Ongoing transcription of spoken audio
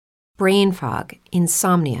brain fog,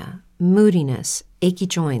 insomnia, moodiness, achy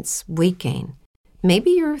joints, weight gain. Maybe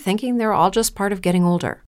you're thinking they're all just part of getting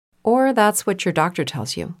older, or that's what your doctor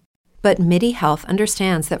tells you. But MIDI Health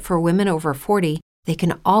understands that for women over 40, they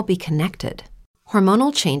can all be connected.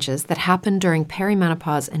 Hormonal changes that happen during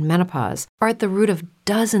perimenopause and menopause are at the root of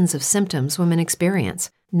dozens of symptoms women experience,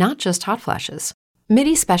 not just hot flashes.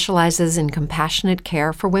 MIDI specializes in compassionate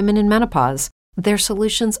care for women in menopause. Their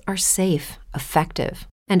solutions are safe, effective,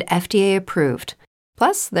 and FDA approved.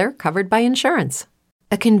 Plus, they're covered by insurance.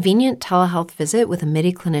 A convenient telehealth visit with a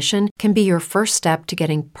MIDI clinician can be your first step to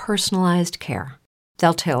getting personalized care.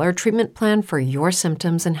 They'll tailor a treatment plan for your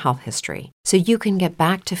symptoms and health history so you can get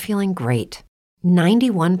back to feeling great.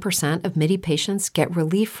 91% of MIDI patients get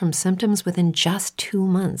relief from symptoms within just 2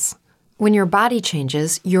 months. When your body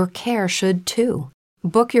changes, your care should too.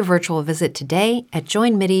 Book your virtual visit today at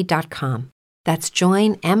joinmidi.com. That's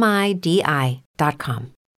joinmidi.com.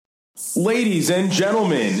 Ladies and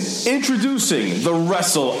gentlemen, introducing the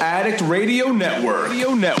Wrestle Addict Radio Network.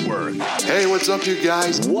 Hey, what's up, you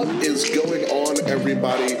guys? What is going on,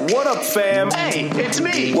 everybody? What up, fam? Hey, it's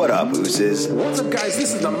me. What up, Oozes? What's up, guys?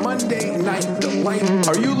 This is the Monday Night Delight.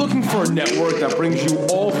 Are you looking for a network that brings you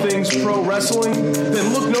all things pro wrestling?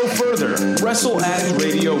 Then look no further. Wrestle Addict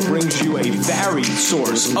Radio brings you a varied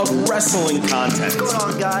source of wrestling content. What's going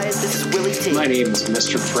on, guys? This is Willie T. My name is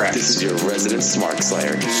Mr. Fresh. This is your resident Smart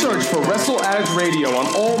Slayer. Search for Wrestle Addict Radio on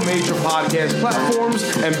all major podcast platforms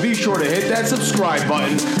and be sure to hit that subscribe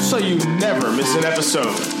button so you never miss an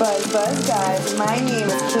episode. Buzz, guys. My name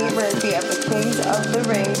is Kate Murphy of the Kings of the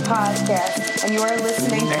Ring podcast, and you are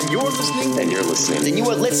listening. And you're listening. And you're listening. And you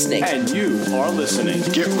are listening. And you are listening.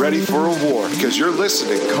 Get ready for a war, because you're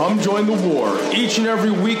listening. Come join the war each and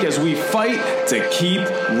every week as we fight to keep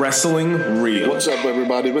wrestling real. What's up,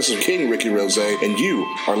 everybody? This is King Ricky Rose, and you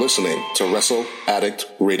are listening to Wrestle Addict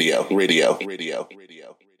Radio. Hi,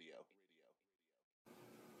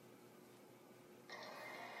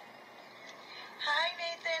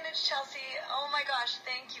 Nathan. It's Chelsea. Oh my gosh,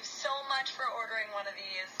 thank you so much for ordering one of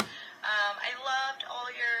these. I loved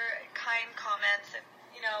all your kind comments.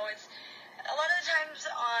 You know, it's a lot of the times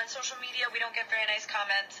on social media we don't get very nice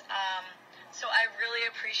comments. So I really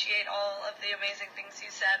appreciate all of the amazing things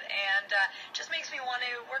you said, and just makes me want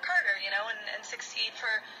to work harder, you know, and succeed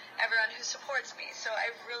for everyone who supports me. So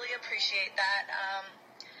I really appreciate that.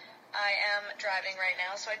 I am driving right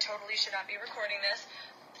now, so I totally should not be recording this,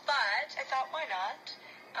 but I thought, why not?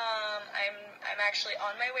 I'm actually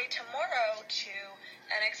on my way tomorrow to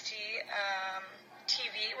NXT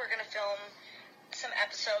TV. We're going to film some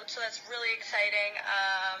episodes, so that's really exciting,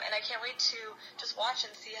 and I can't wait to just watch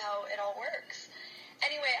and see how it all works.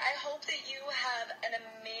 Anyway, I hope that you have an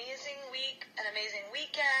amazing week, an amazing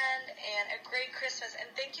weekend, and a great Christmas,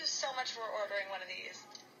 and thank you so much for ordering one of these.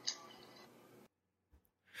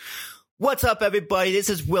 What's up, everybody? This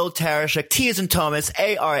is Will Tarashuk, T as in Thomas,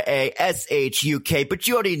 A-R-A-S-H-U-K, but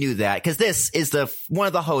you already knew that, because this is one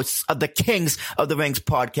of the hosts of the Kings of the Rings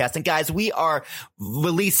podcast. And guys, we are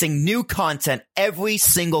releasing new content every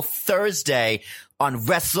single Thursday on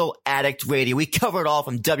Wrestle Addict Radio. We cover it all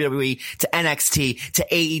from WWE to NXT to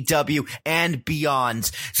AEW and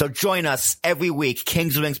beyond. So join us every week,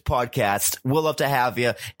 Kings of the Rings podcast. We'll love to have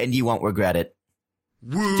you, and you won't regret it.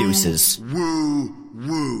 Woo, deuces. Woo,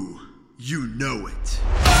 woo. You know it.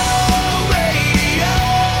 Oh, radio,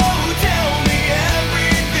 tell me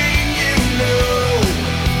everything you know.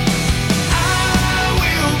 I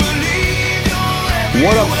will believe your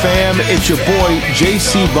What up, fam? It's your boy,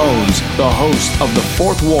 JC Bones, the host of the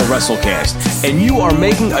Fourth Wall WrestleCast. And you are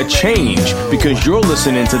making a change because you're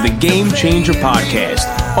listening to the Game Changer podcast,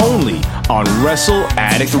 only on Wrestle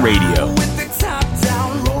Addict Radio.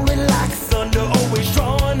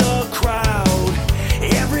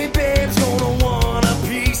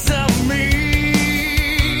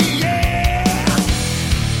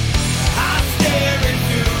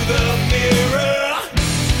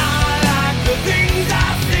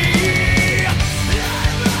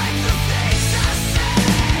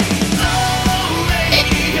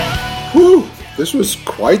 This was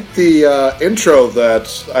quite the intro that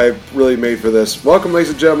I really made for this. Welcome, ladies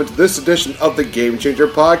and gentlemen, to this edition of the Game Changer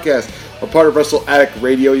podcast. We're part of Wrestle Addict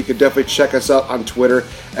Radio. You can definitely check us out on Twitter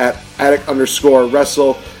at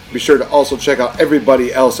addict_wrestle. Be sure to also check out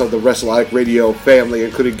everybody else of the Wrestle Addict Radio family,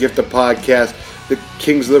 including Gift of Podcast, the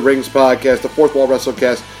Kings of the Rings podcast, the Fourth Wall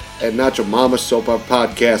WrestleCast, and Nacho Mama Soap Up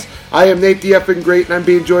podcast. I am Nate the Effing Great, and I'm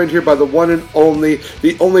being joined here by the one and only,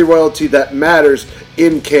 the only royalty that matters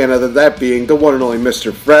in Canada, that being the one and only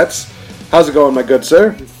Mr. Fretz. How's it going, my good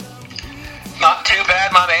sir? Not too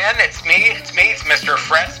bad, my man. It's me. Mr.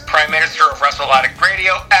 Fretz, Prime Minister of Wrestle Addict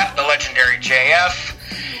Radio at the legendary JF.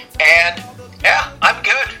 And yeah, I'm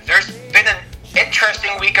good. There's been an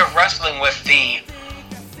interesting week of wrestling with the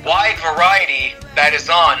wide variety that is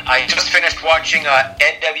on. I just finished watching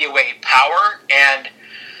NWA Power, and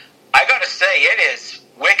I gotta say, it is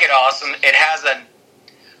wicked awesome. It has a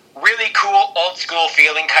really cool old school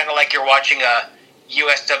feeling, kind of like you're watching a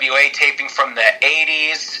USWA taping from the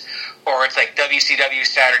 80s, or it's like WCW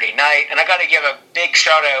Saturday Night. And I gotta give a big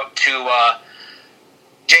shout out to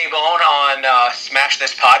Jay Bone on Smash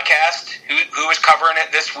This Podcast, who was covering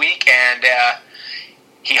it this week, and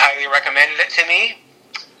he highly recommended it to me.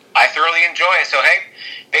 I thoroughly enjoy it. So, hey,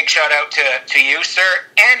 big shout out to you, sir.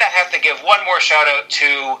 And I have to give one more shout out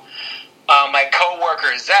to my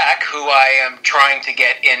co-worker, Zach, who I am trying to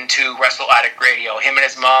get into Wrestle Addict Radio. Him and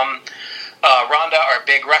his mom, Rhonda, are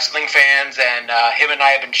big wrestling fans, and him and I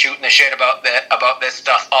have been shooting the shit about this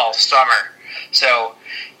stuff all summer. So,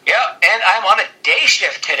 yeah, and I'm on a day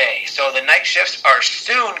shift today, so the night shifts are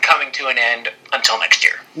soon coming to an end until next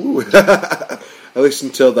year. Ooh. At least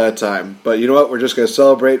until that time. But you know what? We're just going to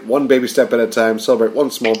celebrate one baby step at a time, celebrate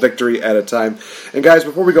one small victory at a time. And guys,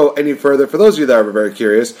 before we go any further, for those of you that are very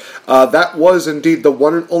curious, that was indeed the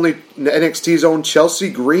one and only NXT's own Chelsea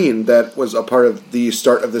Green that was a part of the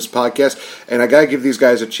start of this podcast. And I got to give these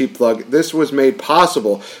guys a cheap plug. This was made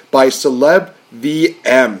possible by Celeb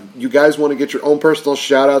VM. You guys want to get your own personal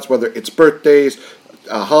shout-outs, whether it's birthdays,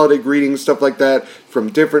 holiday greetings, stuff like that,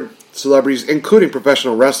 from different celebrities, including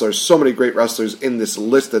professional wrestlers. So many great wrestlers in this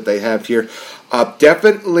list that they have here.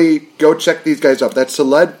 Definitely go check these guys out. That's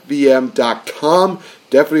celebvm.com.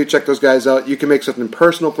 Definitely check those guys out. You can make something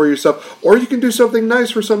personal for yourself, or you can do something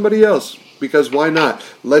nice for somebody else, because why not?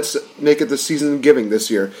 Let's make it the season of giving this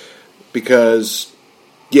year, because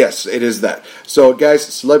yes, it is that. So guys,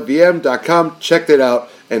 celebvm.com, check that out.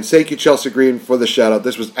 And thank you, Chelsea Green, for the shout-out.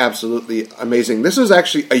 This was absolutely amazing. This was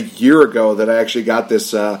actually a year ago that I actually got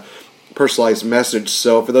this personalized message.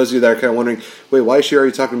 So for those of you that are kind of wondering, wait, why is she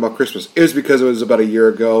already talking about Christmas? It was because it was about a year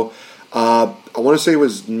ago. I want to say it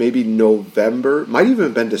was maybe November. Might even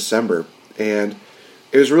have been December. And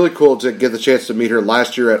it was really cool to get the chance to meet her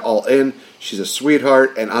last year at All In. She's a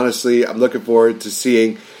sweetheart. And honestly, I'm looking forward to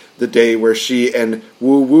seeing the day where she and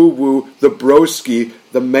the broski,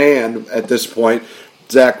 the man at this point,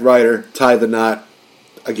 Zack Ryder, tie the knot.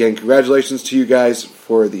 Again, congratulations to you guys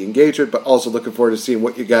for the engagement, but also looking forward to seeing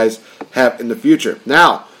what you guys have in the future.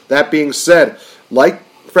 Now, that being said, like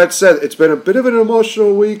Fred said, it's been a bit of an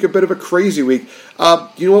emotional week, a bit of a crazy week.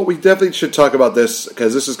 You know what? We definitely should talk about this,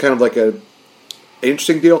 because this is kind of like an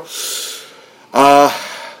interesting deal.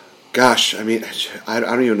 Gosh, I mean, I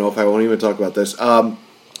don't even know if I won't even talk about this.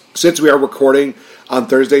 Since we are recording on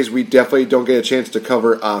Thursdays, we definitely don't get a chance to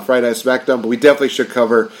cover Friday Night SmackDown, but we definitely should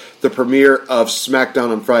cover the premiere of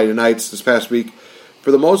SmackDown on Friday nights this past week.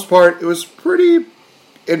 For the most part, it was pretty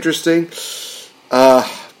interesting, but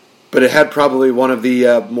it had probably one of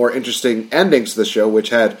the more interesting endings to the show, which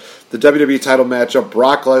had the WWE title matchup,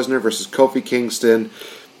 Brock Lesnar versus Kofi Kingston.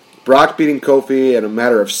 Brock beating Kofi in a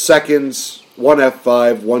matter of seconds, 1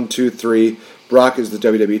 F5, 1, 2, 3. Brock is the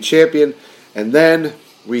WWE champion, and then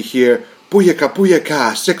we hear Booyaka,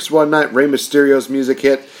 Booyaka, 619, Rey Mysterio's music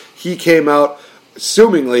hit. He came out,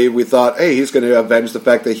 assumingly, we thought, hey, he's going to avenge the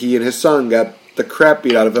fact that he and his son got the crap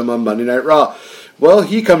beat out of him on Monday Night Raw. Well,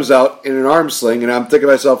 he comes out in an arm sling, and I'm thinking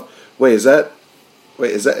to myself, is that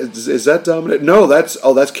Dominic? No,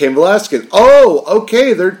 that's Cain Velasquez. Oh,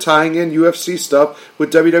 okay, they're tying in UFC stuff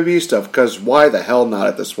with WWE stuff, because why the hell not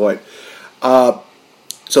at this point? So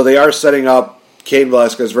they are setting up Cain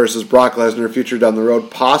Velasquez versus Brock Lesnar, future down the road,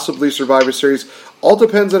 possibly Survivor Series. All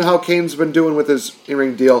depends on how Cain's been doing with his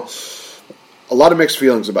in-ring deal. A lot of mixed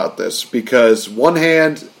feelings about this, because one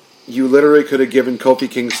hand, you literally could have given Kofi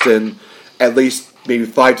Kingston at least maybe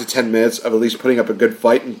 5 to 10 minutes of at least putting up a good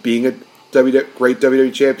fight and being a great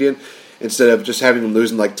WWE champion, instead of just having him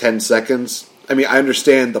lose in like 10 seconds. I mean, I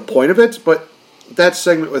understand the point of it, but that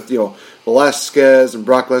segment with, Velasquez and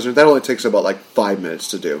Brock Lesnar, that only takes about like 5 minutes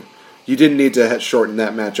to do. You didn't need to shorten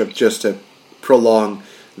that matchup just to prolong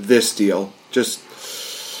this deal.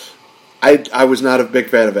 I was not a big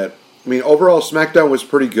fan of it. I mean, overall, SmackDown was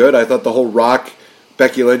pretty good. I thought the whole Rock,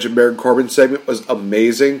 Becky Lynch, and Baron Corbin segment was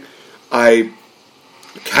amazing. I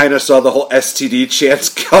kind of saw the whole STD chants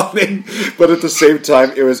coming, but at the same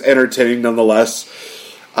time, it was entertaining nonetheless.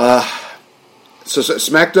 So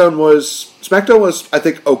SmackDown was, I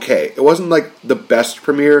think, okay. It wasn't like the best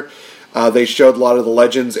premiere. They showed a lot of the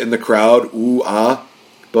legends in the crowd,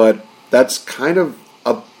 but that's kind of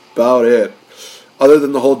about it. Other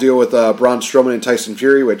than the whole deal with Braun Strowman and Tyson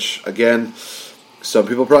Fury, which, again, some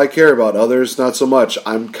people probably care about, others not so much.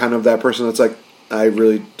 I'm kind of that person that's like, I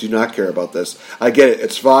really do not care about this. I get it.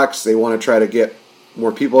 It's Fox. They want to try to get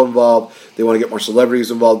more people involved. They want to get more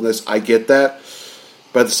celebrities involved in this. I get that.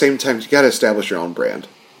 But at the same time, you got to establish your own brand.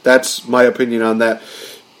 That's my opinion on that.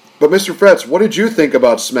 But Mr. Fretz, what did you think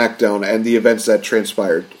about SmackDown and the events that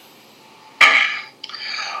transpired?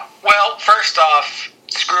 Well, first off,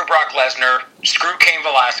 screw Brock Lesnar, screw Cain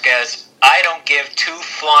Velasquez. I don't give two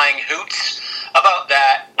flying hoots about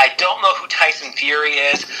that. I don't know who Tyson Fury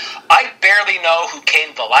is. I barely know who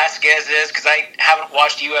Cain Velasquez is because I haven't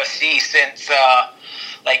watched UFC since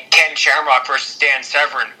Ken Shamrock versus Dan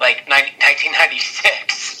Severn,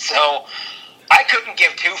 1996. So I couldn't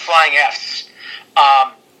give two flying Fs.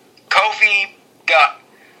 Kofi got.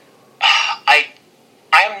 I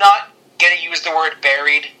am not going to use the word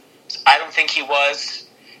buried. I don't think he was.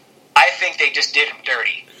 I think they just did him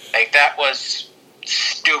dirty. That was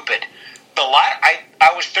stupid.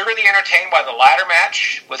 I was thoroughly entertained by the ladder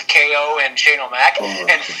match with KO and Shane O'Mac. Oh.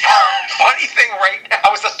 And funny thing right now, I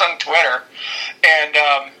was just on Twitter, and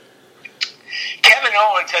Kevin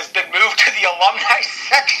Owens has been moved to the alumni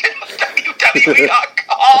section of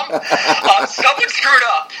WWE.com. Someone screwed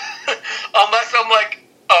up. Unless I'm like,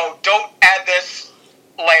 oh, don't add this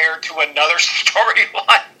layer to another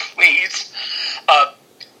storyline, please.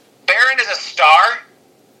 Baron is a star.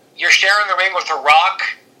 You're sharing the ring with The Rock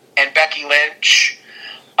and Becky Lynch.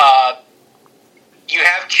 You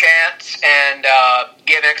have chants and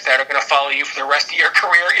gimmicks that are going to follow you for the rest of your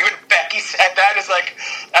career. Even Becky said that. Is like,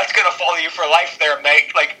 that's going to follow you for life there,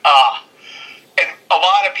 mate. And a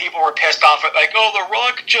lot of people were pissed off at, oh, The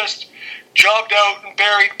Rock just jogged out and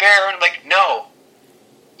buried Baron. No.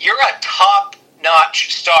 You're a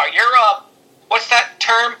top-notch star. You're a, what's that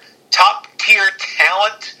term? Top-tier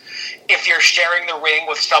talent. If you're sharing the ring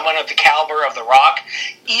with someone of the caliber of The Rock,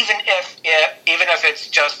 even if it's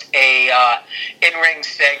just a in-ring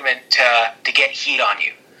segment to get heat on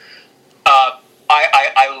you,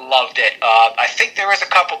 I loved it. I think there was a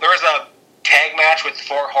tag match with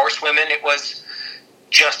 4 horsewomen. It was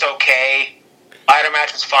just okay. Ladder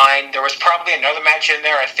match was fine. There was probably another match in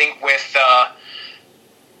there, I think, with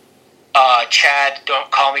Chad.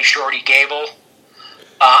 Don't call me Shorty Gable.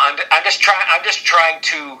 I'm just trying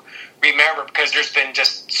to remember, because there's been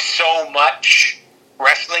just so much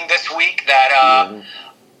wrestling this week that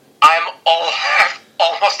I've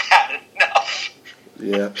almost had enough.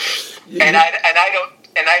 Yeah. And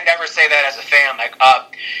I never say that as a fan.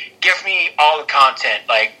 Give me all the content.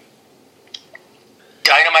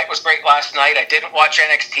 Dynamite was great last night. I didn't watch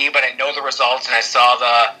NXT, but I know the results, and I saw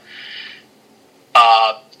the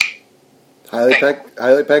highlight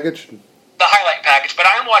package. The highlight package, but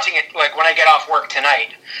I'm watching it when I get off work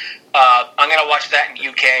tonight. I'm going to watch that in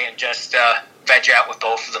UK and just veg out with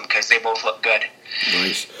both of them because they both look good.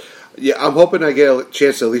 Nice. Yeah, I'm hoping I get a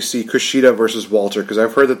chance to at least see Kushida versus Walter, because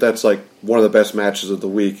I've heard that that's one of the best matches of the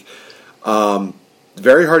week.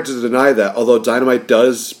 Very hard to deny that, although Dynamite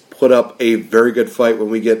does put up a very good fight when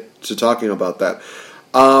we get to talking about that.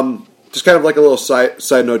 Just kind of like a little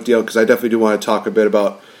side note deal, because I definitely do want to talk a bit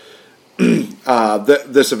about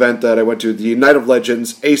this event that I went to, the Night of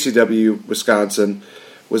Legends, ACW, Wisconsin.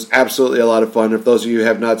 Was absolutely a lot of fun. If those of you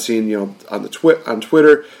have not seen, on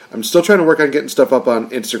Twitter, I'm still trying to work on getting stuff up on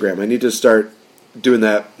Instagram. I need to start doing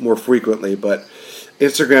that more frequently, but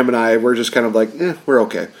Instagram and we're just kind of we're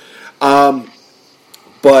okay.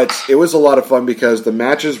 But it was a lot of fun because the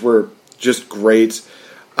matches were just great.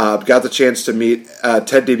 Got the chance to meet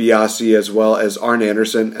Ted DiBiase as well as Arn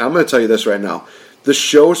Anderson. And I'm going to tell you this right now. The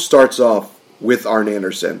show starts off with Arn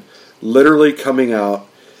Anderson literally coming out,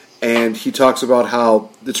 and he talks about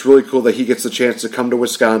how it's really cool that he gets the chance to come to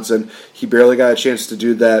Wisconsin. He barely got a chance to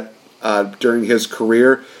do that during his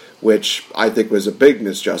career, which I think was a big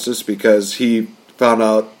misjustice because he found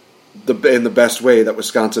out in the best way that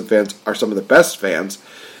Wisconsin fans are some of the best fans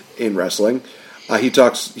in wrestling. He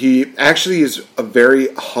actually is a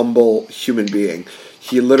very humble human being.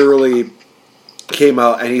 He literally came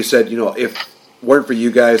out and he said, if it weren't for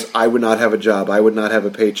you guys, I would not have a job. I would not have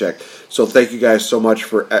a paycheck. So thank you guys so much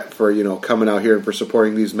for coming out here and for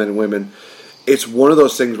supporting these men and women. It's one of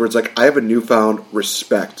those things where it's I have a newfound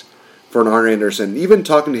respect for an Arn Anderson. Even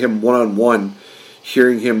talking to him one-on-one,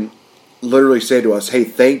 hearing him literally say to us, hey,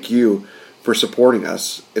 thank you for supporting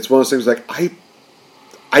us. It's one of those things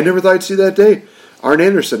I never thought I'd see that day. Arn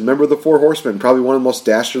Anderson, member of the Four Horsemen, probably one of the most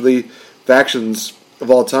dastardly factions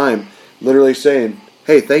of all time, literally saying,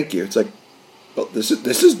 hey, thank you. It's well, this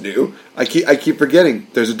is new. I keep forgetting.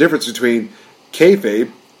 There's a difference between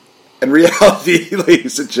kayfabe and reality,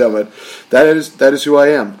 ladies and gentlemen. That is who I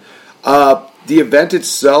am. The event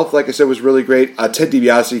itself, like I said, was really great. Ted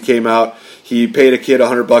DiBiase came out. He paid a kid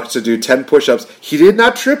 $100 to do 10 push-ups. He did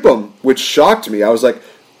not trip him, which shocked me. I was like,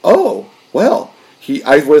 oh, well.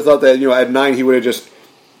 I would have thought that, at 9 he would have just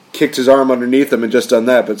kicked his arm underneath him and just done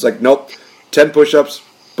that. But it's like, nope, 10 push-ups,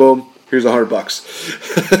 boom, here's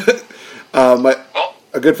 $100.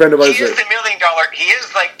 A good friend of ours. He is the $1 million. He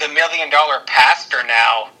is like the $1 million pastor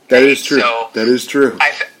now. That is true. So that is true.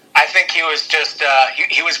 I think he was just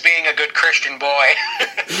he was being a good Christian boy.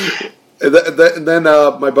 And then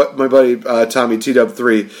my buddy Tommy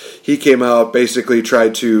T-Dub3, he came out, basically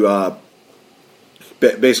tried to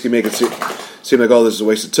basically make it seem like, oh, this is a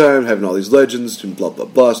waste of time, having all these legends and blah blah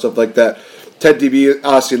blah, stuff like that. Ted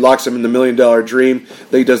DiBiase locks him in the $1 million dream.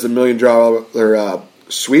 Then he does the $1 million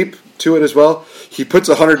sweep to it as well. He puts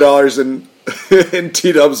 $100 in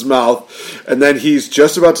T-Dub's mouth, and then he's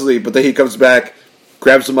just about to leave, but then he comes back,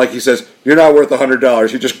 grabs the mic, he says, "You're not worth $100."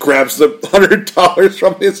 He just grabs the $100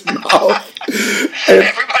 from his mouth. And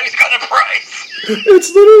everybody's got a price.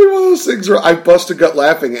 It's literally one of those things where I bust a gut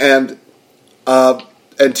laughing. And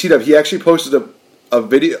T-Dub, he actually posted a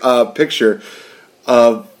video, picture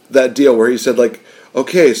of that deal where he said, like,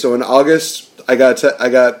 okay, so in August I got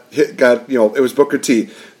it was Booker T.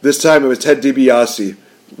 This time it was Ted DiBiase.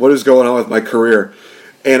 What is going on with my career?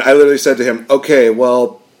 And I literally said to him, okay,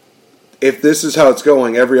 well, if this is how it's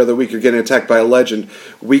going, every other week you're getting attacked by a legend,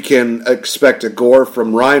 we can expect a gore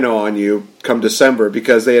from Rhino on you come December,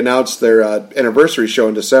 because they announced their anniversary show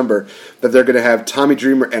in December that they're going to have Tommy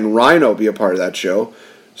Dreamer and Rhino be a part of that show.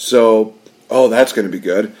 So, that's going to be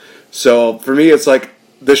good. So for me, it's like,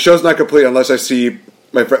 the show's not complete unless I see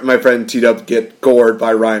my friend T-Dub get gored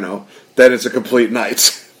by Rhino. Then it's a complete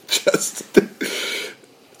night.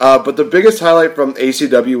 But the biggest highlight from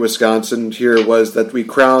ACW Wisconsin here was that we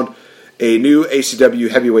crowned a new ACW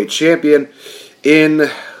heavyweight champion in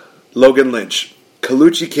Logan Lynch.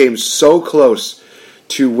 Colucci came so close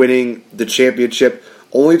to winning the championship,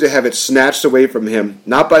 only to have it snatched away from him,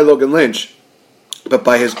 not by Logan Lynch, but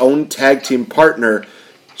by his own tag team partner,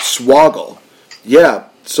 Swoggle. Yeah,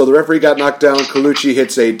 so the referee got knocked down. Colucci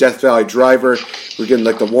hits a Death Valley driver. We're getting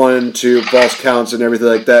like the 1, 2 false counts and everything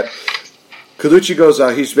like that. Colucci goes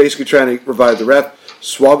out. He's basically trying to revive the ref.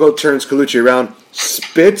 Swoggle turns Colucci around,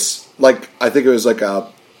 spits, like, I think it was like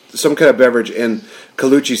some kind of beverage in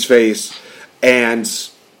Colucci's face, and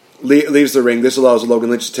leaves the ring. This allows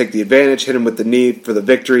Logan Lynch to take the advantage, hit him with the knee for the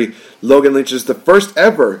victory. Logan Lynch is the first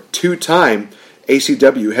ever 2-time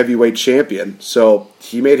ACW heavyweight champion, so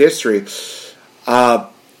he made history.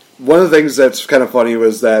 One of the things that's kind of funny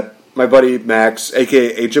was that my buddy Max,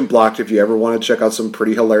 aka Agent Blocked, if you ever want to check out some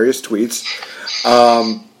pretty hilarious tweets,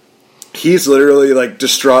 he's literally like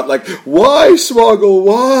distraught, like, why, Swoggle,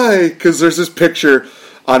 why? Because there's this picture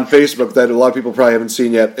on Facebook that a lot of people probably haven't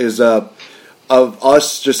seen yet, is of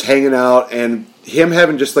us just hanging out and him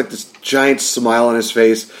having just like this giant smile on his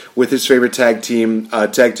face with his favorite tag team move,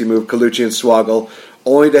 Colucci and Swoggle,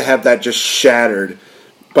 only to have that just shattered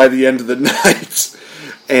by the end of the night.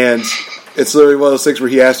 And it's literally one of those things where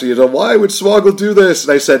he asked me, why would Swoggle do this?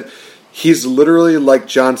 And I said, he's literally like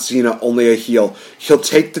John Cena, only a heel. He'll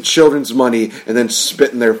take the children's money and then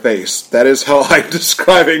spit in their face. That is how I'm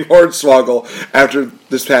describing Hornswoggle after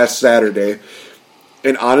this past Saturday.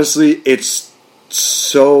 And honestly, it's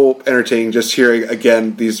so entertaining just hearing,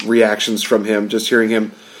 again, these reactions from him. Just hearing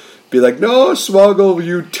him be like, no, Swoggle,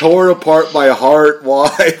 you tore apart my heart.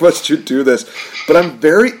 Why must you do this? But I'm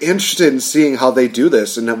very interested in seeing how they do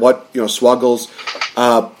this and what Swoggle's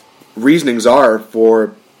reasonings are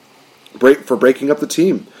for breaking up the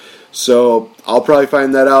team. So I'll probably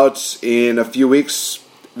find that out in a few weeks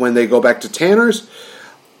when they go back to Tanner's.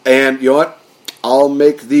 And you know what? I'll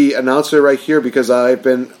make the announcement right here because I've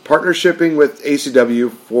been partnershipping with ACW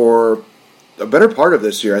for a better part of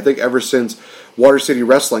this year. I think ever since Water City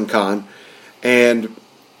Wrestling Con. And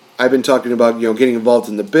I've been talking about, getting involved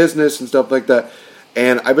in the business and stuff like that.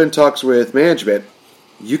 And I've been in talks with management.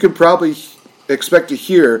 You can probably expect to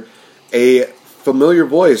hear a familiar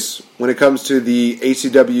voice when it comes to the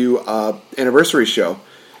ACW anniversary show.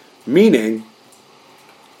 Meaning,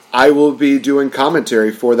 I will be doing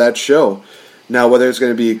commentary for that show. Now, whether it's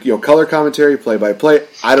going to be, color commentary, play-by-play,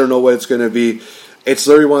 I don't know what it's going to be. It's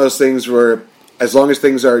literally one of those things where, as long as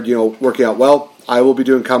things are, working out well, I will be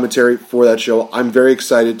doing commentary for that show. I'm very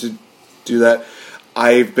excited to do that.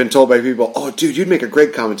 I've been told by people, oh, dude, you'd make a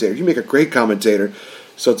great commentator. You make a great commentator.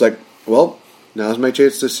 So it's like, well, now's my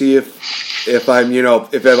chance to see if I'm,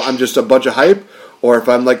 if I'm just a bunch of hype or if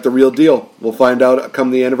I'm like the real deal. We'll find out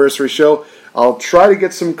come the anniversary show. I'll try to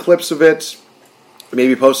get some clips of it,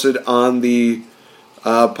 maybe posted on the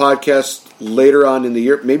podcast later on in the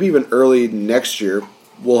year, maybe even early next year.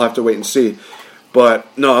 We'll have to wait and see. But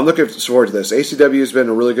no, I'm looking forward to this. ACW has been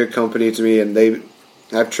a really good company to me, and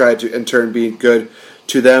I've tried to in turn be good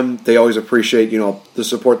to them. They always appreciate the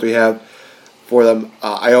support we have for them.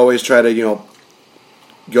 I always try to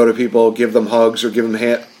go to people, give them hugs or give them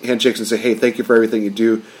handshakes and say, hey, thank you for everything you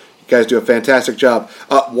do. You guys do a fantastic job.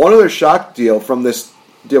 One other shock deal from this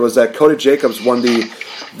deal was that Cody Jacobs won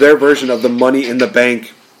their version of the Money in the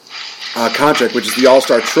Bank contract, which is the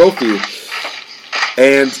All-Star Trophy.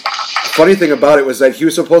 And funny thing about it was that he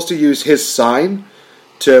was supposed to use his sign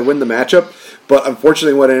to win the matchup, but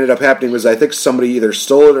unfortunately what ended up happening was I think somebody either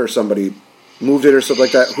stole it or somebody moved it or something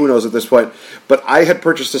like that. Who knows at this point. But I had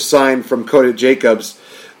purchased a sign from Cody Jacobs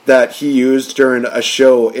that he used during a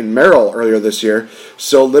show in Merrill earlier this year.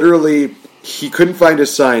 So literally, he couldn't find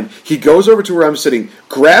his sign. He goes over to where I'm sitting,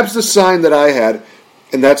 grabs the sign that I had,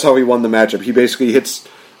 and that's how he won the matchup. He basically hits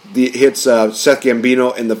Seth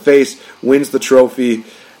Gambino in the face, wins the trophy,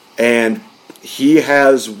 and he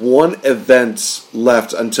has one event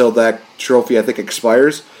left until that trophy, I think,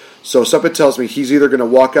 expires. So something tells me he's either going to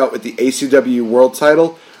walk out with the ACW World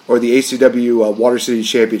Title or the ACW Water City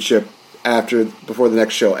Championship before the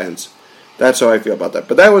next show ends. That's how I feel about that.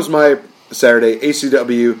 But that was my Saturday.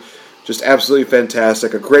 ACW, just absolutely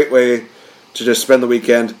fantastic. A great way to just spend the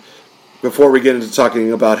weekend before we get into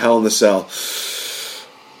talking about Hell in the Cell.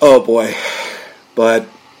 Oh boy. But,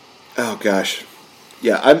 oh gosh.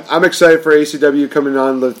 Yeah, I'm excited for ACW coming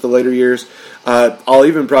on the later years. I'll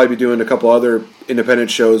even probably be doing a couple other independent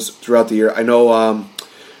shows throughout the year. I know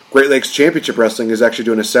Great Lakes Championship Wrestling is actually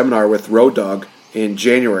doing a seminar with Road Dogg in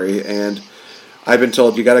January, and I've been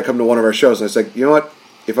told you got to come to one of our shows. And I was like, you know what?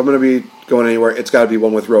 If I'm going to be going anywhere, it's got to be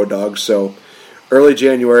one with Road Dogg. So early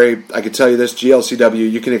January, I can tell you this, GLCW,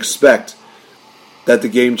 you can expect that the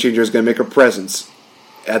Game Changer is going to make a presence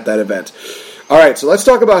at that event. All right, so let's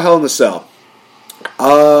talk about Hell in the Cell.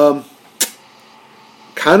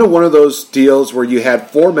 Kind of one of those deals where you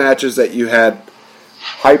had 4 matches that you had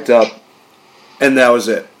hyped up, and that was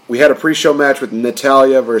it. We had a pre-show match with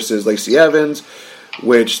Natalya versus Lacey Evans,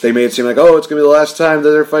 which they made it seem like, oh, it's going to be the last time that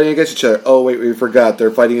they're fighting against each other. Oh, wait, we forgot.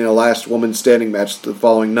 They're fighting in a last woman standing match the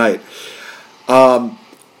following night.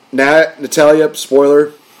 Natalya,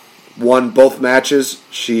 spoiler, won both matches.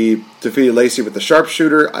 She defeated Lacey with the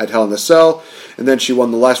sharpshooter at Hell in the Cell, and then she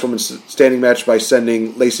won the last woman standing match by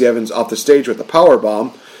sending Lacey Evans off the stage with a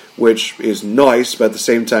powerbomb, which is nice, but at the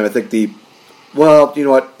same time, I think well, you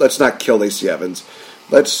know what? Let's not kill Lacey Evans.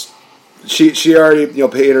 She already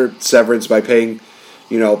paid her severance by paying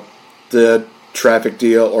the traffic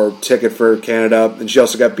deal or ticket for Canada, and she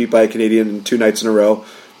also got beat by a Canadian 2 nights in a row.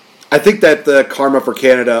 I think that the karma for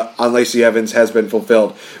Canada on Lacey Evans has been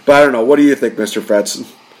fulfilled. But I don't know. What do you think, Mr. Fretz?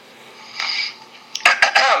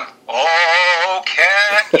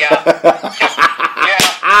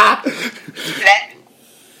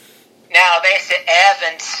 Now, Lacey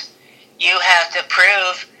Evans, you have to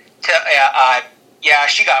prove to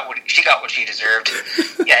she got what she deserved.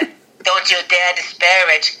 Yeah, don't you dare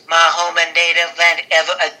disparage my home and native land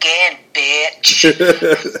ever again, bitch.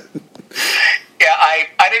 Yeah,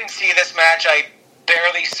 I didn't see this match. I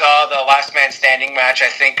barely saw the Last Man Standing match. I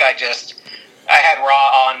think I had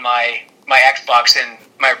Raw on my Xbox in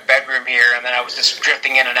my bedroom here, and then I was just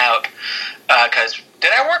drifting in and out. Because,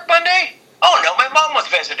 did I work Monday? Oh, no, my mom was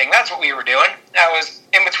visiting. That's what we were doing. I was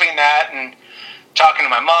in between that and talking to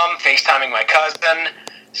my mom, FaceTiming my cousin.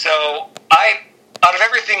 So, out of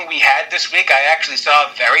everything we had this week, I actually saw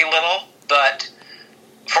very little. But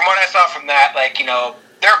from what I saw from that,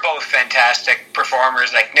 they're both fantastic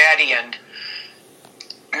performers. Like Natty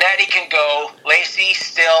can go. Lacey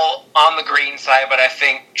still on the green side, but I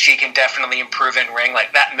think she can definitely improve in ring.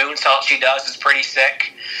 Like that moonsault she does is pretty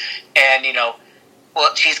sick. And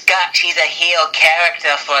she's a heel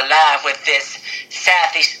character for life with this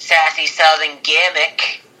sassy southern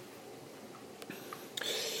gimmick.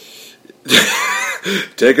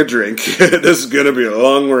 Take a drink. This is gonna be a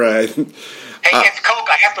long ride. Hey, it's Coke.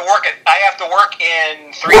 I have to work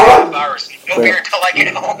in 3.5 hours. No beer until I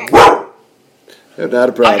get home. Not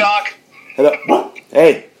a problem. Hi, dog. Hello.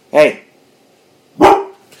 Hey.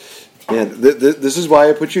 Man, this is why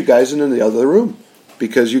I put you guys in the other room.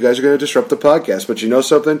 Because you guys are going to disrupt the podcast. But you know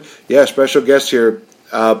something? Yeah, special guest here,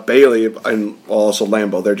 Bailey, and also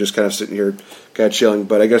Lambo. They're just kind of sitting here, kind of chilling.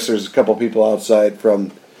 But I guess there's a couple people outside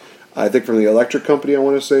from the electric company, I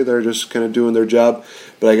want to say. They're just kind of doing their job.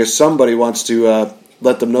 But I guess somebody wants to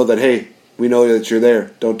let them know that, hey, we know that you're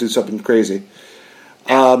there. Don't do something crazy.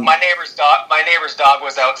 My neighbor's dog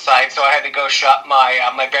was outside, so I had to go shut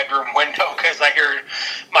my bedroom window because I heard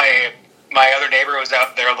my other neighbor was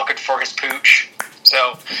out there looking for his pooch.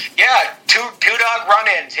 So, yeah, two dog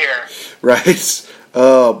run-ins here. Right?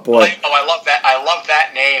 Oh, boy. I love that. I love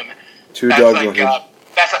that name. Two dog run-ins.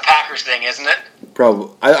 That's a Packers thing, isn't it?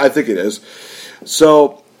 Probably. I think it is.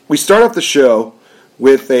 So, we start off the show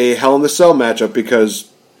with a Hell in the Cell matchup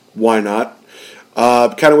because why not?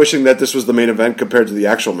 Kind of wishing that this was the main event compared to the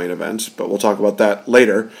actual main event, but we'll talk about that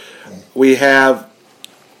later. We have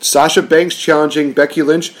Sasha Banks challenging Becky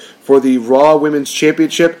Lynch for the Raw Women's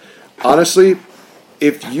Championship. Honestly,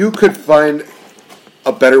 if you could find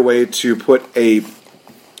a better way to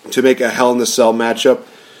make a Hell in the Cell matchup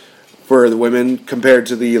for the women compared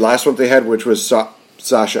to the last one they had, which was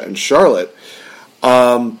Sasha and Charlotte,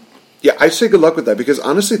 yeah, I'd say good luck with that because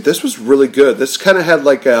honestly, this was really good. This kind of had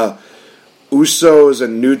like a Usos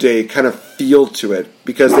and New Day kind of feel to it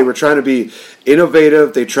because they were trying to be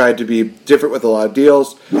innovative. They tried to be different with a lot of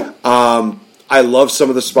deals. I love some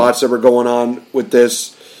of the spots that were going on with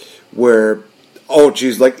this where, oh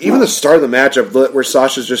geez, like even the start of the matchup where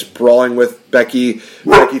Sasha's just brawling with Becky.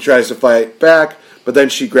 Becky tries to fight back, but then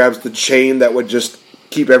she grabs the chain that would just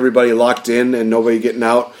keep everybody locked in and nobody getting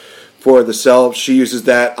out for the cell. She uses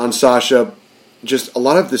that on Sasha. Just a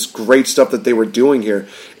lot of this great stuff that they were doing here.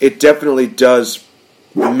 It definitely does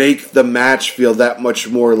make the match feel that much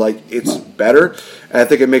more like it's better. And I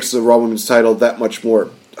think it makes the Raw Women's title that much more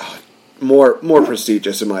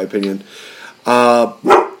prestigious, in my opinion.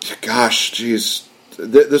 Gosh, jeez.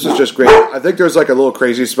 This was just great. I think there was like a little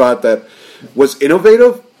crazy spot that was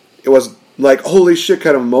innovative. It was like, holy shit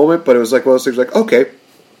kind of a moment, but it was like one of those things like, okay,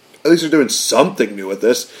 at least they're doing something new with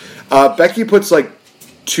this. Becky puts like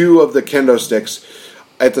 2 of the kendo sticks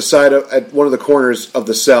at the side at one of the corners of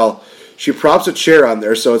the cell. She props a chair on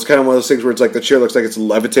there, so it's kind of one of those things where it's like the chair looks like it's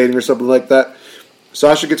levitating or something like that.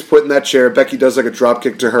 Sasha gets put in that chair. Becky does like a drop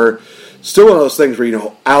kick to her. Still one of those things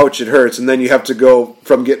where, ouch, it hurts, and then you have to go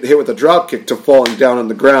from getting hit with a drop kick to falling down on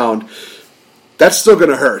the ground. That's still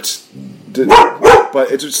going to hurt.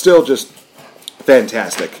 But it's still just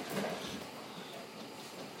fantastic.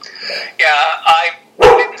 Yeah, I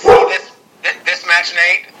didn't see this match,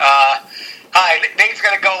 Nate. Hi, Nate's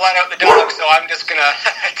going to go let out the dog, so I'm just going to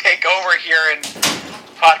take over here and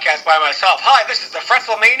podcast by myself. Hi, this is the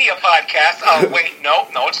WrestleMania podcast. Oh, wait, no,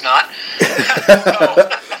 it's not.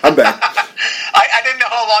 I'm back. I didn't know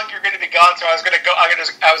how long you were going to be gone, so I was going to go. I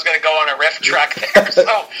was going to go on a riff track there.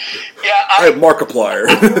 So, yeah, I have Markiplier.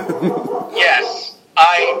 Yes,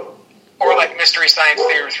 or like Mystery Science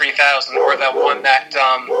Theater 3000, or the one that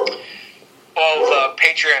the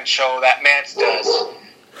Patreon show that Mance does.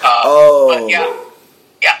 But yeah,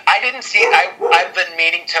 I didn't see it. I've been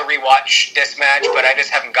meaning to rewatch this match, but I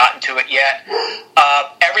just haven't gotten to it yet.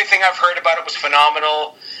 Everything I've heard about it was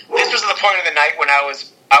phenomenal. This was the point of the night when I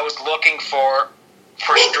was looking for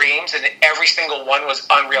streams, and every single one was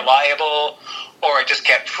unreliable, or it just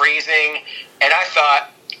kept freezing. And I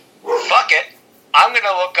thought, fuck it, I'm going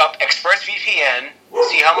to look up ExpressVPN,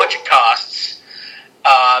 see how much it costs,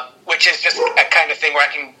 which is just a kind of thing where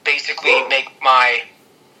I can basically make my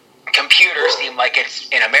computer seem like it's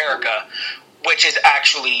in America, which is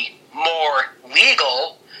actually more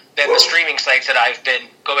legal than the streaming sites that I've been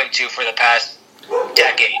going to for the past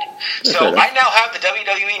decade. So I now have the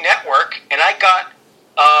WWE Network, and I got,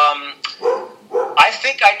 I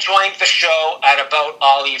think I joined the show at about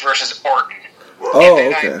Ali versus Orton. Oh, and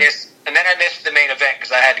then okay. I missed the main event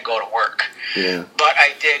because I had to go to work. Yeah. But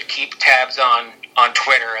I did keep tabs on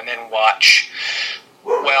Twitter and then watch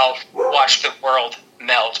the world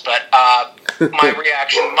melt. But my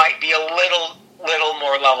reaction might be a little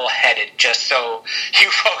more level-headed, just so you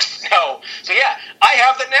folks know. So yeah, I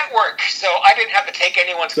have the network, so I didn't have to take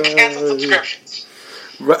anyone's canceled subscriptions.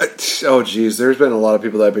 Right. Oh, geez, there's been a lot of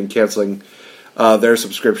people that have been canceling their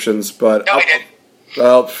subscriptions, but no, I didn't.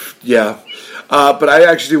 Well, yeah. But I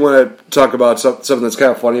actually want to talk about something that's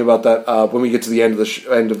kind of funny about that when we get to the end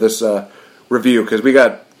of this review, because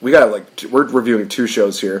we're reviewing 2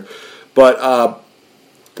 shows here. But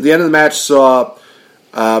the end of the match saw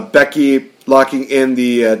Becky locking in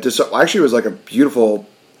the actually it was like a beautiful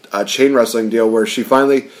chain wrestling deal where she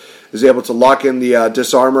finally is able to lock in the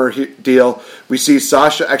disarmor deal. We see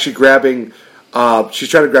Sasha actually grabbing. She's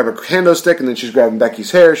trying to grab a kendo stick, and then she's grabbing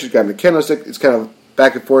Becky's hair. She's grabbing a kendo stick. It's kind of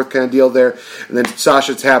back and forth kind of deal there. And then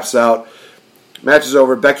Sasha taps out. Match is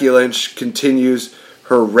over. Becky Lynch continues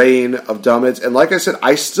her reign of dominance. And like I said,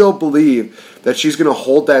 I still believe that she's going to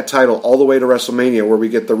hold that title all the way to WrestleMania, where we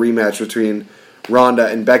get the rematch between Ronda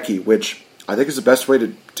and Becky, which I think is the best way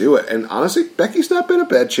to do it. And honestly, Becky's not been a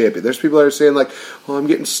bad champion. There's people that are saying, like, oh, I'm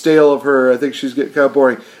getting stale of her. I think she's getting kind of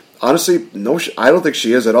boring. Honestly, no, I don't think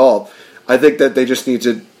she is at all. I think that they just need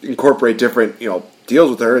to incorporate different, deals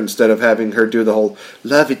with her instead of having her do the whole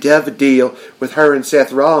lovey-dovey deal with her and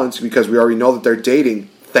Seth Rollins, because we already know that they're dating.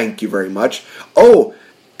 Thank you very much. Oh,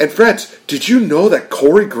 and friends, did you know that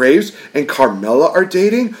Corey Graves and Carmella are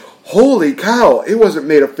dating? Holy cow, it wasn't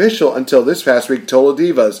made official until this past week, Total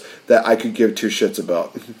Divas, that I could give two shits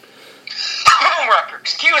about.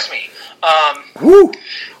 Excuse me. Woo!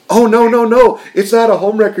 Oh, no. It's not a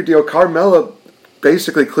home record deal. Carmella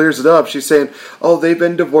basically clears it up. She's saying, oh, they've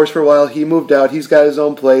been divorced for a while. He moved out. He's got his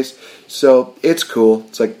own place. So it's cool.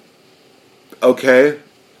 It's like, okay,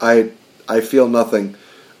 I feel nothing.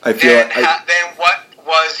 I feel then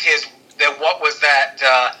what was that?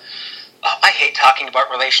 I hate talking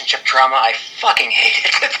about relationship drama. I fucking hate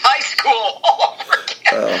it. It's high school all over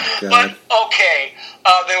again. Oh, God. But okay,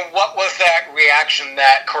 then what was that reaction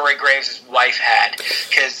that Corey Graves' wife had?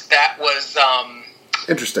 Because that was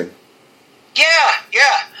interesting. Yeah.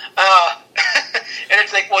 And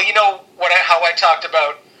it's like, well, how I talked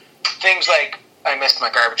about things like I missed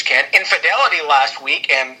my garbage can, infidelity last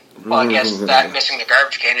week, and well, I guess that missing the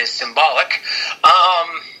garbage can is symbolic.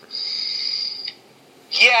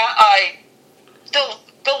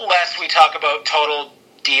 The less we talk about Total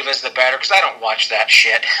Divas, the better, because I don't watch that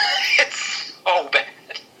shit. It's so bad.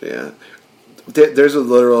 Yeah. There's a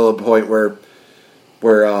literal point where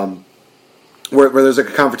there's like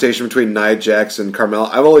a confrontation between Nia Jax and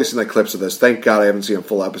Carmella. I've only seen like clips of this. Thank God I haven't seen a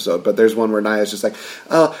full episode. But there's one where Nia's just like,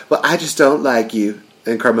 oh, well, I just don't like you.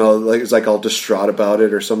 And Carmella is like all distraught about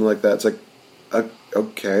it or something like that. It's like,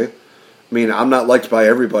 okay. I mean, I'm not liked by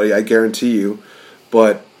everybody, I guarantee you.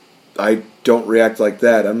 But I don't react like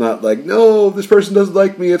that. I'm not like, no, this person doesn't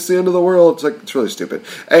like me. It's the end of the world. It's like, it's really stupid.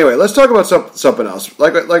 Anyway, let's talk about something else.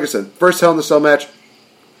 Like I said, first Hell in the Cell match,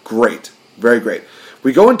 great. Very great.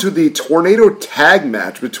 We go into the Tornado Tag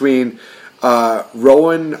match between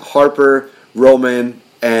Rowan, Harper, Roman,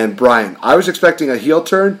 and Bryan. I was expecting a heel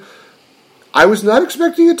turn. I was not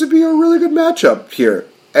expecting it to be a really good matchup here.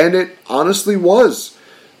 And it honestly was.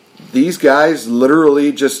 These guys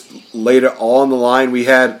literally just laid it all on the line. We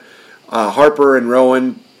had Harper and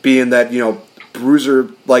Rowan being that,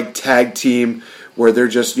 bruiser-like tag team where they're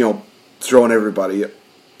just, throwing everybody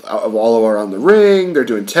all around the ring. They're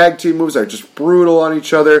doing tag team moves that are just brutal on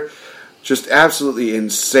each other. Just absolutely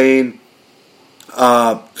insane.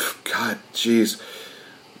 God, jeez.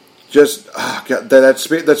 Just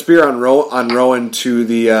that spear on Rowan to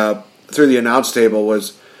the through the announce table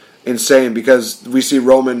was insane, because we see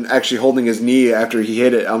Roman actually holding his knee after he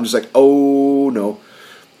hit it. I'm just like, oh no.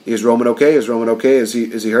 Is Roman okay? Is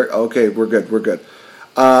he hurt? Okay, we're good.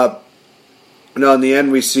 No, in the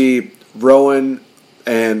end we see Rowan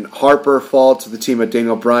and Harper fall to the team of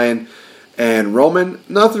Daniel Bryan and Roman.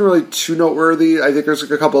 Nothing really too noteworthy. I think there's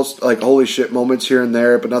like a couple of like holy shit moments here and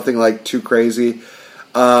there, but nothing like too crazy.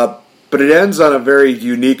 But it ends on a very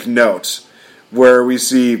unique note where we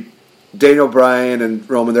see Daniel Bryan and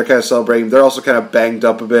Roman, they're kind of celebrating. They're also kind of banged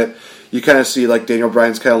up a bit. You kind of see like Daniel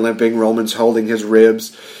Bryan's kind of limping, Roman's holding his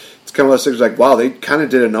ribs. It's kind of those things like, wow, they kind of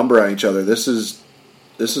did a number on each other. This is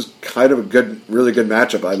kind of a really good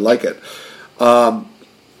matchup. I like it.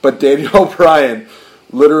 But Daniel Bryan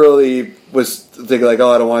literally was thinking like,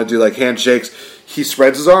 oh, I don't want to do like handshakes. He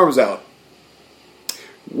spreads his arms out.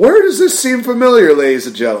 Where does this seem familiar, ladies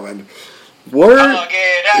and gentlemen? Hug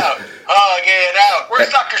it out. Where's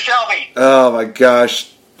Dr. Shelby? Oh my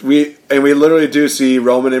gosh. We literally do see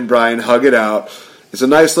Roman and Bryan hug it out. It's a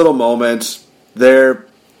nice little moment. They're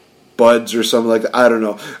buds or something like that. I don't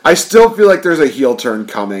know. I still feel like there's a heel turn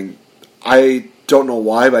coming. I don't know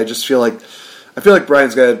why, but I feel like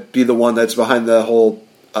Bryan's got to be the one that's behind the whole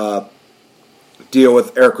deal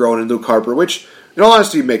with Eric Rowan and Luke Harper, which in all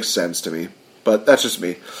honesty makes sense to me. But that's just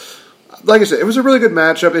me. Like I said, it was a really good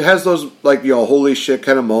matchup. It has those, like, holy shit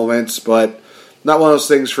kind of moments, but not one of those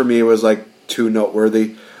things for me. It was, like, too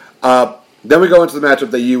noteworthy. Then we go into the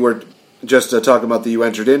matchup that you were just talking about that you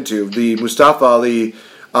entered into, the Mustafa Ali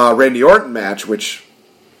Randy Orton match, which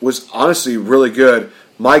was honestly really good.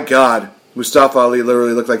 My God, Mustafa Ali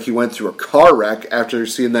literally looked like he went through a car wreck after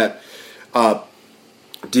seeing that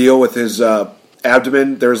deal with his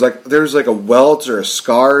abdomen. There was like a welt or a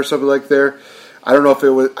scar or something like there. I don't know if it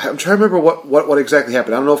was. I'm trying to remember what exactly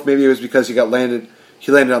happened. I don't know if maybe it was because he landed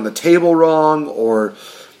on the table wrong, or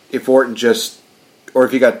if Orton or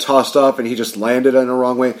if he got tossed up and he just landed in the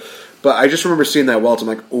wrong way. But I just remember seeing that welt. I'm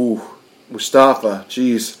like, ooh, Mustafa,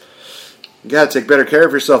 jeez, you gotta take better care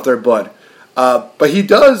of yourself there, bud. But he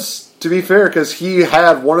does, to be fair, because he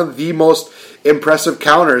had one of the most impressive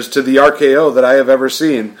counters to the RKO that I have ever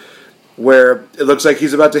seen, where it looks like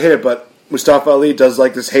he's about to hit it, but Mustafa Ali does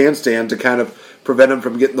like this handstand to kind of prevent him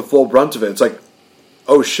from getting the full brunt of it. It's like,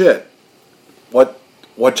 oh shit, what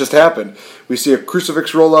just happened? We see a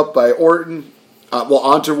crucifix roll up by Orton,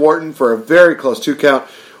 onto Orton for a very close 2 count.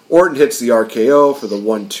 Orton hits the RKO for the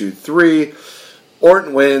 1-2-3.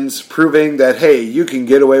 Orton wins, proving that, hey, you can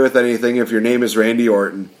get away with anything if your name is Randy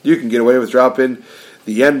Orton. You can get away with dropping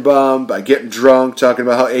the N-bomb by getting drunk, talking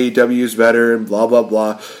about how AEW is better and blah, blah,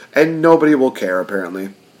 blah. And nobody will care, apparently.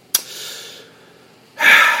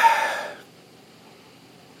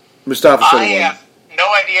 Mustafa said I have no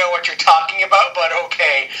idea what you're talking about, but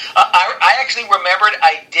okay. I actually remembered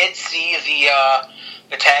I did see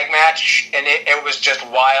the tag match, and it was just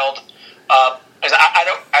wild. As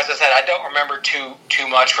I said, I don't remember too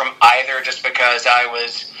much from either, just because I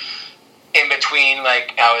was in between.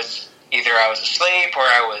 Like, I was asleep, or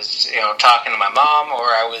I was talking to my mom, or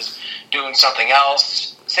I was doing something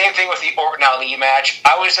else. Same thing with the Orton Ali match.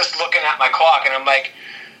 I was just looking at my clock, and I'm like,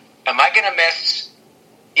 am I gonna miss?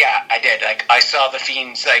 Yeah, I did. Like, I saw the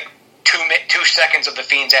Fiend's 2 seconds of the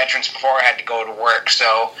Fiend's entrance before I had to go to work,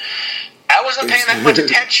 so I wasn't paying that much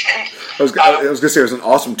attention. I was going to say it was an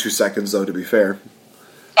awesome 2 seconds, though, to be fair.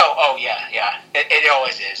 Oh yeah. It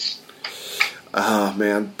always is. Oh,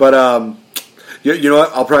 man. But, you know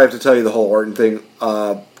what? I'll probably have to tell you the whole Orton thing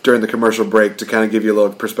during the commercial break to kind of give you a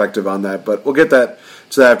little perspective on that. But we'll get to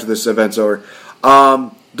that after this event's over.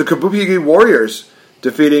 The Kabuki Warriors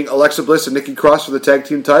defeating Alexa Bliss and Nikki Cross for the tag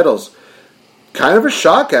team titles. Kind of a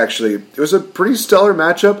shock, actually. It was a pretty stellar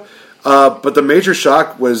matchup. But the major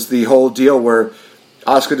shock was the whole deal where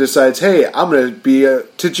Asuka decides, hey, I'm going to be a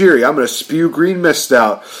Tajiri. I'm going to spew green mist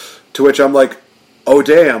out. To which I'm like, oh,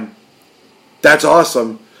 damn. That's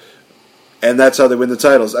awesome. And that's how they win the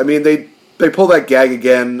titles. I mean, they pull that gag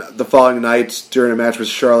again the following night during a match with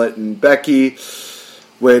Charlotte and Becky,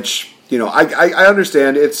 which, I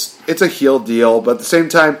understand it's a heel deal, but at the same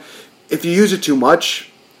time, if you use it too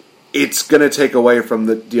much, it's going to take away from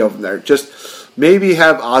the deal from there. Just maybe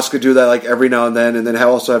have Asuka do that like every now and then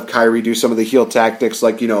also have Kairi do some of the heel tactics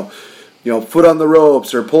like, foot on the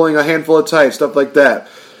ropes or pulling a handful of tights, stuff like that.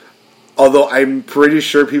 Although I'm pretty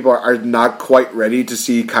sure people are not quite ready to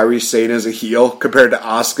see Kairi Sane as a heel compared to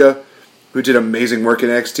Asuka, who did amazing work in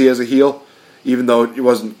NXT as a heel, even though it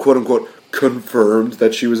wasn't quote-unquote confirmed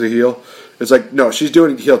that she was a heel. It's like, no, she's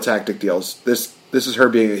doing heel tactic deals. This is her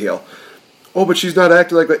being a heel. Oh, but she's not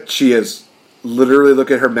acting like that. She is. Literally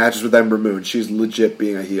look at her matches with Ember Moon. She's legit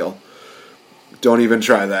being a heel. Don't even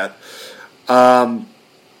try that.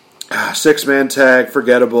 6-man tag,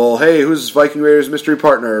 forgettable. Hey, who's Viking Raiders' mystery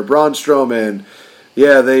partner? Braun Strowman.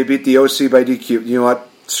 Yeah, they beat the OC by DQ. You know what?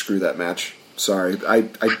 Screw that match. Sorry.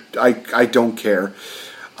 I don't care.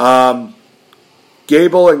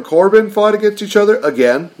 Gable and Corbin fought against each other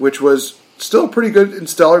again, which was still a pretty good and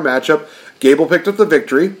stellar matchup. Gable picked up the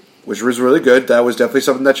victory, which was really good. That was definitely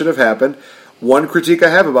something that should have happened. One critique I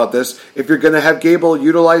have about this, if you're going to have Gable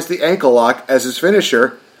utilize the ankle lock as his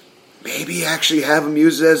finisher, maybe actually have him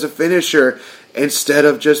use it as a finisher instead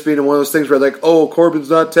of just being one of those things where like, oh, Corbin's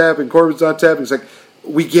not tapping. It's like,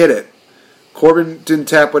 we get it. Corbin didn't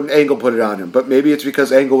tap when Angle put it on him, but maybe it's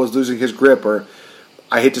because Angle was losing his grip, or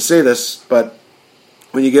I hate to say this, but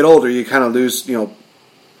when you get older, you kind of lose,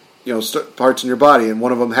 parts in your body, and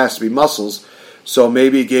one of them has to be muscles. So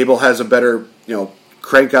maybe Gable has a better,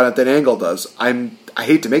 crank on it than Angle does. I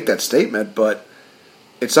hate to make that statement, but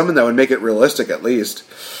it's something that would make it realistic at least.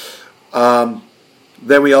 Then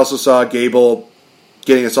we also saw Gable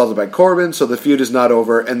getting assaulted by Corbin, so the feud is not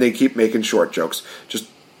over, and they keep making short jokes. Just,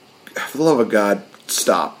 for the love of God,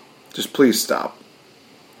 stop. Just please stop.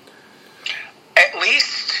 At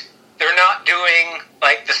least they're not doing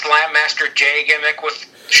like the Slam Master J gimmick with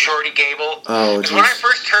Shorty Gable. Because when I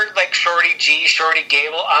first heard like Shorty G, Shorty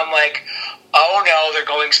Gable, I'm like, oh no, they're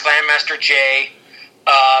going Slam Master J.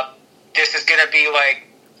 This is gonna be like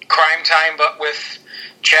Crime Time, but with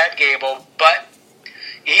Chad Gable. But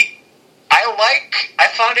I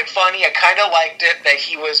found it funny. I kind of liked it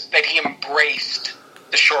that he embraced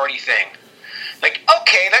the Shorty thing. Like,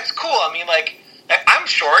 okay, that's cool. I mean, like I'm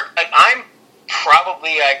short. Like, I'm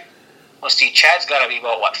probably like. Let's see, Chad's got to be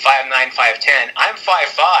about, 5'9", 5'10". I'm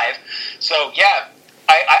 5'5", so yeah,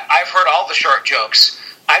 I've heard all the short jokes.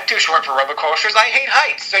 I'm too short for roller coasters. I hate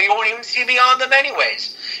heights, so you won't even see me on them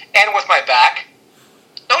anyways. And with my back,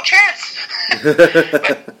 no chance.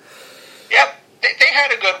 But, yeah, they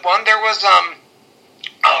had a good one. There was,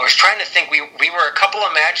 I was trying to think, we were a couple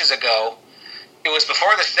of matches ago. It was before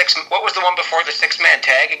what was the one before the 6-man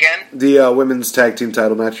tag again? The women's tag team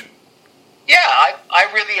title match. Yeah, I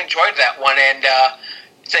really enjoyed that one, and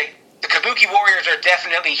it's like the Kabuki Warriors are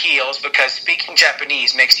definitely heels because speaking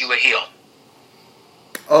Japanese makes you a heel.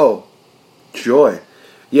 Oh, joy.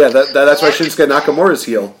 Yeah, that's why Shinsuke Nakamura's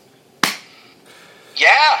heel.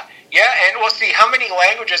 Yeah, and we'll see how many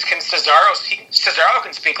languages can Cesaro speak. Cesaro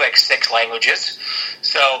can speak like 6 languages.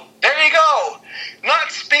 So, there you go. Not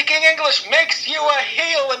speaking English makes you a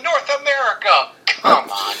heel in North America. Come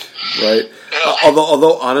on. Right.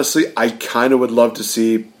 Although, honestly, I kind of would love to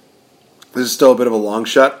see, this is still a bit of a long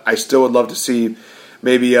shot, I still would love to see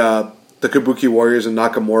maybe the Kabuki Warriors and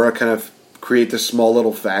Nakamura kind of create this small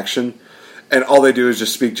little faction, and all they do is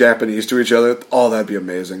just speak Japanese to each other. Oh, that'd be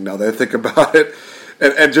amazing. Now that I think about it.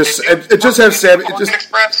 And just have Sami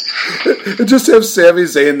just have Sami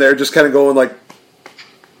Zayn there, just kind of going like,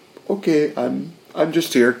 okay, I'm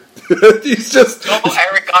just here. He's just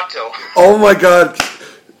arigato. Oh my god!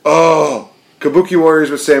 Oh, Kabuki Warriors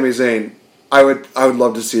with Sami Zayn. I would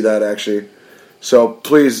love to see that actually. So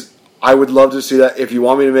please, I would love to see that. If you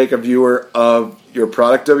want me to make a viewer of your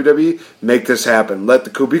product, WWE, make this happen. Let the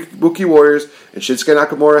Kabuki Warriors and Shinsuke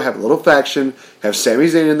Nakamura have a little faction. Have Sami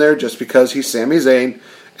Zayn in there just because he's Sami Zayn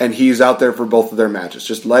and he's out there for both of their matches.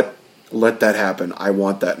 Just let that happen. I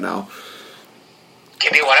want that now.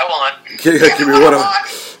 Give me what I want. Give me what I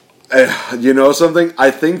want. You know something?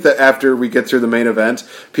 I think that after we get through the main event,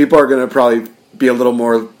 people are going to probably be a little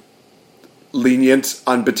more lenient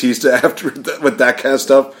on Batista after with that kind of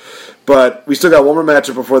stuff. But we still got one more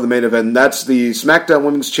matchup before the main event, and that's the SmackDown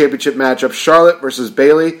Women's Championship matchup, Charlotte versus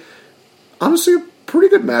Bayley. Honestly, a pretty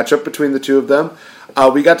good matchup between the two of them.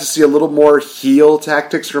 We got to see a little more heel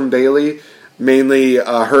tactics from Bayley, mainly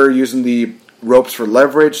her using the ropes for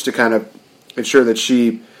leverage to kind of ensure that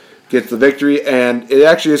she gets the victory. And it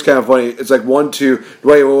actually is kind of funny. It's like 1, 2,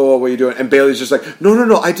 wait, whoa, what are you doing? And Bayley's just like,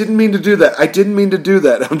 no, I didn't mean to do that.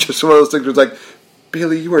 I'm just one of those things where it's like,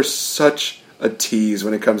 Bayley, you are such a tease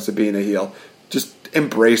when it comes to being a heel. Just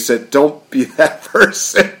embrace it. Don't be that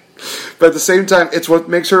person. But at the same time, it's what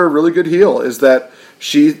makes her a really good heel, is that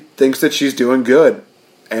she thinks that she's doing good,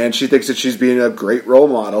 and she thinks that she's being a great role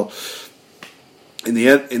model. In the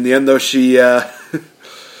end, though, she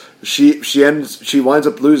winds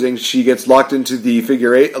up losing. She gets locked into the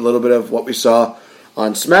figure 8, a little bit of what we saw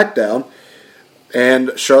on SmackDown,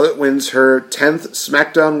 and Charlotte wins her 10th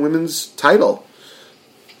SmackDown Women's title.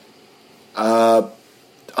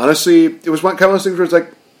 Honestly, it was one kind of those things where it's like,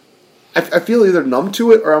 I feel either numb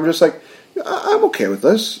to it, or I'm just like, I'm okay with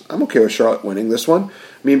this. I'm okay with Charlotte winning this one. I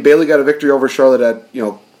mean, Bayley got a victory over Charlotte at,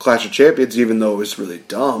 Clash of Champions, even though it was really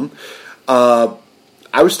dumb. I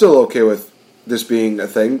was still okay with this being a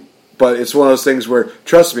thing, but it's one of those things where,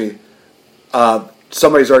 trust me,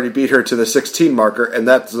 somebody's already beat her to the 16 marker, and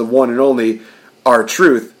that's the one and only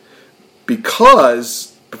R-Truth,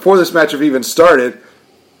 because before this matchup even started,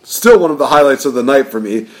 still one of the highlights of the night for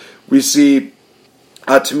me, we see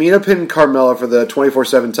Tamina pin Carmella for the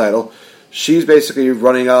 24/7 title. She's basically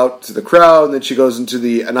running out to the crowd, and then she goes into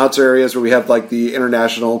the announcer areas where we have like the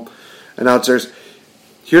international announcers.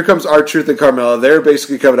 Here comes R-Truth and Carmella. They're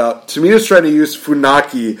basically coming out. Tamina's trying to use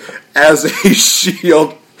Funaki as a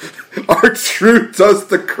shield. R-Truth does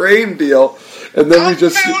the crane deal, and then we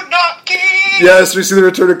just we see the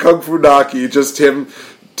return of Kung Fu Naki. Just him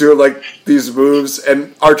doing like these moves,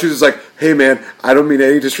 and R-Truth is like, "Hey man, I don't mean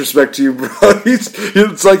any disrespect to you, bro."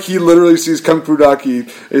 It's like he literally sees Kung Fu Naki, and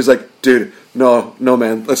he's like, "Dude, no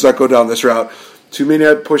man, let's not go down this route."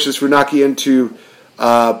 Tamina pushes Funaki into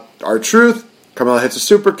R-Truth. Carmella hits a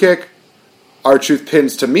super kick. R-Truth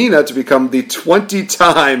pins Tamina to become the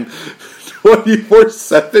 20-time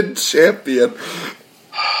 24/7 champion.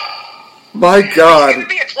 My God, he's gonna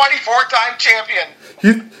be a 24-time champion.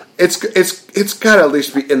 It's got to at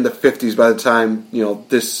least be in the 50s by the time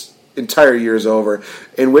this entire year is over,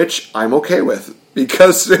 in which I'm okay with,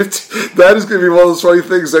 because that is going to be one of those funny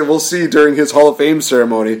things that we'll see during his Hall of Fame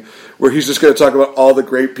ceremony, where he's just going to talk about all the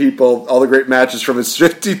great people, all the great matches from his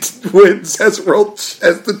 50 wins as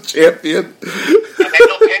the champion. And then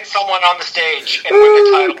he'll pin someone on the stage and win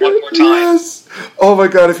the title one more time. Yes. Oh my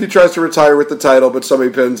God! If he tries to retire with the title, but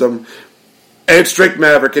somebody pins him. And it's Drake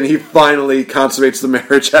Maverick, and he finally consummates the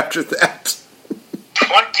marriage after that.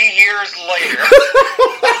 20 years later,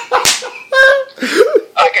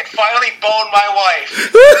 I can finally bone my wife.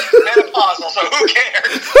 She's menopausal, so who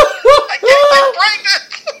cares? I can't get pregnant!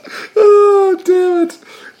 Oh, damn it.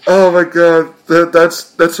 Oh, my God.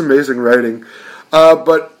 That's amazing writing.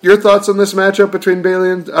 But your thoughts on this matchup between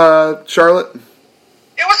Bayley and Charlotte?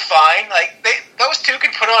 It was fine. Those two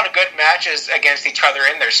can put on good matches against each other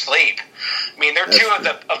in their sleep. I mean, they're two of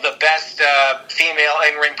the best female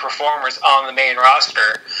in-ring performers on the main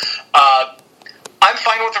roster. I'm fine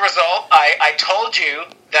fine with the result. I told you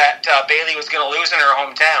that Bayley was going to lose in her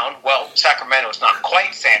hometown. Well, Sacramento is not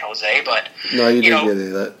quite San Jose, but no, you didn't get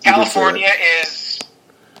that. California is,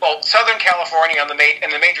 well, Southern California and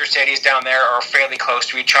the major cities down there are fairly close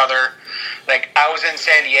to each other. Like, I was in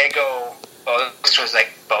San Diego, this was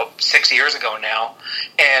like about 6 years ago now,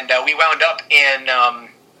 and we wound up in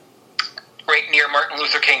right near Martin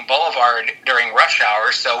Luther King Boulevard during rush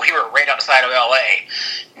hour, so we were right outside of LA.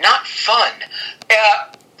 Not fun.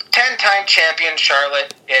 10-time champion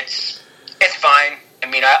Charlotte, it's fine. I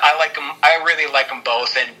mean, I like them. I really like them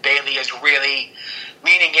both, and Bayley is really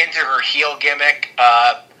leaning into her heel gimmick.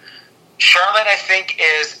 Charlotte, I think,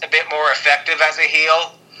 is a bit more effective as a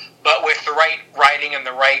heel, but with the right writing and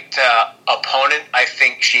the right opponent, I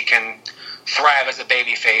think she can thrive as a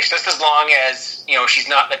babyface, just as long as, you know, she's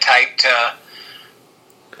not the type to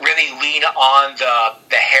really lean on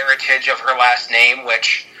the heritage of her last name,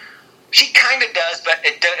 which she kind of does, but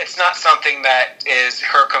it's not something that is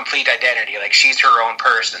her complete identity. Like, she's her own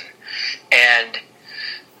person. And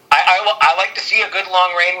I like to see a good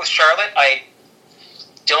long reign with Charlotte. I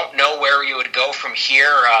don't know where you would go from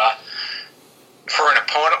here for an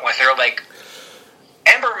opponent with her. Like,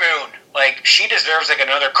 Ember Moon, like, she deserves like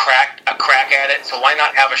another crack at it, so why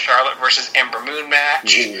not have a Charlotte versus Ember Moon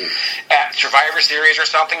match at Survivor Series or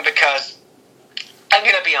something? Because I'm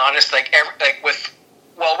going to be honest,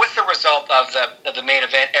 with the result of the main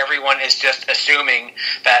event, everyone is just assuming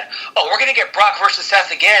that, oh, we're going to get Brock versus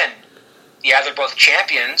Seth again. Yeah, they're both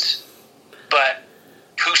champions, but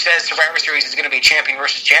who says Survivor Series is going to be champion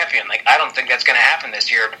versus champion? Like, I don't think that's going to happen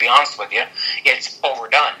this year, to be honest with you. It's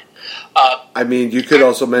overdone. I mean, you could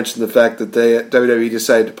also mention the fact that WWE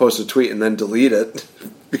decided to post a tweet and then delete it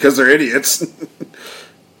because they're idiots.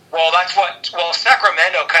 Well,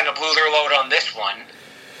 Sacramento kind of blew their load on this one,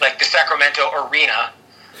 like the Sacramento Arena.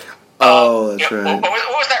 Oh, that's right. What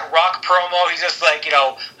was that Rock promo? He's just like,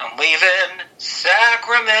 I'm leaving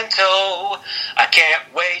Sacramento. I can't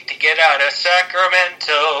wait to get out of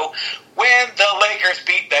Sacramento when the Lakers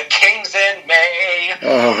beat the Kings in May.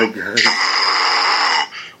 Oh, my God.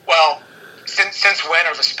 Well, since when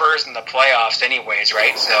are the Spurs in the playoffs anyways,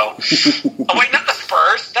 right? So, oh, wait, not the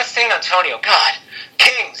Spurs. That's San Antonio. God,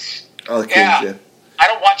 Kings. Oh, the Kings, yeah. I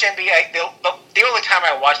don't watch NBA. The only time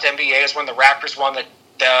I watched NBA is when the Raptors won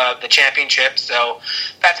the championship, so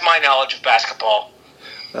that's my knowledge of basketball.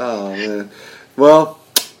 Oh, man. Well,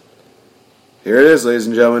 here it is, ladies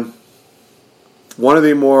and gentlemen. One of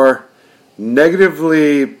the more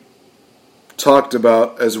negatively talked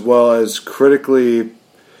about, as well as critically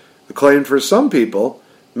acclaimed for some people,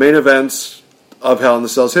 main events of Hell in the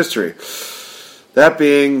Cell's history. That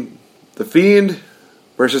being The Fiend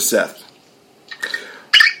versus Seth.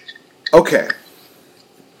 Okay.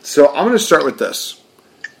 So I'm going to start with this.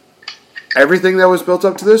 Everything that was built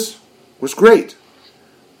up to this was great.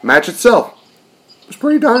 Match itself was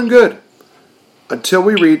pretty darn good. Until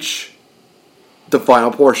we reach the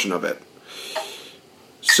final portion of it.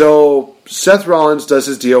 So Seth Rollins does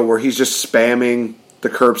his deal where he's just spamming the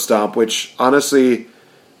curb stomp, which honestly,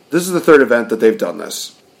 this is the third event that they've done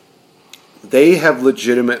this. They have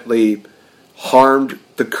legitimately harmed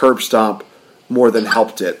the curb stomp more than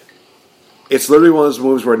helped it. It's literally one of those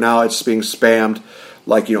moves where now it's being spammed,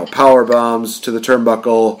 like, power bombs to the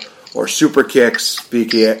turnbuckle or super kicks,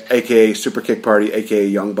 aka Super Kick Party, aka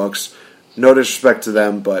Young Bucks. No disrespect to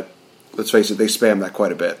them, but let's face it, they spam that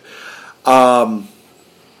quite a bit.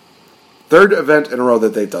 Third event in a row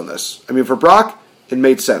that they've done this. I mean, for Brock, it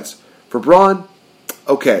made sense. For Braun,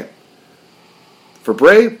 okay. For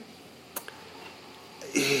Bray,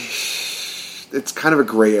 it's kind of a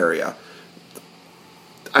gray area.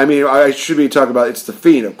 I mean, I should be talking about it's The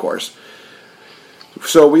Fiend, of course.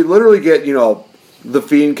 So we literally get, The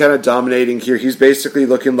Fiend kind of dominating here. He's basically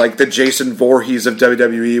looking like the Jason Voorhees of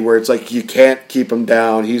WWE, where it's like you can't keep him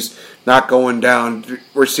down. He's not going down.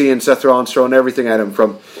 We're seeing Seth Rollins throwing everything at him,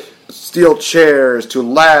 from steel chairs to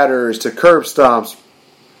ladders to curb stomps.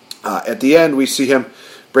 At the end, we see him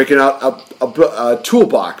breaking out a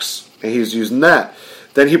toolbox, and he's using that.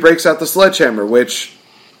 Then he breaks out the sledgehammer, which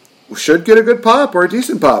should get a good pop or a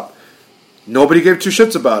decent pop. Nobody gave two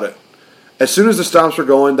shits about it. As soon as the stomps were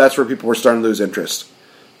going, that's where people were starting to lose interest.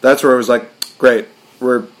 That's where it was like, great,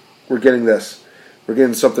 we're getting this. We're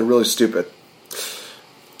getting something really stupid.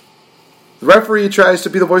 The referee tries to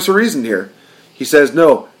be the voice of reason here. He says,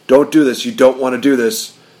 no, don't do this. You don't want to do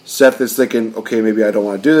this. Seth is thinking, okay, maybe I don't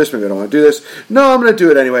want to do this. Maybe I don't want to do this. No, I'm going to do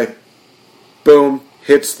it anyway. Boom.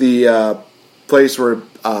 Hits the place where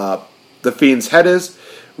the Fiend's head is.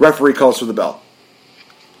 Referee calls for the bell.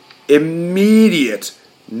 Immediate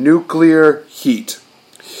nuclear heat.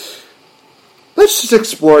 let's just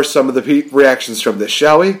explore some of the reactions from this,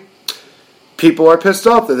 shall we? People are pissed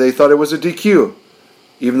off that they thought it was a DQ,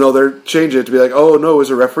 even though they're changing it to be like, oh no, it was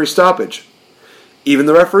a referee stoppage. Even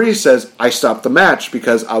the referee says, I stopped the match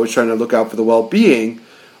because I was trying to look out for the well-being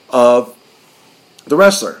of the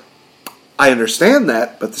wrestler. I understand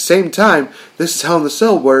that, but at the same time, this is Hell in the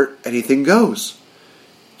Cell where anything goes.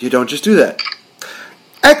 You don't just do that.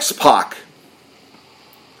 X-Pac,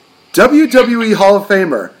 WWE Hall of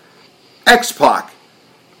Famer, X-Pac,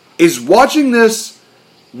 is watching this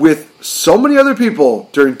with so many other people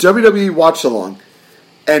during WWE Watch-Along,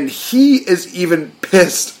 and he is even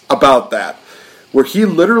pissed about that, where he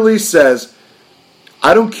literally says,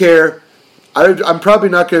 I don't care, I'm probably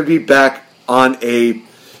not going to be back on a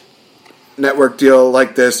network deal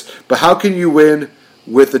like this, but how can you win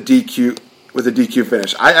with a DQ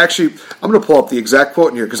finish? I'm going to pull up the exact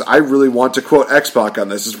quote in here because I really want to quote X-Pac on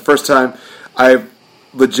this. This is the first time I've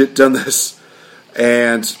legit done this,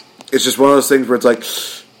 and it's just one of those things where it's like,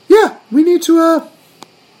 yeah, we need to,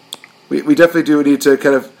 we definitely do need to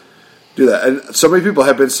kind of do that. And so many people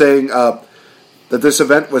have been saying that this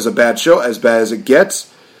event was a bad show, as bad as it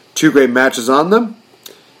gets. 2 great matches on them,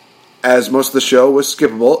 as most of the show was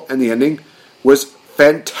skippable, and the ending was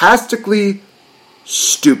fantastically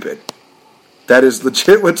stupid. That is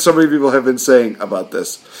legit what so many people have been saying about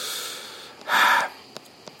this.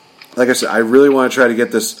 Like I said, I really want to try to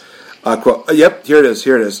get this quote. Yep, here it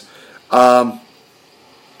is.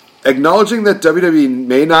 Acknowledging that WWE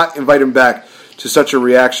may not invite him back to such a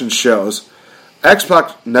reaction shows,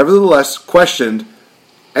 X-Pac nevertheless questioned,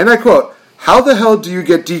 and I quote, how the hell do you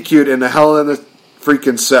get DQ'd in a Hell in the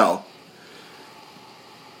freaking Cell?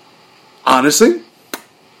 Honestly,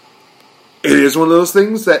 it is one of those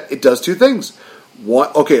things that it does 2 things. One,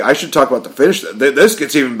 okay, I should talk about the finish. This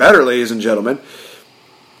gets even better, ladies and gentlemen.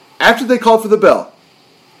 After they called for the bell,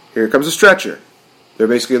 here comes a stretcher. They're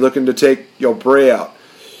basically looking to take Bray out.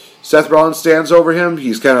 Seth Rollins stands over him.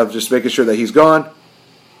 He's kind of just making sure that he's gone.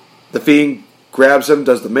 The Fiend grabs him,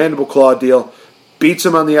 does the mandible claw deal, beats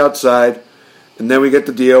him on the outside, and then we get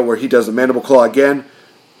the deal where he does the mandible claw again,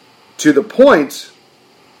 to the point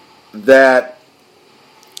that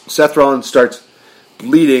Seth Rollins starts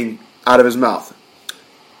bleeding out of his mouth.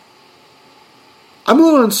 I'm a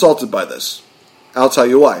little insulted by this. I'll tell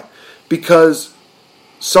you why. Because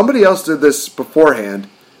somebody else did this beforehand,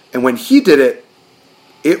 and when he did it,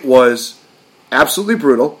 it was absolutely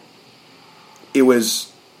brutal. It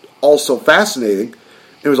was also fascinating.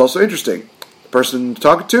 It was also interesting. The person I'm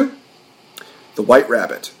talking to, the White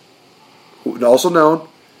Rabbit, also known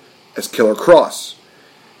as Killer Kross.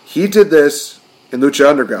 He did this in Lucha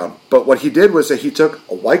Underground, but what he did was that he took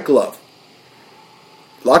a white glove,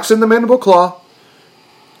 locks in the mandible claw,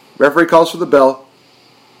 referee calls for the bell,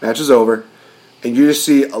 match is over, and you just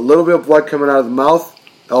see a little bit of blood coming out of the mouth,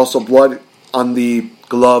 also blood on the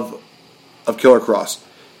glove of Killer Kross.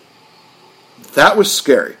 That was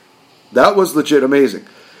scary. That was legit amazing.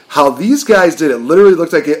 How these guys did it literally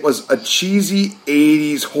looked like it was a cheesy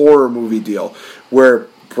 80s horror movie deal, where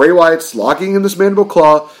Bray Wyatt's locking in this mandible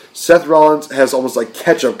claw, Seth Rollins has almost like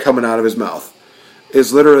ketchup coming out of his mouth.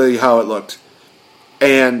 Is literally how it looked.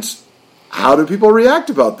 And how do people react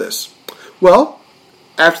about this? Well,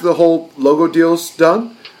 after the whole logo deal's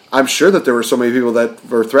done, I'm sure that there were so many people that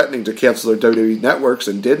were threatening to cancel their WWE networks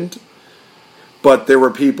and didn't. But there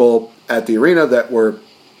were people at the arena that were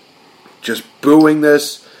just booing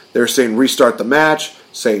this. They were saying restart the match,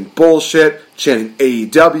 saying bullshit, chanting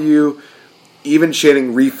AEW, even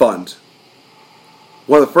chanting refund.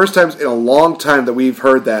 One of the first times in a long time that we've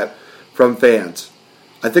heard that from fans.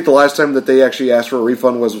 I think the last time that they actually asked for a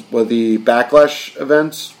refund was with the Backlash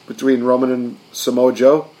event between Roman and Samoa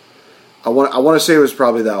Joe. I want to say it was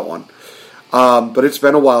probably that one. But it's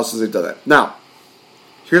been a while since they've done that. Now,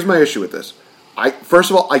 here's my issue with this.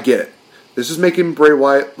 First of all, I get it. This is making Bray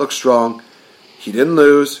Wyatt look strong. He didn't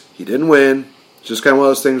lose. He didn't win. It's just kind of one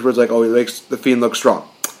of those things where it's like, oh, he makes the Fiend look strong.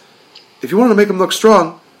 If you want to make him look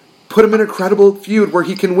strong, put him in a credible feud where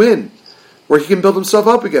he can win, where he can build himself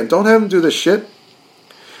up again. Don't have him do this shit.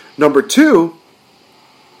 Number 2,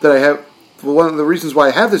 one of the reasons why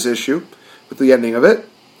I have this issue with the ending of it,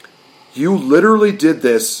 you literally did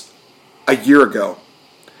this a year ago.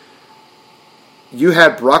 You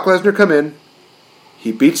had Brock Lesnar come in.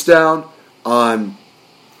 He beats down on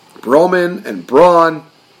Roman and Braun,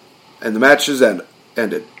 and the match is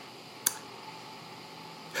ended.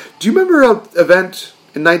 Do you remember an event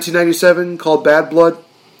in 1997 called Bad Blood,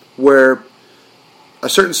 where a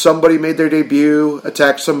certain somebody made their debut,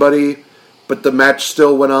 attacked somebody, but the match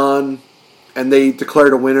still went on, and they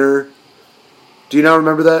declared a winner? Do you now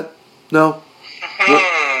remember that? No?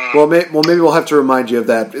 Well, maybe we'll have to remind you of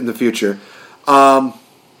that in the future.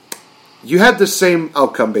 You had the same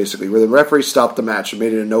outcome, basically, where the referee stopped the match and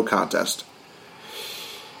made it a no contest.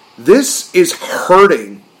 This is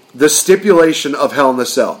hurting the stipulation of Hell in a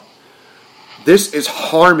Cell. This is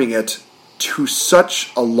harming it to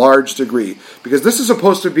such a large degree. Because this is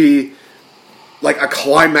supposed to be like a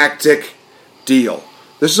climactic deal.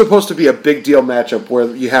 This is supposed to be a big deal matchup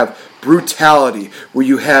where you have brutality, where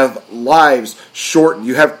you have lives shortened,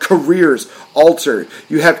 you have careers altered,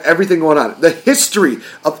 you have everything going on. The history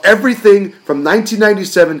of everything from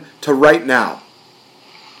 1997 to right now.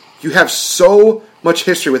 You have so much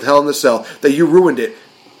history with Hell in a Cell that you ruined it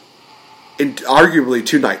in arguably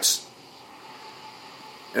 2 nights.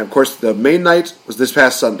 And of course, the main night was this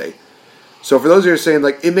past Sunday. So for those of you who are saying,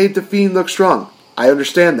 like, it made The Fiend look strong, I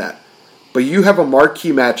understand that. But you have a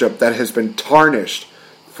marquee matchup that has been tarnished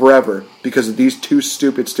forever because of these 2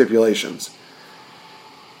 stupid stipulations.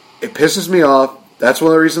 It pisses me off. That's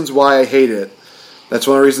one of the reasons why I hate it. That's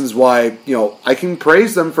one of the reasons why, I can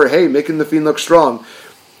praise them for, hey, making The Fiend look strong.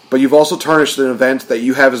 But you've also tarnished an event that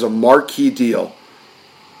you have as a marquee deal.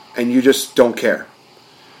 And you just don't care.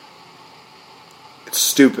 It's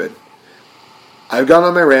stupid. I've gone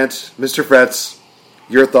on my rant. Mr. Fretz,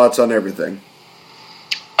 your thoughts on everything.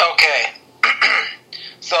 Okay.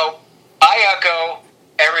 So, I echo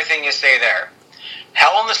everything you say there.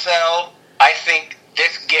 Hell in the Cell, I think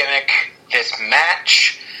this gimmick, this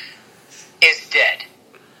match, is dead.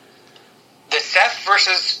 The Seth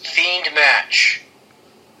versus Fiend match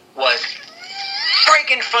was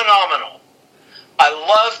freaking phenomenal. I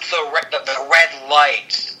loved the red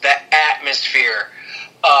lights, the atmosphere,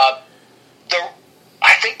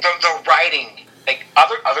 I think the writing, like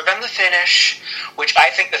other than the finish, which I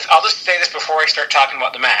think this. I'll just say this before I start talking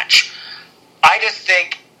about the match. I just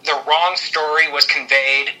think the wrong story was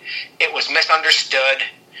conveyed. It was misunderstood,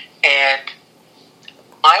 and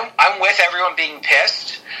I'm with everyone being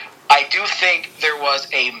pissed. I do think there was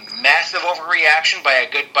a massive overreaction by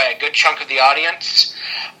a good chunk of the audience.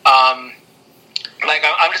 I'm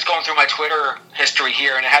just going through my Twitter history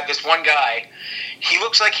here, and I had this one guy. He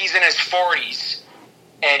looks like he's in his 40s,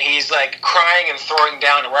 and he's like crying and throwing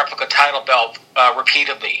down a replica title belt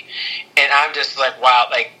repeatedly. And I'm just like, wow,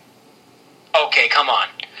 like, okay, come on.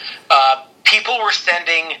 People were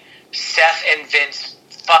sending Seth and Vince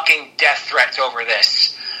fucking death threats over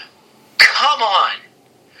this. Come on.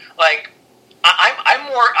 Like, I'm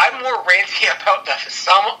more ranty about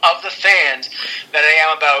some of the fans than I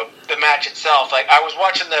am about the match itself. Like, I was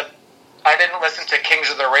watching I didn't listen to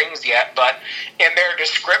Kings of the Rings yet, but in their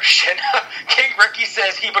description, King Ricky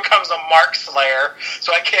says he becomes a Mark Slayer,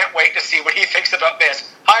 so I can't wait to see what he thinks about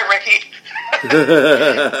this. Hi, Ricky.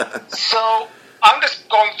 So, I'm just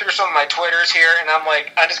going through some of my Twitters here, and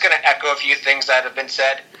I'm just going to echo a few things that have been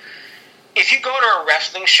said. If you go to a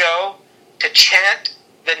wrestling show to chant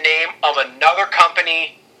the name of another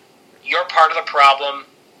company, you're part of the problem.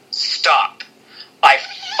 Stop. I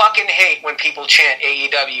fucking hate when people chant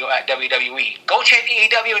AEW at WWE. Go chant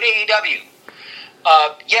AEW at AEW.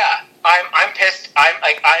 Yeah, I'm pissed.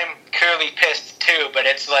 I'm clearly pissed too. But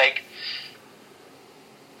it's like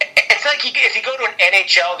if you go to an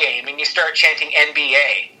NHL game and you start chanting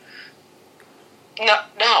NBA.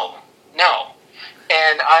 No.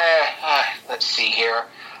 And let's see here.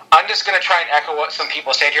 I'm just going to try and echo what some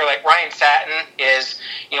people said here. Like Ryan Satin is,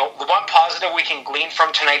 the one positive we can glean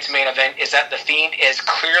from tonight's main event is that The Fiend is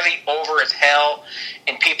clearly over as hell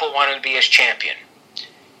and people want him to be his champion.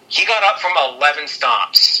 He got up from 11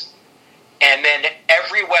 stomps and then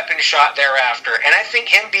every weapon shot thereafter. And I think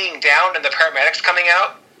him being down and the paramedics coming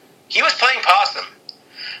out, he was playing possum.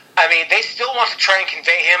 I mean, they still want to try and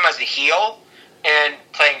convey him as a heel, and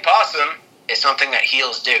playing possum is something that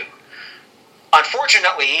heels do.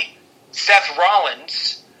 Unfortunately, Seth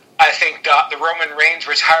Rollins, I think, got the Roman Reigns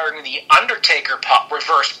retiring the Undertaker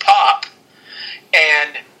reverse pop,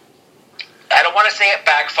 and I don't want to say it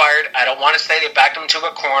backfired. I don't want to say they backed him to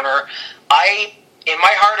a corner. In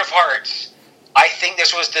my heart of hearts, I think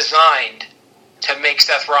this was designed to make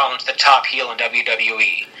Seth Rollins the top heel in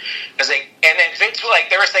WWE. And then Vince,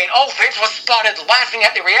 they were saying, oh, Vince was spotted laughing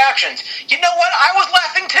at the reactions. You know what? I was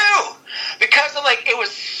laughing too! Because, it was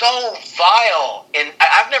so vile. And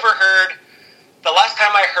I've never heard, the last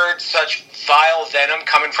time I heard such vile venom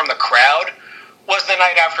coming from the crowd was the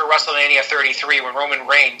night after WrestleMania 33 when Roman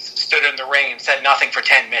Reigns stood in the ring and said nothing for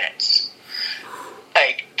 10 minutes.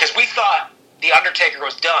 Because we thought The Undertaker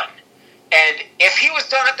was done. And if he was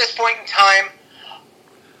done at this point in time,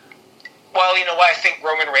 well, you know what? I think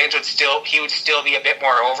Roman Reigns would still be a bit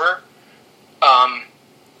more over.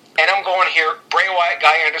 And I'm going here, Bray Wyatt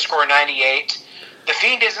Guy _98. The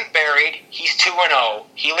Fiend isn't buried. He's 2-0.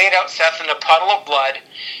 He laid out Seth in a puddle of blood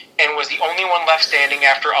and was the only one left standing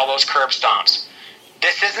after all those curb stomps.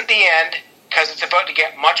 This isn't the end, because it's about to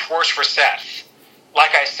get much worse for Seth.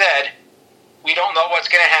 Like I said, we don't know what's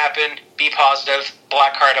going to happen. Be positive.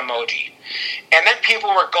 Black heart emoji. And then people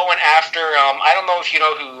were going after, I don't know if you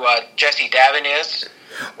know who Jessie Davin is.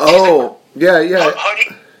 Oh, yeah.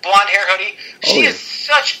 Hoodie, blonde hair hoodie. She is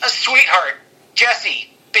such a sweetheart.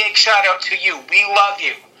 Jessie, big shout out to you. We love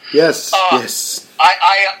you. Yes, yes.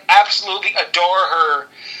 I absolutely adore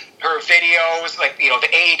her videos, like, the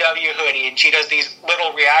AEW hoodie, and she does these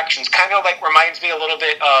little reactions. Kind of like reminds me a little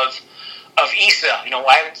bit of Issa.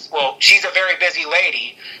 She's a very busy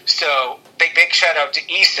lady, so big shout out to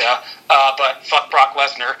Issa, but fuck Brock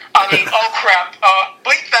Lesnar. I mean, oh crap,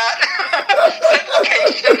 bleep that.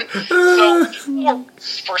 So,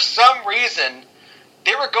 for some reason,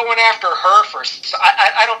 they were going after her first.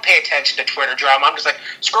 I don't pay attention to Twitter drama. I'm just like,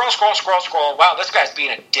 scroll. Wow, this guy's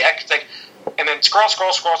being a dick. It's like, and then scroll.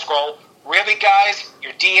 Really, guys?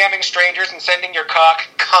 You're DMing strangers and sending your cock?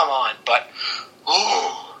 Come on. But,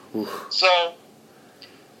 ooh. So,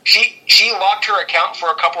 she locked her account for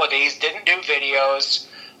a couple of days, didn't do videos,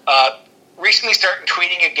 recently started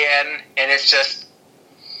tweeting again, and it's just,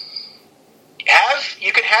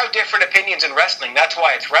 you can have different opinions in wrestling. That's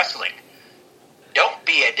why it's wrestling. Don't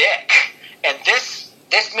be a dick. And this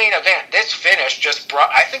main event, this finish,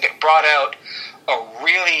 I think it brought out a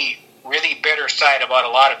really, really bitter side about a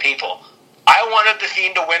lot of people. I wanted The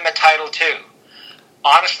Fiend to win the title too.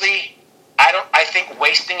 Honestly, I think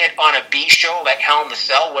wasting it on a B show like Hell in the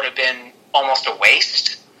Cell would have been almost a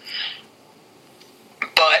waste.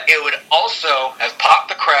 But it would also have popped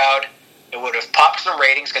the crowd. It would have popped some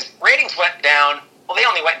ratings, because ratings went down. Well, they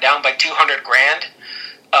only went down by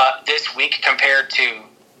 $200,000 this week compared to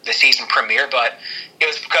the season premiere, but it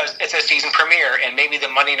was because it's a season premiere, and maybe the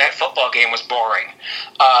Monday Night Football game was boring.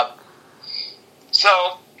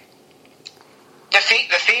 So the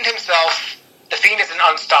Fiend himself, the Fiend is an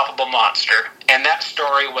unstoppable monster, and that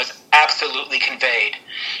story was absolutely conveyed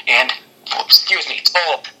and,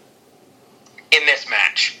 told in this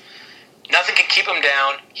match. Nothing can keep him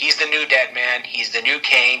down. He's the new Dead Man. He's the new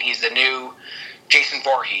Kane. He's the new Jason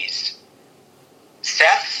Voorhees.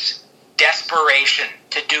 Seth's desperation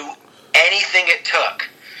to do anything it took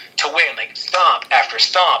to win, like stomp after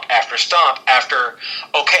stomp after stomp after,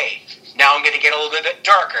 okay, now I'm going to get a little bit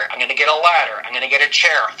darker. I'm going to get a ladder. I'm going to get a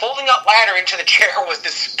chair. Folding up ladder into the chair was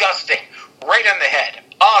disgusting. Right on the head.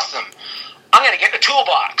 Awesome. I'm going to get the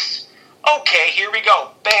toolbox. Okay, here we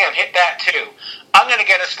go. Bam, hit that too. I'm going to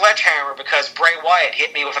get a sledgehammer because Bray Wyatt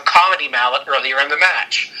hit me with a comedy mallet earlier in the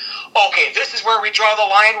match. Okay, this is where we draw the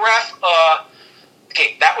line, ref.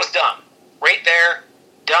 Okay, that was dumb. Right there.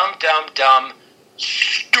 Dumb.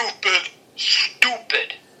 Stupid.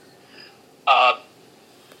 But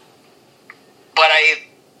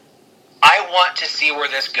I want to see where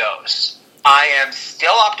this goes. I am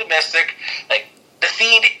still optimistic. Like, The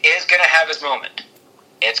Fiend is going to have his moment.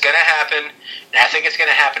 It's going to happen, and I think it's going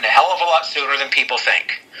to happen a hell of a lot sooner than people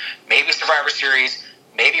think. Maybe Survivor Series,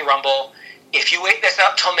 maybe Rumble. If you wait this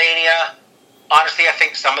up till Mania, honestly, I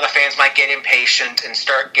think some of the fans might get impatient and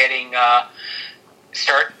start canceling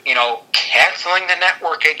the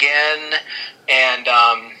network again, and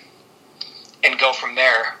go from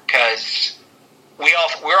there. Because we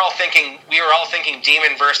were all thinking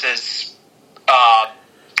Demon versus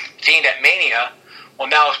Fiend at Mania. Well,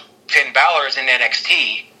 now Finn Balor is in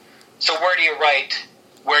NXT. So where do you write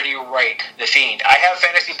The Fiend? I have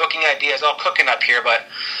fantasy booking ideas all cooking up here, but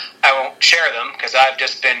I won't share them because I've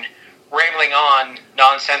just been rambling on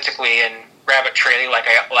nonsensically and rabbit trailing like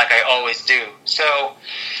I always do. So,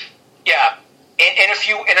 yeah,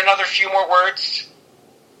 in another few more words,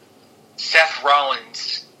 Seth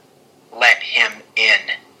Rollins, let him in.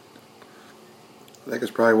 I think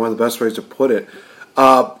it's probably one of the best ways to put it.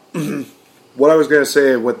 What I was going to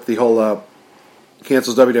say with the whole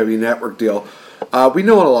cancels WWE Network deal, we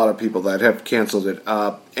know a lot of people that have canceled it.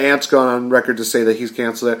 Ant's gone on record to say that he's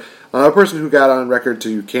canceled it. Another person who got on record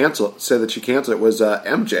to said that she canceled it was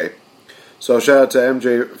MJ. So shout out to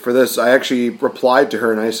MJ for this. I actually replied to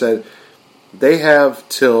her and I said, they have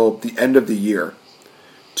till the end of the year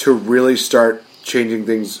to really start changing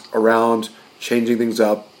things around, changing things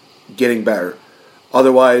up, getting better.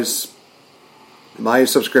 Otherwise, my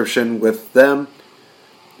subscription with them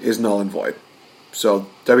is null and void. So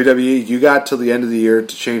WWE, you got till the end of the year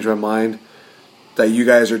to change my mind that you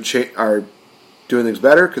guys are doing things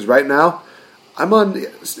better. Because right now, I'm on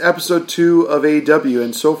episode 2 of AEW,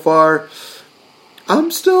 and so far,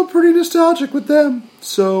 I'm still pretty nostalgic with them.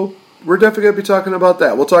 So we're definitely going to be talking about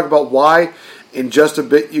that. We'll talk about why in just a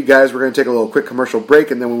bit, you guys. We're going to take a little quick commercial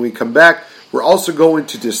break, and then when we come back, we're also going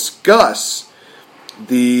to discuss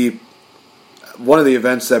one of the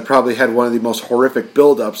events that probably had one of the most horrific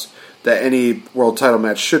build-ups that any world title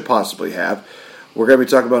match should possibly have. We're going to be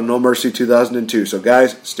talking about No Mercy 2002. So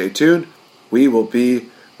guys, stay tuned. We will be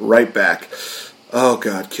right back. Oh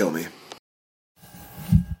God, kill me.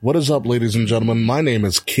 What is up, ladies and gentlemen? My name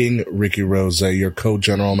is King Ricky Rose, your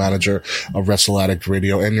co-general manager of Wrestle Addict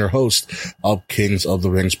Radio and your host of Kings of the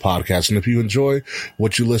Rings podcast. And if you enjoy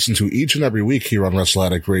what you listen to each and every week here on Wrestle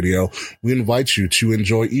Addict Radio, we invite you to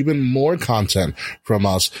enjoy even more content from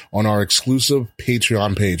us on our exclusive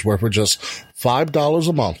Patreon page, where for just $5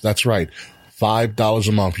 a month, that's right, $5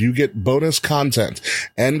 a month, you get bonus content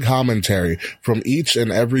and commentary from each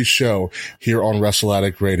and every show here on Wrestle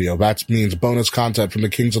Addict Radio. That means bonus content from the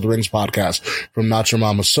Kings of the Rings podcast, from Not Your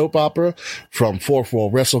Mama's Soap Opera, from Fourth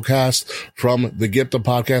Wall WrestleCast, from the Get the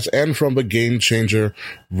podcast, and from the Game Changer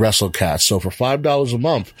WrestleCast. So for $5 a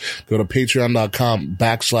month, go to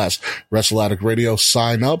patreon.com/Wrestle Addict Radio,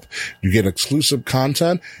 sign up. You get exclusive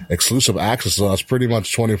content, exclusive access to us pretty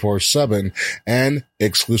much 24/7, and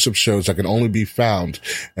exclusive shows that can only be found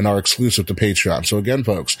and are exclusive to Patreon. So again,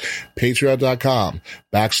 folks,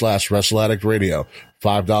 patreon.com/Wrestle Addict Radio,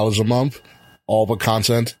 $5 a month, all the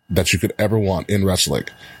content that you could ever want in wrestling.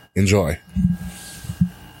 Enjoy.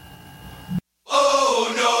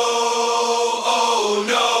 Oh no, oh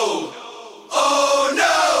no, oh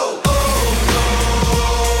no, oh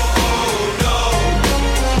no,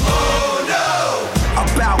 oh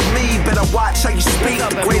no. About me, better watch how you speak.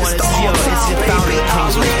 The greatest of all time, baby.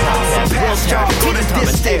 I'll leave past y'all to the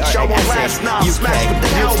distance. Y'all won't last now. Smash with the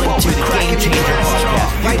elbow, cracking the glass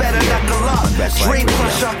jaw. You better knuckle up. Dream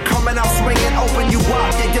crusher coming out swinging, open you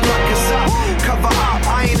up. Yeah, your luck is up. Cover up,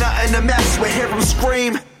 I ain't nothing to mess with. Hear them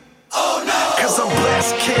scream. Oh no! 'Cause I'm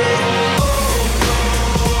blessed, kid.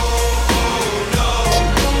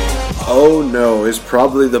 Oh no is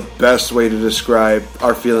probably the best way to describe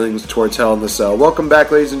our feelings towards Hell in the Cell. Welcome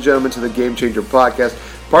back, ladies and gentlemen, to the Game Changer podcast,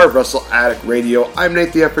 part of Wrestle Addict Radio. I'm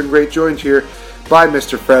Nate the Effing Great, joined here by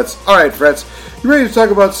Mr. Fretz. Alright, Fretz, you ready to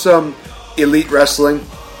talk about some elite wrestling?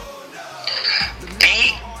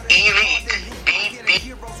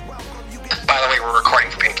 By the way, we're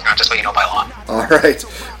recording for Patreon, just so you know by law. Alright,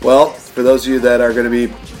 well, for those of you that are going to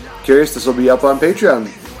be curious, this will be up on Patreon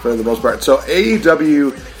for the most part. So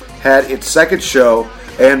AEW had its second show,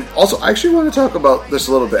 and also I actually want to talk about this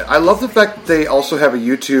a little bit. I love the fact that they also have a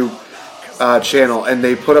YouTube channel, and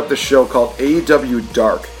they put up this show called AEW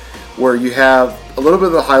Dark, where you have a little bit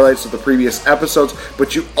of the highlights of the previous episodes,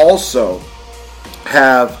 but you also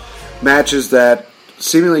have matches that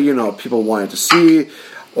seemingly, people wanted to see,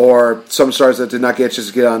 or some stars that did not get a chance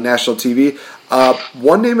to get on national TV.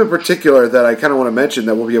 One name in particular that I kind of want to mention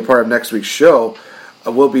that will be a part of next week's show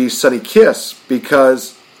will be Sonny Kiss,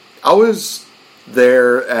 because I was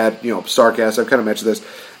there at Starrcast. I've kind of mentioned this,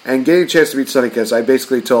 and getting a chance to meet Sonny Kiss, I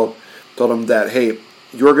basically told him that, hey,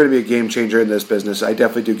 you're going to be a game changer in this business. I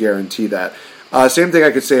definitely do guarantee that. Same thing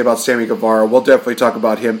I could say about Sammy Guevara. We'll definitely talk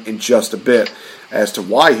about him in just a bit as to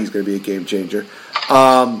why he's going to be a game changer.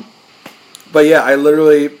 But yeah, I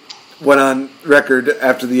literally went on record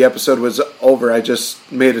after the episode was over. I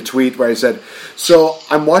just made a tweet where I said, so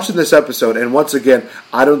I'm watching this episode, and once again,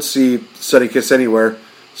 I don't see Sonny Kiss anywhere,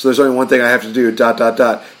 so there's only one thing I have to do, ...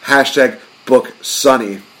 Hashtag book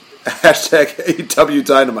Sonny. Hashtag AEW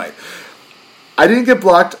Dynamite. I didn't get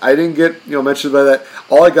blocked. I didn't get mentioned by that.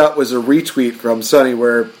 All I got was a retweet from Sonny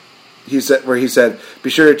where he said, be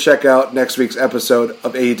sure to check out next week's episode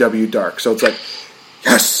of AEW Dark. So it's like,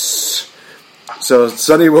 yes! So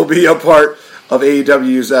Sonny will be a part of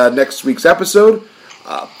AEW's next week's episode.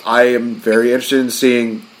 I am very interested in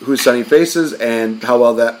seeing who Sonny faces and how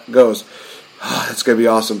well that goes. It's going to be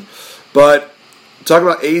awesome. But talking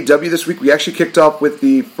about AEW this week, we actually kicked off with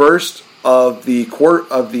the first of the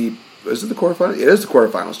is it the quarterfinals? It is the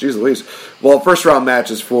quarterfinals. Jeez Louise. Well, first round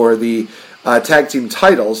matches for the tag team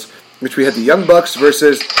titles, which we had the Young Bucks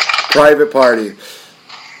versus Private Party.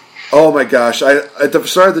 Oh my gosh. At the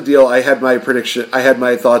start of the deal, I had my prediction. I had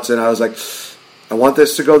my thoughts, and I was like, I want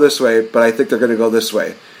this to go this way, but I think they're going to go this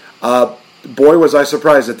way. Boy, was I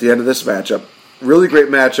surprised at the end of this matchup. Really great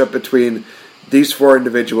matchup between these four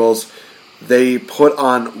individuals. They put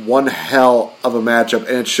on one hell of a matchup,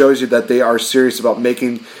 and it shows you that they are serious about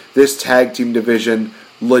making this tag team division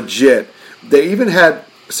legit. They even had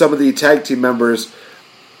some of the tag team members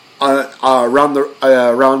around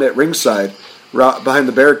at ringside, behind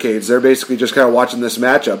the barricades. They're basically just kind of watching this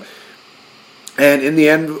matchup. And in the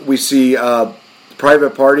end, we see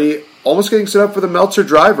Private Party almost getting set up for the Meltzer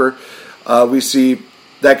driver. We see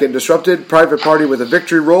that getting disrupted. Private Party with a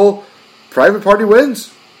victory roll. Private Party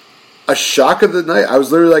wins. A shock of the night. I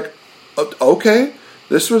was literally like, okay,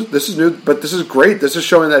 this is new, but this is great. This is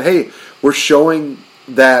showing that, hey, we're showing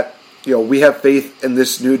that, you know, we have faith in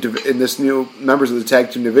this new members of the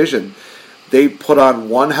tag team division. They put on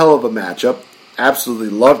one hell of a matchup. Absolutely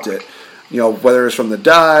loved it. You know, whether it's from the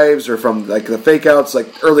dives or from like the fake outs.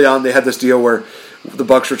 Like early on, they had this deal where the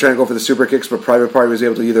Bucks were trying to go for the super kicks, but Private Party was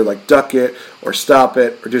able to either like duck it or stop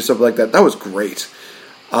it or do something like that. That was great.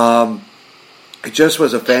 It just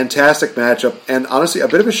was a fantastic matchup, and honestly, a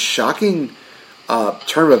bit of a shocking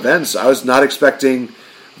turn of events. I was not expecting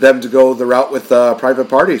them to go the route with Private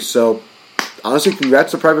Party. So, honestly,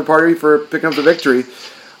 congrats to Private Party for picking up the victory.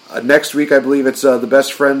 Next week, I believe it's the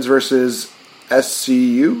Best Friends versus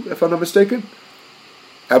SCU, if I'm not mistaken.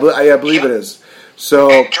 I believe it is. So,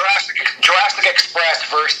 and Jurassic Express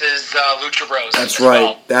versus Lucha Bros. That's right.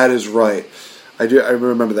 Well. That is right. I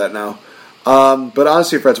remember that now. But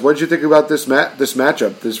honestly, friends, what did you think about this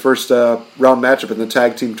matchup, this first round matchup in the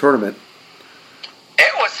tag team tournament?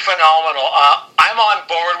 It was phenomenal. I'm on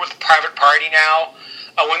board with Private Party now.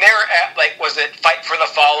 When they were at, like, was it Fight for the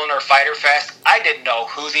Fallen or Fyter Fest, I didn't know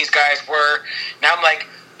who these guys were. Now I'm like,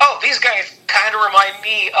 oh, these guys kind of remind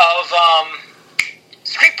me of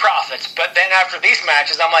Street Profits. But then after these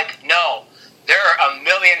matches, I'm like, no, they're a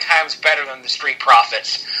million times better than the Street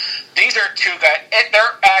Profits. These are two guys.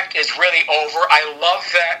 Their act is really over. I love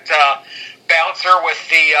that bouncer with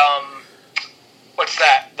the what's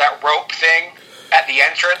that rope thing at the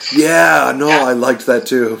entrance. Yeah, no, I liked that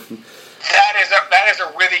too. That is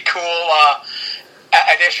a really cool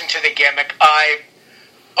addition to the gimmick. I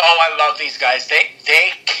love these guys.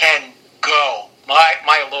 They can go.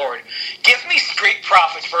 My lord, give me Street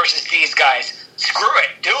Profits versus these guys. Screw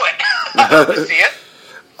it, do it. Let's see it.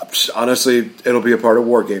 Honestly, it'll be a part of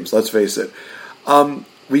War Games, let's face it.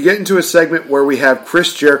 We get into a segment where we have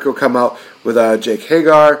Chris Jericho come out with Jake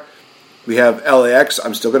Hagar. We have LAX.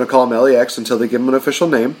 I'm still going to call him LAX until they give him an official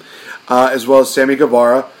name. As well as Sammy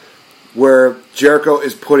Guevara, where Jericho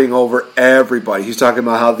is putting over everybody. He's talking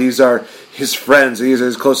about how these are his friends. These are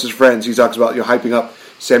his closest friends. He talks about hyping up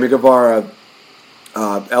Sammy Guevara,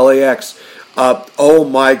 LAX. Oh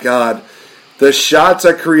my God. The shots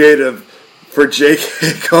are creative for Jake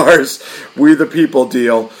Hagar's We the People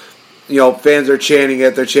deal. You know, fans are chanting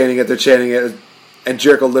it, they're chanting it, and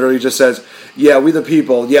Jericho literally just says, yeah, we the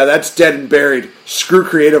people, yeah, that's dead and buried. Screw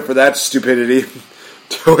creative for that stupidity.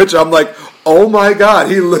 To which I'm like, oh my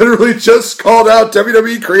God, he literally just called out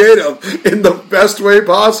WWE creative in the best way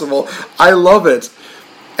possible. I love it.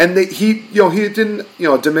 And he didn't,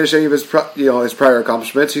 diminish any of his, his prior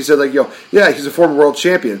accomplishments. He said, yeah, he's a former world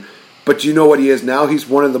champion. But do you know what he is now? He's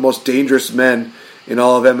one of the most dangerous men in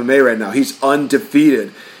all of MMA right now. He's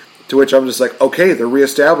undefeated. To which I'm just like, okay, they're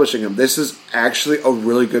reestablishing him. This is actually a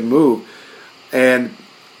really good move. And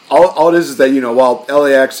all it is that, while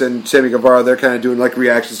LAX and Sammy Guevara, they're kind of doing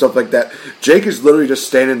reaction stuff like that, Jake is literally just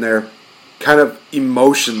standing there kind of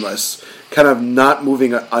emotionless, kind of not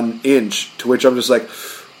moving an inch. To which I'm just like,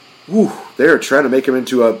 whew, they're trying to make him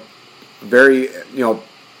into a very,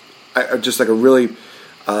 just like a really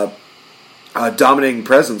dominating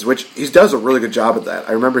presence, which he does a really good job at that.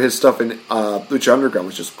 I remember his stuff in Lucha Underground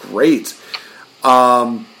was just great.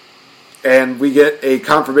 And we get a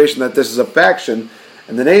confirmation that this is a faction,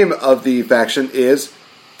 and the name of the faction is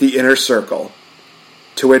the Inner Circle.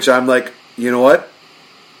 To which I'm like, you know what?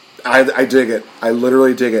 I dig it. I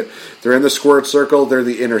literally dig it. They're in the Squirt Circle. They're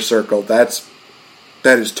the Inner Circle. That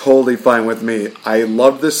is totally fine with me. I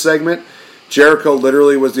love this segment. Jericho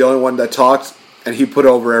literally was the only one that talked, and he put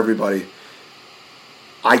over everybody.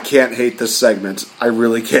 I can't hate this segment. I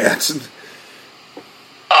really can't.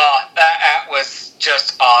 That was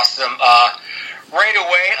just awesome. Right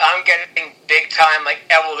away, I'm getting big time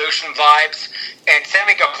Evolution vibes, and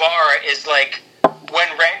Sammy Guevara is like when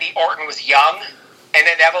Randy Orton was young, and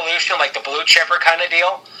then Evolution, like the Blue Chipper kind of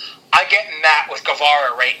deal. I'm getting that with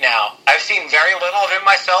Guevara right now. I've seen very little of him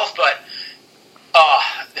myself, but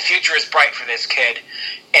the future is bright for this kid.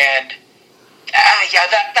 And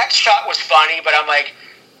that shot was funny, but I'm like,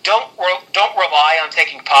 don't rely on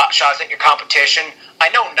taking pot shots at your competition. I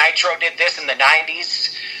know Nitro did this in the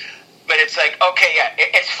 90s, but it's like, okay, yeah,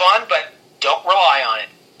 it's fun, but don't rely on it.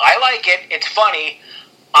 I like it. It's funny.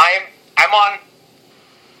 I'm on.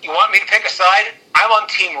 You want me to pick a side? I'm on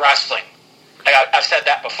Team Wrestling. I've said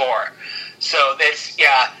that before. So this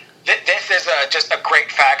is just a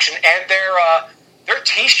great faction, and their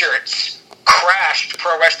T-shirts crashed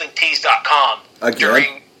ProWrestlingTees.com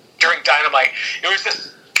during Dynamite. It was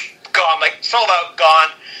just gone, sold out, gone.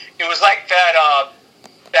 it was like that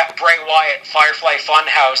Bray Wyatt Firefly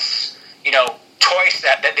Funhouse, toy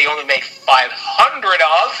set that they only made 500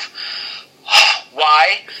 of.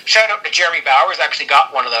 Why? Shout out to Jeremy Bowers. Actually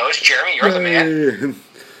got one of those. Jeremy, you're the man.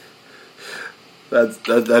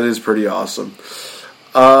 That is pretty awesome.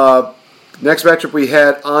 Next matchup we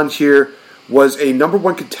had on here was a number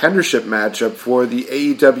one contendership matchup for the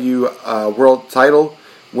AEW World Title.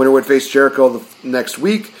 Winner would face Jericho next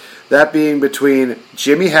week. That being between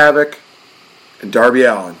Jimmy Havoc and Darby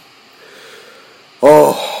Allin.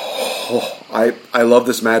 I love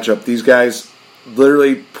this matchup. These guys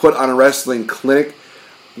literally put on a wrestling clinic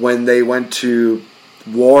when they went to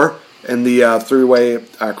War in the three-way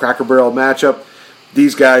Cracker Barrel matchup.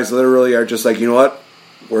 These guys literally are just like, you know what?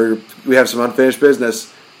 We have some unfinished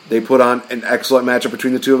business. They put on an excellent matchup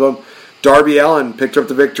between the two of them. Darby Allin picked up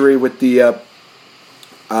the victory with the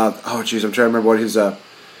I'm trying to remember what his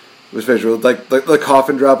was finished with. Like the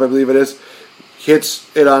coffin drop, I believe it is. Hits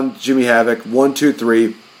it on Jimmy Havoc. 1, 2,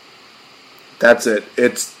 3. That's it.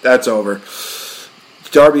 That's over.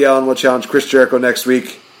 Darby Allin will challenge Chris Jericho next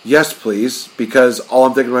week. Yes, please. Because all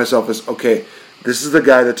I'm thinking to myself is, okay, this is the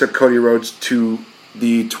guy that took Cody Rhodes to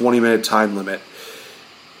the 20-minute time limit.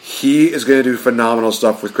 He is going to do phenomenal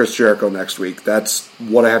stuff with Chris Jericho next week. That's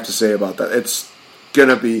what I have to say about that. It's going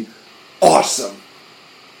to be awesome.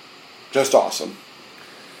 Just awesome.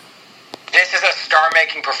 This is a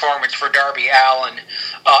star-making performance for Darby Allin.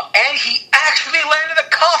 And he actually landed a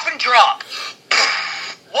coffin drop.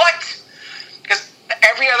 What? Because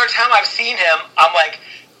every other time I've seen him, I'm like,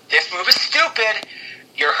 this move is stupid.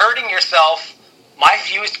 You're hurting yourself. My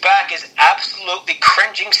fused back is absolutely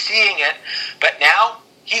cringing seeing it. But now,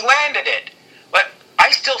 he landed it. But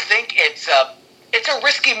I still think it's a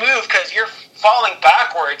risky move because you're falling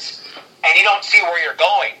backwards and you don't see where you're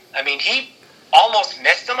going. I mean, he almost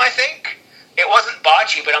missed him, I think. It wasn't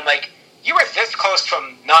botchy, but I'm like, you were this close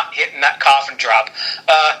from not hitting that coffin drop.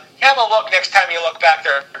 Have a look next time you look back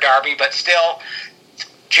there, Darby, but still,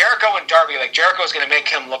 Jericho and Darby, Jericho's going to make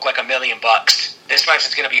him look like $1 million. This match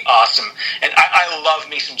is going to be awesome. And I love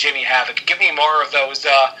me some Jimmy Havoc. Give me more of those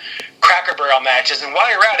Cracker Barrel matches. And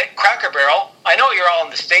while you're at it, Cracker Barrel, I know you're all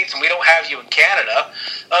in the States and we don't have you in Canada.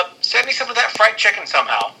 Send me some of that fried chicken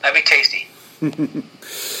somehow. That'd be tasty.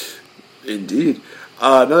 Indeed.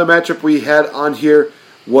 Another matchup we had on here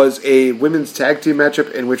was a women's tag team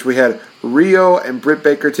matchup in which we had Rio and Britt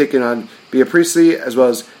Baker taking on Bea Priestley as well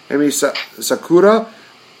as Emi Sakura.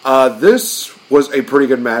 This was a pretty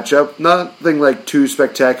good matchup. Nothing too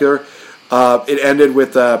spectacular. It ended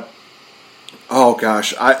with as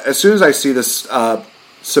soon as I see this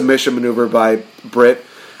submission maneuver by Britt,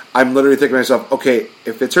 I'm literally thinking to myself, okay,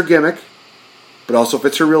 if it's her gimmick, but also if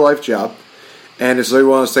it's her real life job, and it's literally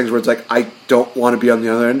one of those things where it's like, I don't want to be on the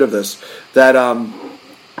other end of this. That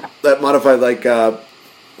modified,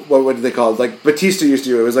 what did they call it? Like Batista used to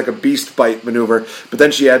do. It was like a beast bite maneuver, but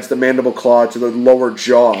then she adds the mandible claw to the lower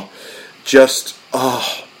jaw. Just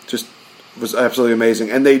was absolutely amazing.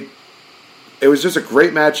 And it was just a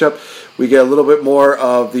great matchup. We get a little bit more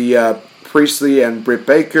of the Priestley and Britt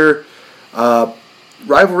Baker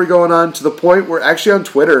rivalry going on to the point where actually on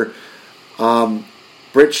Twitter,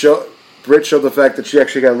 Britt showed the fact that she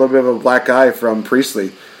actually got a little bit of a black eye from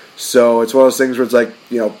Priestley. So it's one of those things where it's like,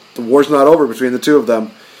 the war's not over between the two of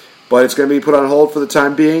them. But it's going to be put on hold for the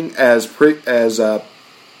time being as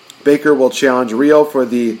Baker will challenge Rio for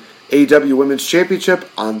the AEW Women's Championship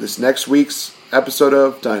on this next week's episode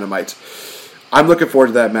of Dynamite. I'm looking forward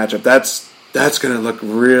to that matchup. That's going to look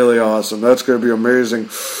really awesome. That's going to be amazing.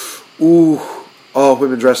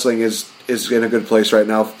 Women's wrestling is in a good place right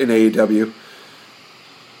now in AEW.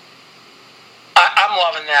 I'm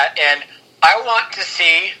loving that, and I want to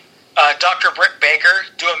see Dr. Britt Baker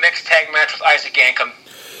do a mixed tag match with Isaac Yankem.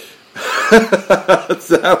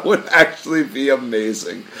 That would actually be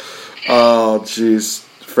amazing. Oh, jeez.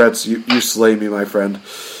 Fretz, you slay me, my friend.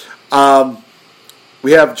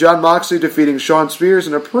 We have Jon Moxley defeating Shawn Spears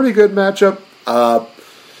in a pretty good matchup.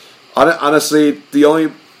 Honestly, the only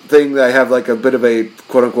thing that I have a bit of a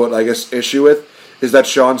quote-unquote, I guess, issue with is that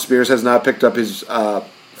Shawn Spears has not picked up his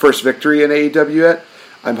first victory in AEW yet.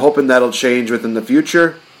 I'm hoping that'll change within the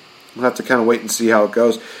future. We'll have to kind of wait and see how it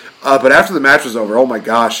goes. But after the match was over, oh my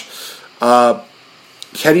gosh.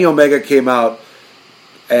 Kenny Omega came out,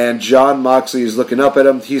 and Jon Moxley is looking up at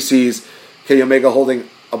him. He sees Kenny Omega holding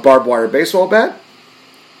a barbed wire baseball bat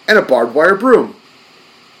and a barbed wire broom.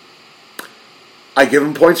 I give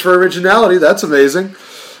him points for originality. That's amazing.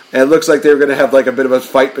 And it looks like they were going to have a bit of a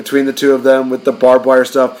fight between the two of them with the barbed wire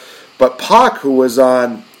stuff. But Pac, who was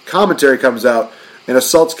on commentary, comes out and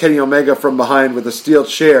assaults Kenny Omega from behind with a steel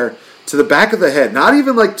chair to the back of the head. Not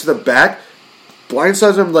even like to the back.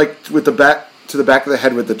 Blindsides him like with the back to the back of the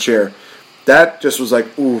head with the chair. That just was like,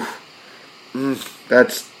 ooh,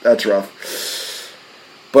 that's rough.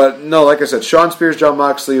 But no, like I said, Shawn Spears, Jon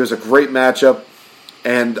Moxley was a great matchup,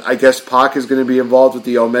 and I guess Pac is going to be involved with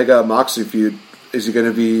the Omega Moxley feud. Is he going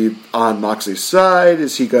to be on Moxley's side?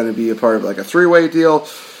 Is he going to be a part of like a 3-way deal?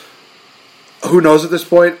 Who knows at this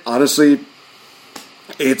point? Honestly,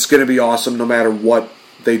 it's going to be awesome no matter what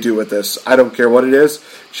they do with this. I don't care what it is.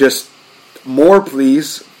 Just more,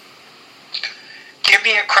 please. Give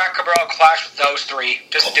me a Cracker Barrel clash with those three.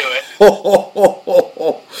 Just do it.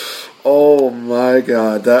 Oh my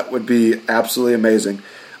God, that would be absolutely amazing.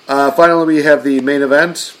 Finally, we have the main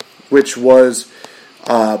event, which was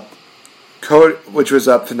Chris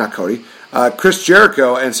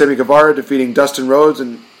Jericho and Sammy Guevara defeating Dustin Rhodes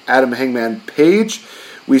and Adam Hangman Page.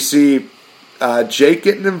 We see Jake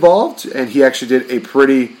getting involved, and he actually did a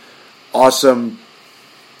pretty awesome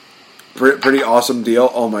deal.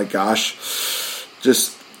 Oh my gosh.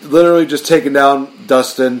 Just literally just taking down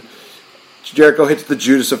Dustin. Jericho hits the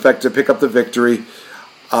Judas effect to pick up the victory.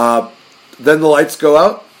 Then the lights go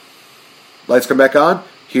out. Lights come back on.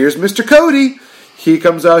 Here's Mr. Cody. He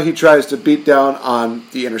comes out. He tries to beat down on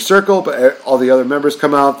the Inner Circle, but all the other members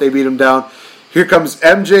come out. They beat him down. Here comes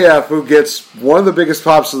MJF, who gets one of the biggest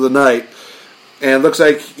pops of the night. And it looks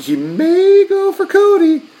like he may go for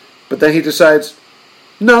Cody. But then he decides,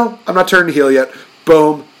 no, I'm not turning heel yet.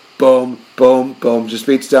 Boom, boom, boom, boom. Just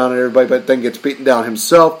beats down everybody, but then gets beaten down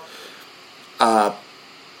himself. I'm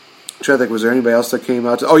trying to think, was there anybody else that came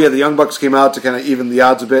out? The Young Bucks came out to kind of even the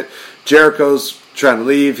odds a bit. Jericho's trying to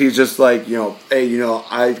leave. He's just like, hey,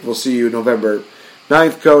 I will see you November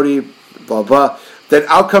 9th, Cody, blah, blah. Then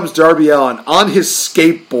out comes Darby Allin on his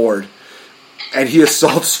skateboard, and he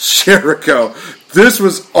assaults Jericho. This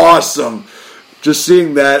was awesome. Just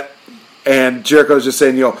seeing that, and Jericho's just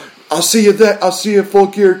saying, I'll see you full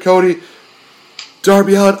gear, Cody.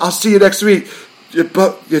 Darby Allin, I'll see you next week. You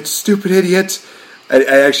stupid idiot. And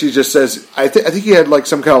actually just says, I think he had like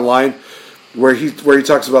some kind of line where he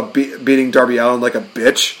talks about beating Darby Allin like a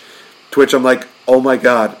bitch. To which I'm like, oh my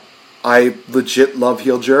God, I legit love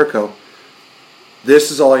heel Jericho.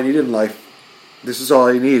 This is all I need in life. This is all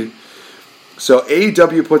I need. So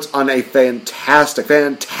AEW puts on a fantastic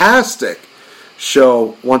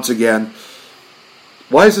show once again.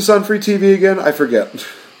 Why is this on free TV again? I forget.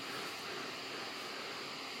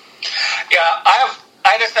 Yeah,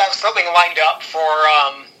 I just have something lined up for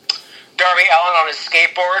Darby Allin on his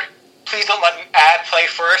skateboard. Please don't let an ad play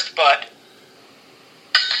first, but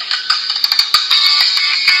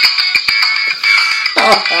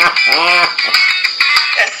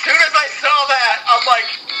as soon as I saw that, I'm like,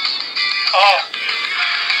 oh,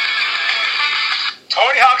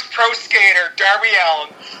 Tony Hawk's Pro Skater, Darby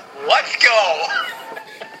Allin, let's go.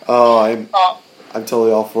 Oh, I'm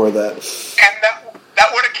totally all for that. And that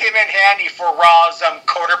would have came in handy for Raw's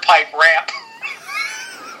quarter pipe ramp.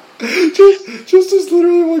 just as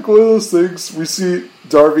literally like one of those things. We see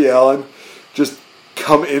Darby Allin just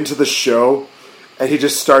come into the show, and he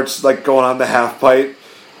just starts like going on the half pipe.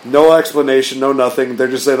 No explanation, no nothing. They're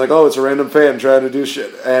just saying like, "Oh, it's a random fan trying to do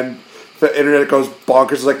shit," and the internet goes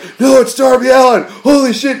bonkers. It's like, "No, it's Darby Allin!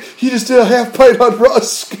 Holy shit! He just did a half pipe on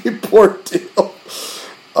Raw's skateboard deal."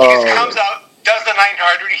 He just comes out, does the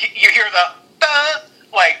 900. You hear the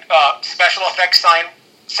special effects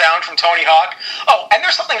sound from Tony Hawk. Oh, and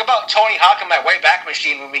there's something about Tony Hawk in my Wayback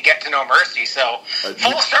Machine when we get to No Mercy. So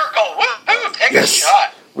full circle, woo-hoo, take a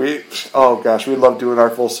shot. We love doing our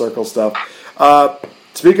full circle stuff.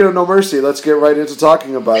 Speaking of No Mercy, let's get right into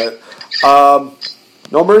talking about it.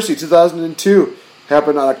 No Mercy 2002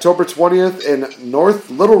 happened on October 20th in North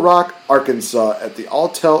Little Rock, Arkansas at the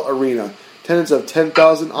Alltel Arena. Attendance of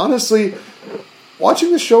 10,000. Honestly,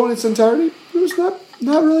 watching the show in its entirety, it was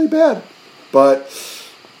not really bad. But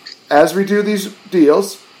as we do these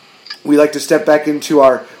deals, we like to step back into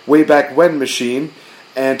our way back when machine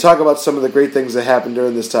and talk about some of the great things that happened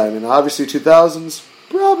during this time. And obviously 2000s,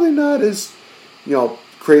 probably not as,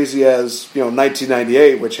 crazy as,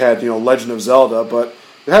 1998, which had, Legend of Zelda, but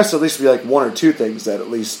there has to at least be like one or two things that at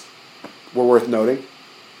least were worth noting.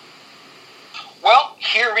 Well,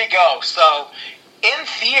 here we go. So, in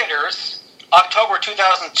theaters, October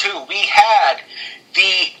 2002, we had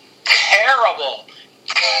the terrible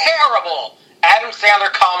Adam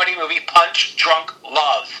Sandler comedy movie Punch Drunk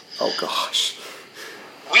Love. Oh, gosh.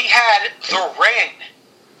 We had The Ring.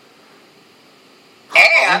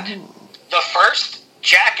 And the first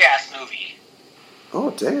Jackass movie. Oh,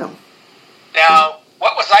 damn. Now,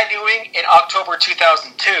 what was I doing in October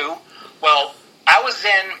 2002? Well, I was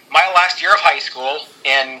in my last year of high school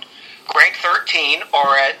in grade 13,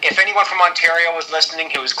 or if anyone from Ontario was listening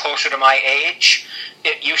who was closer to my age,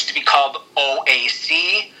 it used to be called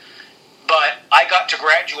OAC, but I got to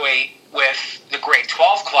graduate with the grade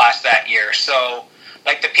 12 class that year, so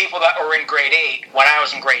like the people that were in grade 8, when I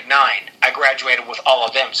was in grade 9, I graduated with all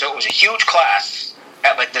of them, so it was a huge class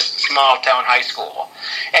at like this small town high school.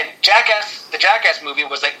 And the Jackass movie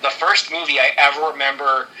was like the first movie I ever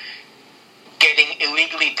remember getting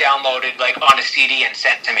illegally downloaded like on a CD and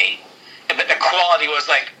sent to me. And the quality was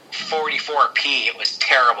like 44p. It was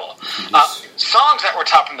terrible. Songs that were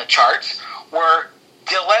topping the charts were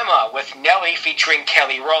Dilemma with Nelly featuring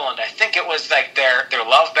Kelly Rowland. I think it was like their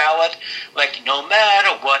love ballad, like No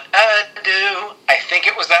Matter What I Do. I think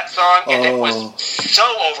it was that song, and it was so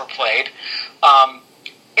overplayed.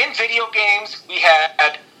 In video games, we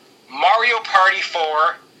had Mario Party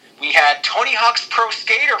 4, we had Tony Hawk's Pro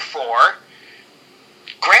Skater 4,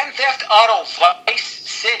 Grand Theft Auto Vice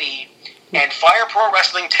City, and Fire Pro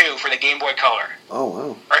Wrestling 2 for the Game Boy Color. Oh,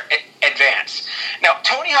 wow. Or Advance. Now,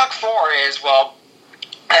 Tony Hawk 4 is, well,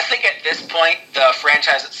 I think at this point, the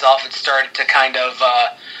franchise itself had started to kind of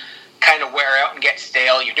wear out and get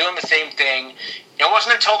stale. You're doing the same thing. It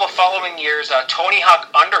wasn't until the following years, Tony Hawk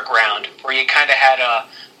Underground, where you kind of had a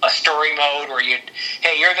story mode where you're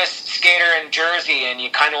this skater in Jersey and you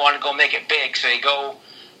kind of want to go make it big, so you go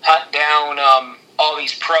hunt down all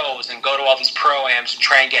these pros and go to all these pro-ams and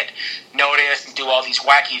try and get noticed and do all these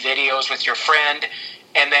wacky videos with your friend.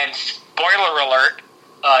 And then, spoiler alert,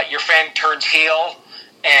 your friend turns heel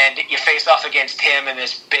and you face off against him in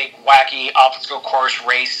this big, wacky obstacle course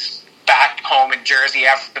race back home in Jersey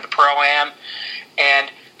after the Pro-Am.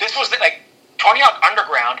 And this was like Tony Hawk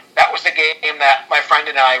Underground. That was the game that my friend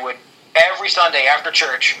and I would, every Sunday after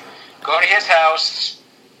church, go to his house,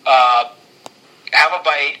 have a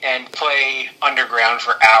bite, and play Underground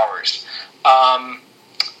for hours.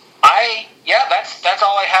 That's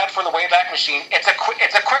all I had for the Wayback Machine. It's a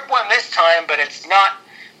quick one this time, but it's not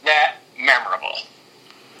that memorable.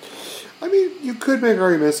 I mean, you could make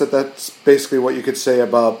arguments that that's basically what you could say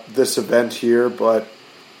about this event here, but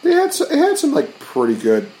it had some like pretty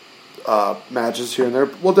good matches here and there.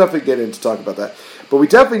 We'll definitely get into talk about that. But we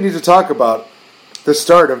definitely need to talk about the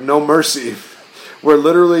start of No Mercy, where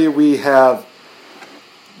literally we have,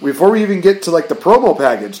 before we even get to like the promo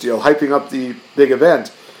package deal, hyping up the big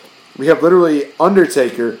event, we have literally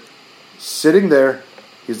Undertaker sitting there.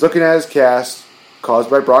 He's looking at his cast, caused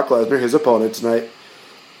by Brock Lesnar, his opponent tonight.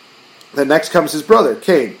 Then next comes his brother,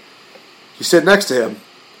 Kane. He's sitting next to him.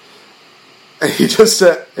 And he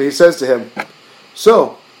says to him,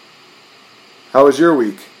 "So, how was your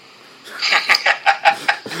week?"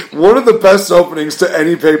 One of the best openings to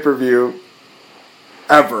any pay-per-view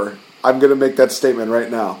ever. I'm going to make that statement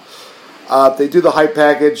right now. They do the hype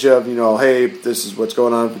package of, hey, this is what's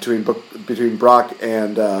going on between Brock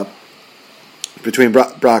and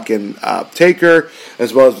Taker,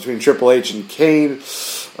 as well as between Triple H and Kane.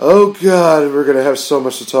 Oh God, we're going to have so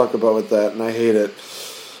much to talk about with that, and I hate it.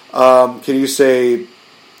 Can you say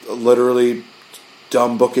literally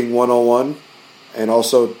dumb booking 101, and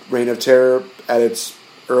also Reign of Terror at its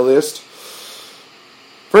earliest?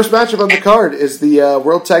 First matchup on the card is the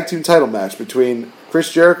World Tag Team title match between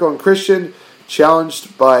Chris Jericho and Christian,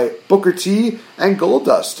 challenged by Booker T and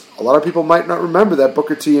Goldust. A lot of people might not remember that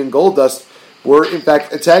Booker T and Goldust were in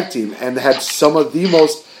fact a tag team and had some of the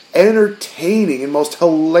most entertaining and most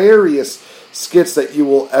hilarious skits that you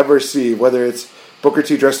will ever see, whether it's Booker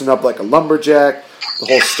T dressing up like a lumberjack, the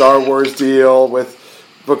whole Star Wars deal with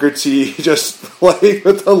Booker T just playing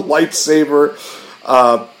with a lightsaber,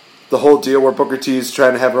 the whole deal where Booker T is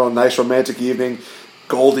trying to have her own nice romantic evening.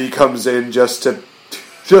 Goldie comes in just to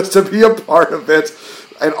be a part of it,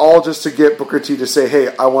 and all just to get Booker T to say,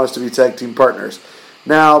 "Hey, I want us to be tag team partners."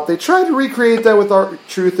 Now, they tried to recreate that with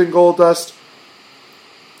R-Truth and Goldust.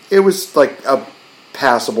 It was like a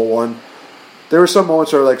passable one. There were some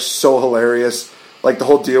moments that were like so hilarious, like the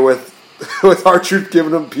whole deal with R-Truth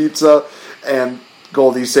giving him pizza and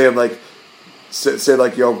Goldie saying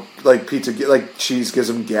yo, like pizza, like cheese gives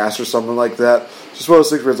him gas or something like that. Just one of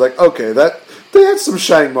those things where it's like, okay, that they had some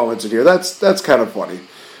shining moments in here. That's kind of funny.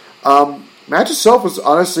 Match itself was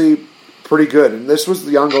honestly pretty good, and this was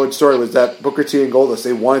the ongoing story, was that Booker T and Goldust,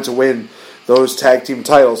 they wanted to win those tag team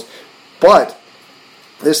titles, but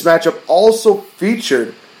this matchup also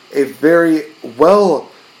featured a very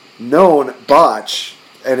well-known botch,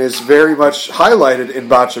 and is very much highlighted in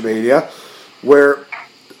Botchamania, where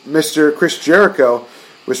Mr. Chris Jericho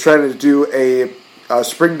was trying to do a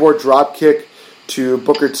springboard drop kick to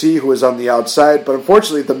Booker T, who was on the outside, but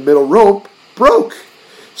unfortunately the middle rope broke.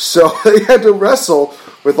 So they had to wrestle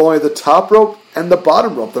with only the top rope and the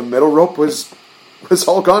bottom rope. The middle rope was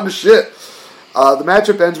all gone to shit. The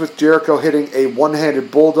matchup ends with Jericho hitting a one-handed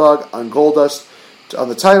bulldog on Goldust on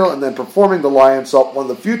the title and then performing the Lionsault, one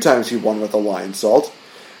of the few times he won with a Lionsault,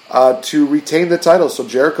 to retain the title. So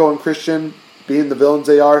Jericho and Christian, being the villains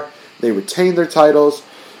they are, they retain their titles.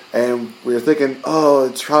 And we were thinking, oh,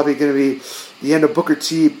 it's probably going to be the end of Booker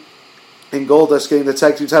T and Goldust getting the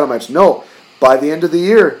tag team title match. No, by the end of the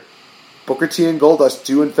year, Booker T and Goldust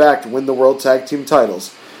do in fact win the World Tag Team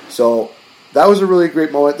titles. So that was a really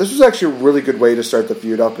great moment. This was actually a really good way to start the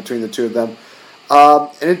feud up between the two of them.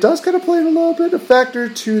 And it does kind of play a little bit of factor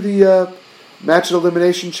to the match at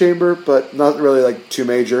Elimination Chamber, but not really like too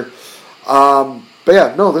major. But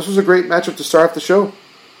yeah, no, this was a great matchup to start off the show.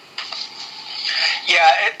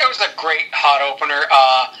 Yeah, it was a great hot opener.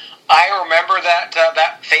 I remember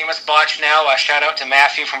that famous botch now. Shout out to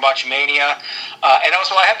Matthew from Botchamania. And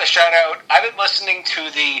also I have to shout out, I've been listening to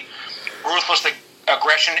the Ruthless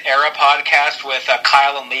Aggression Era podcast with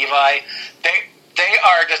Kyle and Levi. They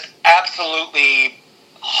are just absolutely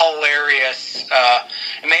hilarious.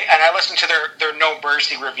 And I listened to their No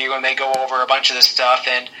Mercy review, and they go over a bunch of this stuff.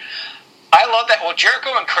 And I love that. Well,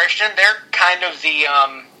 Jericho and Christian, they're kind of the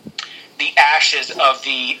ashes of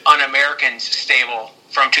the Un-Americans stable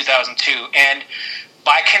from 2002, and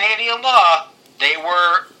by Canadian law, they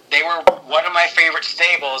were one of my favorite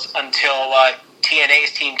stables until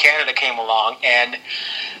TNA's Team Canada came along, and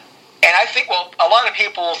I think, well, a lot of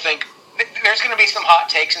people will think there's going to be some hot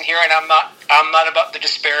takes in here, and I'm not about to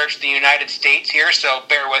disparage the United States here, so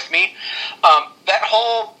bear with me.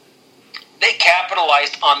 They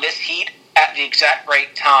capitalized on this heat at the exact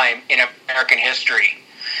right time in American history.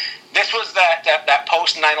 This was that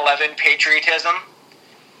post 9/11 patriotism,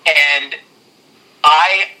 and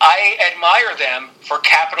I admire them for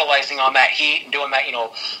capitalizing on that heat and doing that,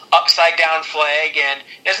 upside down flag. And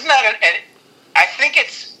isn't that I think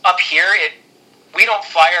it's up here. We don't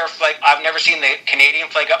fire a flag. I've never seen the Canadian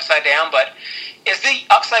flag upside down, but is the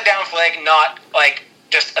upside down flag not like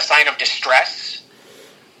just a sign of distress?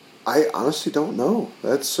 I honestly don't know.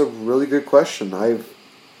 That's a really good question.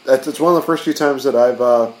 It's one of the first few times that I've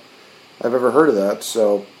ever heard of that.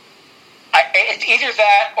 So it's either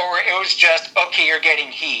that or it was just, okay, you're getting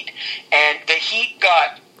heat, and the heat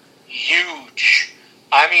got huge.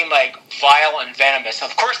 I mean, like vile and venomous.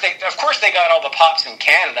 Of course they got all the pops in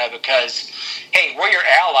Canada because, hey, we're your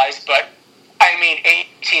allies. But I mean,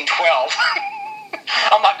 1812.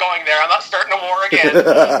 I'm not going there. I'm not starting a war again.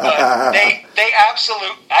 But they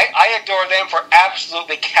absolutely. I adore them for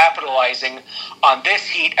absolutely capitalizing on this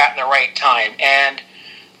heat at the right time. And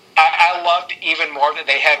I loved even more that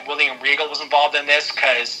they had William Regal was involved in this,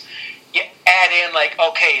 because you add in like,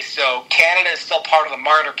 okay, so Canada is still part of the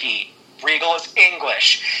monarchy. Regal is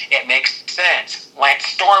English. It makes sense. Lance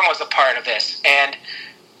Storm was a part of this. And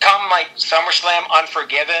come like SummerSlam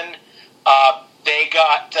Unforgiven, they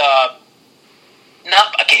got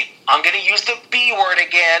I'm going to use the B word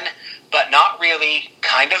again, but not really,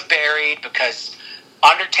 kind of buried, because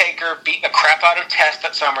Undertaker beat the crap out of Test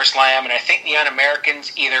at SummerSlam, and I think the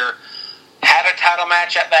Un-Americans either had a title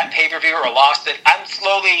match at that pay-per-view or lost it. I'm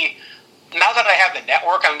slowly, now that I have the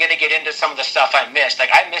network, I'm going to get into some of the stuff I missed.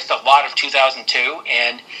 Like, I missed a lot of 2002,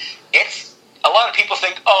 and it's, a lot of people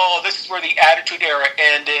think, oh, this is where the Attitude Era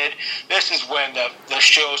ended, this is when the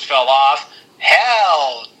shows fell off.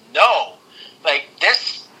 Hell no. Like,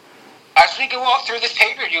 this, as we go out through this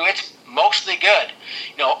pay-per-view, it's mostly good.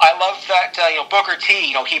 I love that, Booker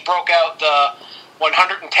T, he broke out the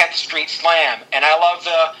 110th Street Slam, and I love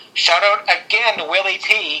the shout-out again to Willie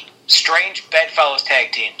T, Strange Bedfellows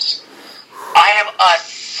tag teams. I am a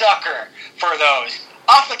sucker for those.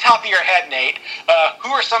 Off the top of your head, Nate, who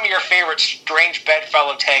are some of your favorite Strange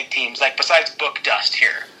Bedfellow tag teams, like, besides Book Dust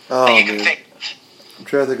here, that you can think of? I'm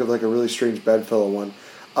trying to think of, like, a really Strange Bedfellow one.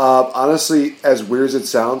 Honestly, as weird as it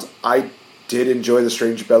sounds, I did enjoy the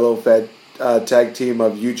Strange Bedfellow tag team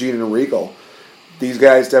of Eugene and Regal. These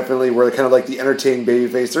guys definitely were kind of like the entertaining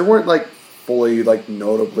babyface. They weren't like fully like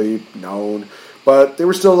notably known, but they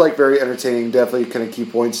were still like very entertaining. Definitely kind of key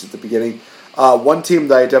points at the beginning. One team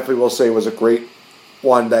that I definitely will say was a great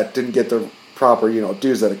one that didn't get the proper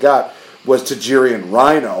dues that it got was Tajiri and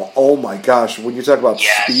Rhino. Oh my gosh, when you talk about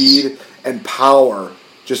speed and power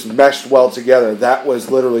just meshed well together, that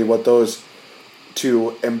was literally what those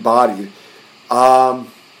two embodied. Another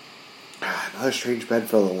Strange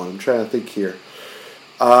Bedfellow one. I'm trying to think here.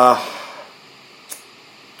 Gosh,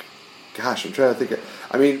 I'm trying to think.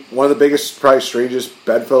 I mean, one of the biggest, probably strangest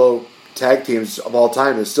Bedfellow tag teams of all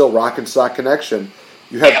time is still Rock and Sock Connection.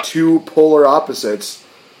 You have two polar opposites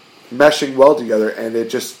meshing well together, and it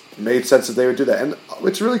just made sense that they would do that. And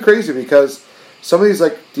it's really crazy because some of these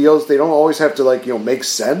like deals, they don't always have to like make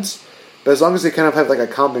sense, but as long as they kind of have like a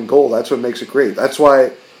common goal, that's what makes it great. That's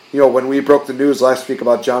why when we broke the news last week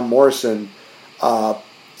about John Morrison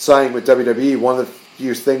signing with WWE, one of the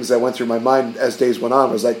few things that went through my mind as days went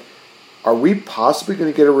on was like, are we possibly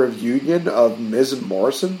going to get a reunion of Miz and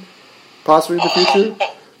Morrison possibly in the future?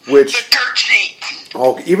 Which the dirt sheet.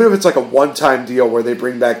 Even if it's like a one-time deal where they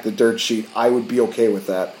bring back the dirt sheet, I would be okay with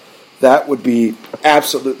that. That would be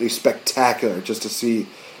absolutely spectacular just to see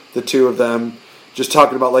the two of them just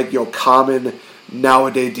talking about like common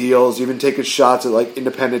nowadays deals, even taking shots at like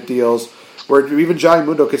independent deals, where even Johnny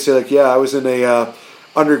Mundo could say like, yeah, I was in a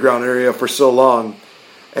underground area for so long,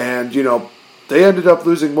 and they ended up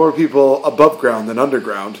losing more people above ground than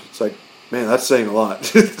underground. It's like, man, that's saying a lot.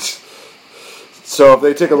 So if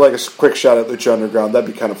they take a quick shot at Lucha Underground,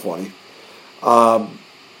 that'd be kind of funny.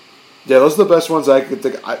 Yeah, those are the best ones I could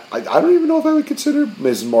think. I don't even know if I would consider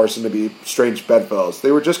Miz and Morrison to be strange bedfellows.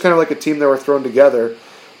 They were just kind of like a team that were thrown together,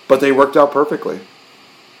 but they worked out perfectly.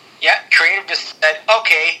 Yeah, creative just said,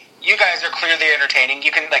 okay, you guys are clearly entertaining.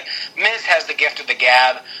 You can Miz has the gift of the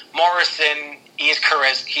gab. Morrison, he's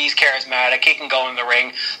charismatic. He can go in the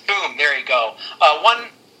ring. Boom, there you go. One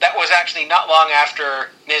that was actually not long after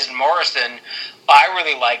Miz and Morrison, I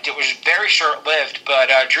really liked. It was very short-lived, but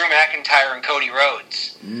Drew McIntyre and Cody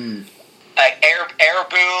Rhodes. Air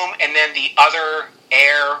Boom, and then the other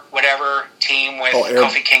Air whatever team with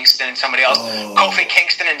Kofi Kingston and somebody else. Kofi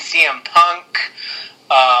Kingston and CM Punk.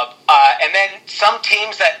 And then some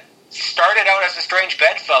teams that started out as a strange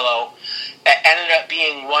bedfellow ended up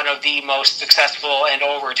being one of the most successful and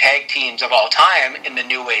over tag teams of all time in the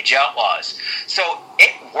New Age Outlaws. So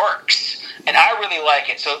it works, and I really like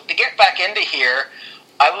it. So to get back into here,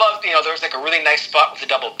 I love, there was like a really nice spot with the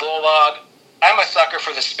double bulldog. I'm a sucker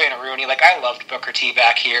for the Spinaroonie. I loved Booker T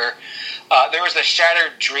back here. There was a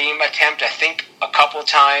Shattered Dream attempt, I think, a couple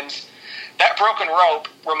times. That broken rope,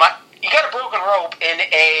 you got a broken rope in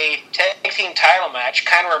a tag team title match,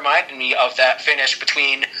 kind of reminded me of that finish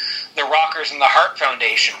between the Rockers and the Hart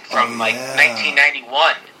Foundation from 1991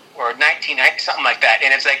 or 1990, something like that.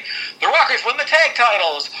 And it's like, the Rockers win the tag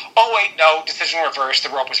titles. Oh wait, no, decision reversed, the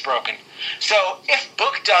rope was broken. So if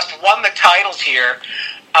Book Dust won the titles here,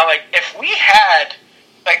 I'm like, if we had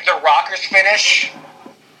the Rockers finish,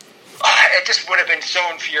 it just would have been so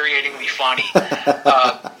infuriatingly funny.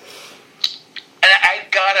 And I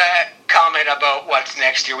gotta comment about what's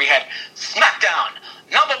next here. We had SmackDown,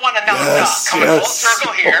 #1 announcer, coming full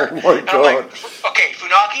circle here. Oh my God. I'm like, okay,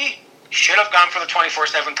 Funaki should have gone for the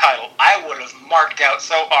 24/7 title. I would have marked out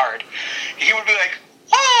so hard. He would be like,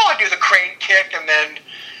 oh, do the crane kick and then,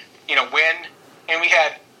 win. And we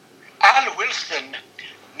had Al Wilson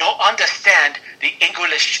no understand the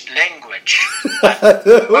English language.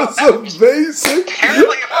 That was amazing.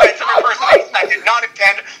 Terribly offensive impersonation I did not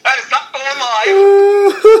intend. That is not going live.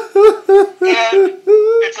 And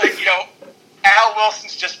it's like, Al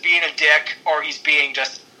Wilson's just being a dick, or he's being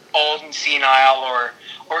just old and senile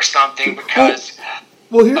or something because...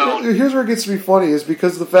 Well, here's where it gets to be funny, is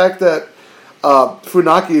because of the fact that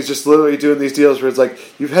Funaki is just literally doing these deals where it's like,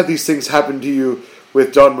 you've had these things happen to you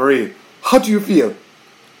with Dawn Marie. How do you feel?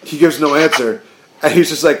 He gives no answer. And he's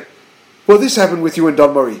just like, well, this happened with you and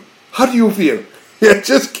Dawn Marie. How do you feel? It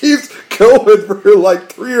just keeps going for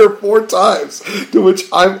 3 or 4 times, to which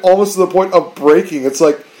I'm almost to the point of breaking. It's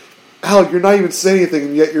like, Al, you're not even saying anything,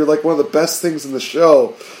 and yet you're one of the best things in the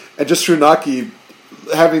show. And just Funaki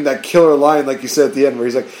having that killer line, like you said at the end, where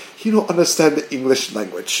he's like, you don't understand the English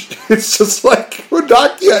language. It's just like,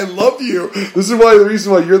 Funaki, I love you. This is the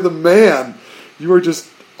reason why you're the man. You are just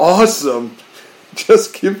awesome.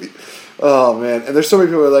 Just give me... Oh, man. And there's so many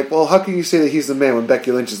people who are like, well, how can you say that he's the man when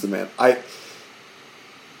Becky Lynch is the man?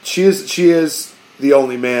 She is the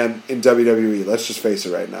only man in WWE. Let's just face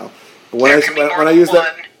it right now. But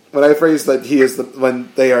when I phrase that he is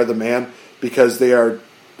when they are the man, because they are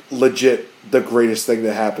legit the greatest thing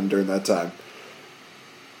that happened during that time.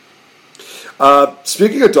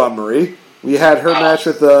 Speaking of Dawn Marie, we had her match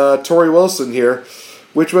with Tori Wilson here,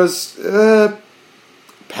 which was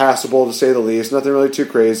passable to say the least. Nothing really too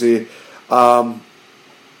crazy.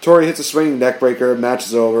 Tori hits a swinging neck breaker. Match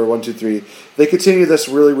is over. 1, 2, 3. They continue this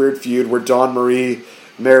really weird feud where Dawn Marie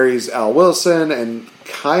marries Al Wilson, and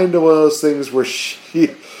kind of one of those things where she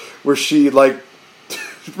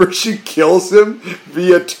kills him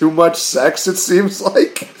via too much sex. It seems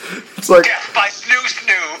like it's like death by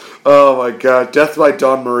snoo. Oh my God, death by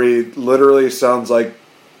Dawn Marie literally sounds like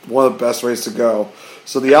one of the best ways to go.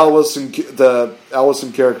 So the Al Wilson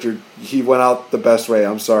character, he went out the best way.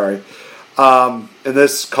 I'm sorry. And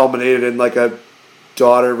this culminated in like a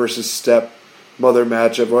daughter versus stepmother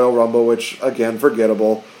match at Royal Rumble, which, again,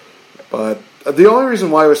 forgettable. But the only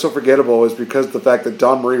reason why it was so forgettable was because of the fact that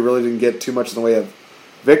Dawn Marie really didn't get too much in the way of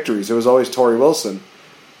victories. It was always Tori Wilson.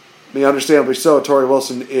 I mean, understandably so, Tori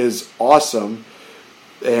Wilson is awesome,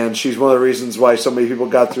 and she's one of the reasons why so many people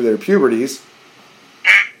got through their puberties.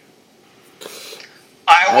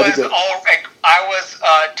 I was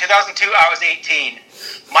 2002, I was 18.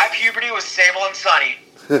 My puberty was Sable and Sunny.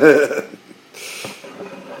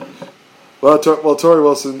 Well, Tori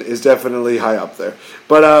Wilson is definitely high up there.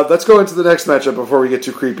 But let's go into the next matchup before we get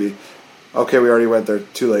too creepy. Okay, we already went there.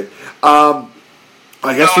 Too late. I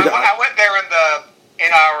guess I went there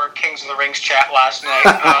in our Kings of the Rings chat last night.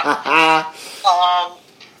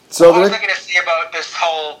 So what was I going to say about this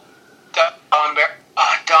whole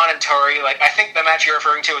Dawn and Tori? Like, I think the match you're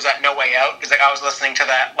referring to was at No Way Out, because I was listening to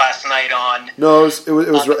that last night on. No, it was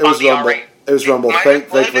Rumble. It was Rumble. They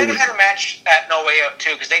had a match at No Way Out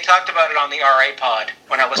too, because they talked about it on the RA pod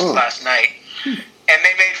when I listened last night, and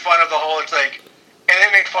they made fun of the whole. And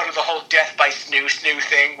they made fun of the whole death by snoo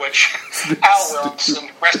thing, which Al Wilson,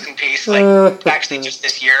 rest in peace, actually just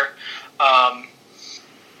this year.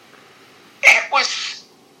 It was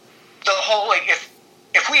the whole,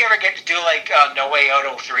 if we ever get to do, No Way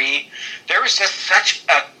Out 03, there was just such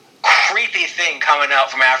a creepy thing coming out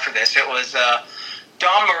from after this. It was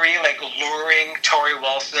Dawn Marie, luring Tori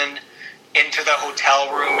Wilson into the hotel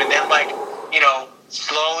room, and then,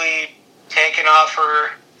 slowly taking off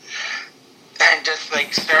her... And just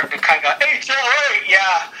starting to kind of HLA,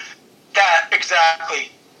 yeah, that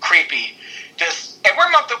exactly creepy. And we're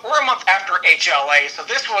a month after HLA, so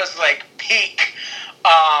this was peak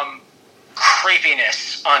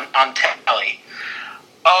creepiness on telly.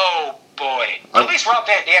 Oh boy! At least Rob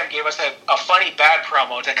Van Dam gave us a funny bad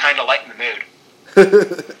promo to kind of lighten the mood.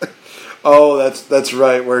 Oh, that's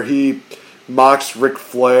right, where he mocks Ric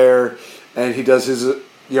Flair and he does his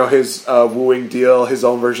wooing deal, his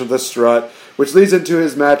own version of the strut. Which leads into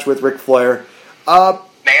his match with Ric Flair. May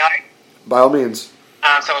I? By all means.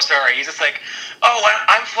 I'm so sorry. He's just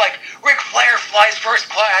I'm Ric Flair flies first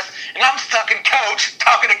class, and I'm stuck in coach,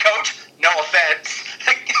 talking to coach. No offense.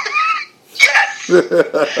 Yes!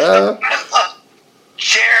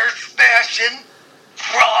 Chair smashing,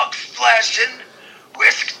 frog splashing,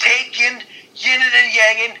 risk taking, yin and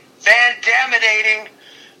yanging, Van Daminating,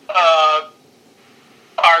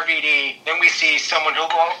 RVD. Then we see someone who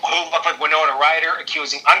looked like Winona Ryder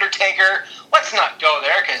accusing Undertaker. Let's not go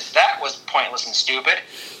there, because that was pointless and stupid.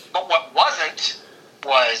 But what wasn't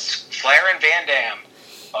was Flair and Van Dam.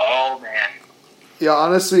 Oh, man. Yeah,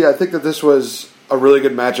 honestly, I think that this was a really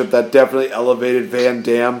good matchup that definitely elevated Van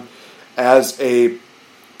Dam as a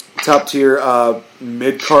top-tier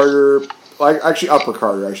mid-carder, actually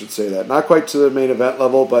upper-carder, I should say that. Not quite to the main event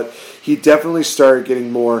level, but he definitely started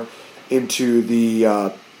getting more into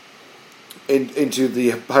the into the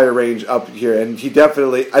higher range up here, and he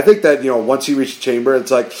definitely. I think that once he reached Chamber,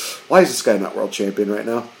 it's why is this guy not world champion right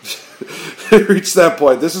now? He reached that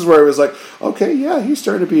point. This is where it was okay, yeah, he's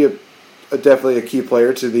starting to be definitely a key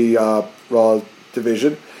player to the Raw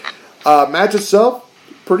division. Match itself,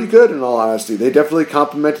 pretty good in all honesty. They definitely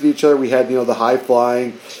complemented each other. We had the high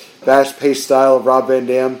flying, fast paced style of Rob Van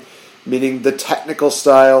Dam, meaning the technical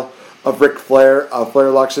style of Ric Flair. Flair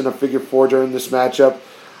locks in a figure 4 during this matchup.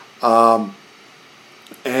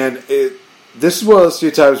 This is one of those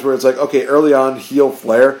few times where it's okay, early on, heel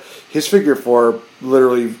Flair, his figure 4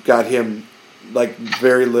 literally got him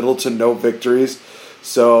very little to no victories.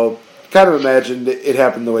 So kind of imagined it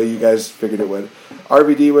happened the way you guys figured it would.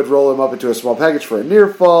 RVD would roll him up into a small package for a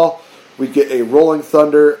near fall. We'd get a Rolling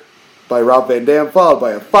Thunder by Rob Van Dam, followed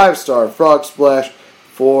by a 5-star frog splash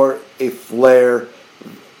for a Flair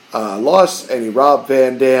loss and a Rob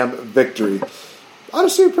Van Dam victory.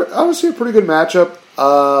 Honestly, a pretty good matchup.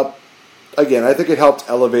 Again, I think it helped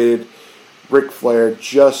elevate Ric Flair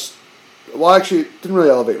actually, it didn't really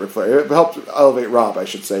elevate Ric Flair. It helped elevate Rob, I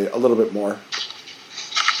should say, a little bit more.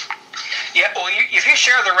 Yeah, well, if you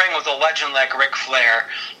share the ring with a legend like Ric Flair,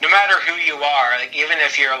 no matter who you are, even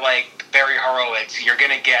if you're Barry Horowitz, you're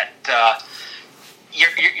gonna get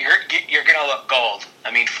you're gonna look gold.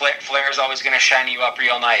 I mean, Flair's always gonna shine you up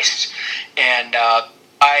real nice, and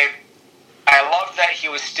I love that he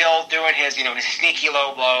was still doing his his sneaky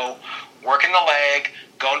low blow, working the leg,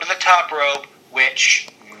 going to the top rope, which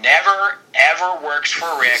never ever works for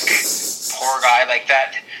Rick. Poor guy,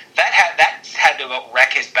 that had to about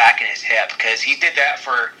wreck his back and his hip, because he did that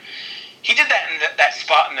in that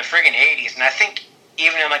spot in the friggin' 80s, and I think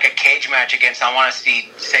even in like a cage match against, I want to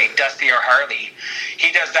say Dusty or Harley,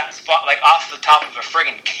 he does that spot like off the top of a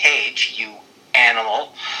friggin' cage, you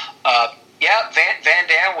animal. Van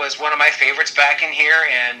Dam was one of my favorites back in here,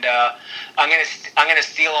 and I'm gonna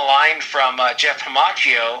steal a line from Jeff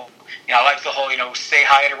Hamacchio. I like the whole, say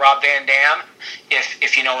hi to Rob Van Dam,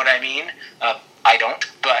 if you know what I mean. I don't,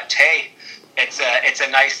 but hey, it's a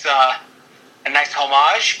nice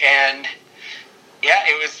homage, and yeah,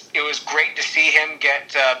 it was great to see him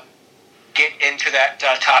get into that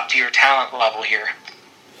top tier talent level here.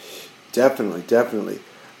 Definitely.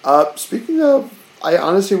 Speaking of, I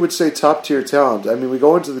honestly would say top tier talent. I mean, we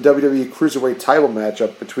go into the WWE Cruiserweight title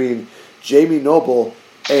matchup between Jamie Noble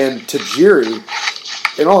and Tajiri.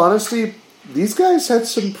 In all honesty, these guys had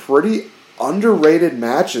some pretty underrated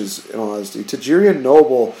matches, in all honesty. Tajiri and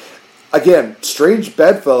Noble, again, strange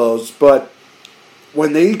bedfellows, but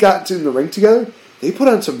when they got in the ring together, they put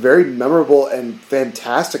on some very memorable and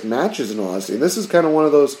fantastic matches, in all honesty. And this is kind of one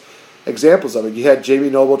of those examples of it. You had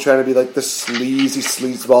Jamie Noble trying to be like the sleazy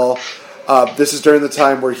sleazeball. This is during the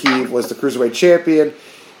time where he was the Cruiserweight champion.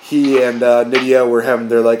 He and Nydia were having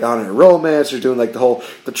their like on-air romance. They're doing like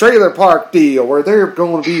the trailer park deal where they're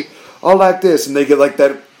going to be all like this, and they get like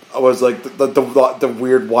that. Was like the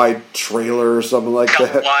weird wide trailer or something like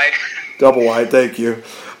that. Double wide. Thank you.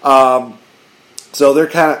 So they're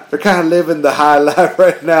kind of living the high life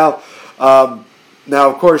right now. Now,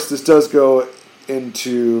 of course, this does go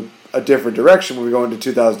into a different direction when we go into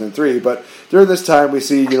 2003. But during this time, we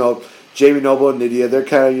see Jamie Noble and Nydia. They're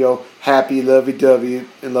kind of happy, lovey-dovey,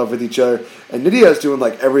 in love with each other. And Nydia is doing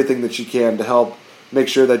like everything that she can to help make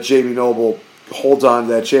sure that Jamie Noble holds on to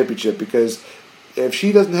that championship, because if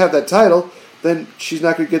she doesn't have that title, then she's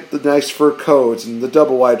not going to get the nice fur coats and the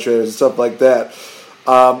double wide trailers and stuff like that.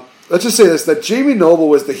 Let's just say this, that Jamie Noble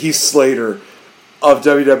was the Heath Slater of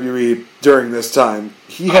WWE during this time.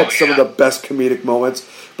 He had some of the best comedic moments,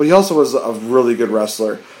 but he also was a really good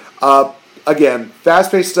wrestler. Again,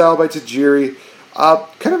 fast-paced style by Tajiri.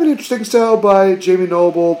 Kind of an interesting style by Jamie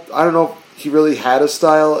Noble. I don't know if he really had a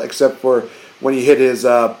style, except for when he hit his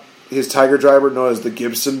Tiger Driver, known as the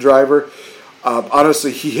Gibson Driver.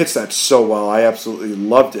 Honestly, he hits that so well. I absolutely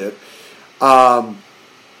loved it.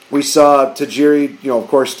 We saw Tajiri, of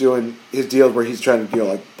course, doing his deal where he's trying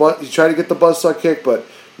to, he's trying to get the buzzsaw kick, but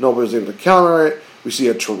nobody was able to counter it. We see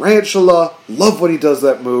a tarantula. Love when he does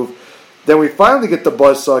that move. Then we finally get the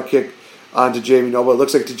buzzsaw kick onto Jamie Noble. It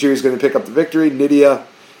looks like Tajiri's going to pick up the victory. Nydia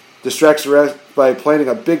distracts the ref by planting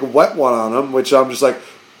a big wet one on him, which I'm just like,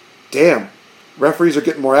 damn, referees are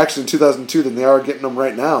getting more action in 2002 than they are getting them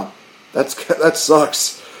right now. That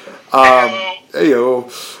sucks.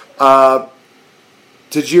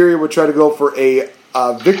 Tajiri would try to go for a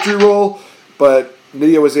victory roll, but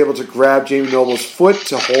Nydia was able to grab Jamie Noble's foot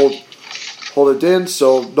to hold it in,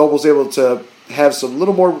 so Noble's able to have some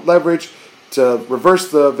little more leverage to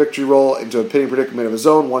reverse the victory roll into a pinning predicament of his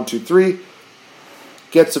own. 1, 2, 3.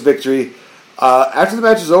 Gets a victory. After the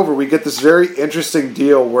match is over, we get this very interesting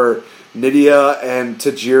deal where Nydia and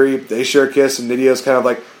Tajiri, they share a kiss, and Nydia's kind of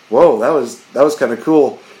like, whoa, that was kind of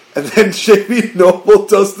cool. And then Jamie Noble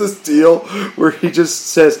does this deal where he just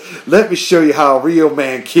says, let me show you how a real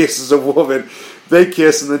man kisses a woman. They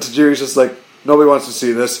kiss, and then Tajiri's just like, nobody wants to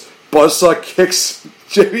see this. Buzzsaw kicks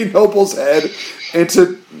Jamie Noble's head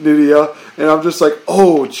into Nydia, and I'm just like,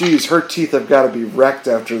 oh, geez, her teeth have got to be wrecked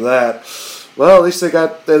after that. Well, at least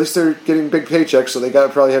they're getting big paychecks, so they got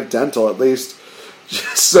to probably have dental at least.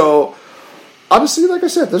 So, honestly, like I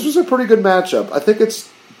said, this was a pretty good matchup. I think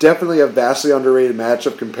it's definitely a vastly underrated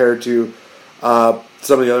matchup compared to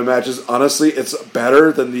some of the other matches. Honestly, it's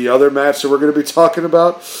better than the other match that we're going to be talking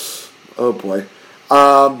about. Oh, boy.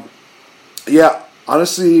 Yeah,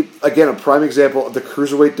 honestly, again, a prime example of the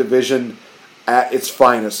Cruiserweight division at its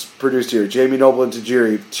finest produced here. Jamie Noble and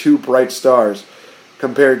Tajiri, 2 bright stars,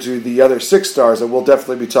 compared to the other 6 stars that we'll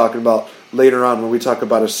definitely be talking about later on when we talk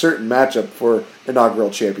about a certain matchup for inaugural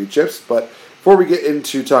championships. But before we get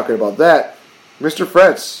into talking about that, Mr.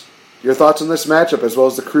 Fretz, your thoughts on this matchup as well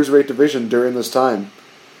as the Cruiserweight division during this time?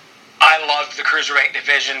 I loved the Cruiserweight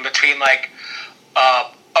division between 02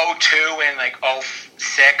 and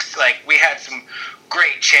 06. We had some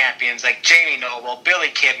great champions like Jamie Noble, Billy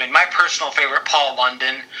Kidman, my personal favorite, Paul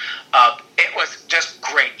London. It was just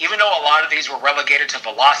great. Even though a lot of these were relegated to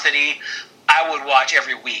Velocity, I would watch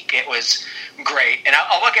every week. It was great. And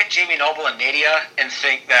I'll look at Jamie Noble and Nydia and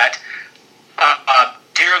think that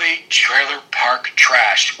Dearly Trailer Park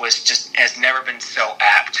Trash has never been so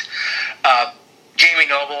apt. Jamie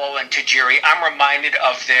Noble and Tajiri, I'm reminded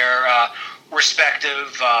of their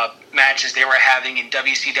respective matches they were having in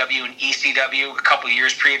WCW and ECW a couple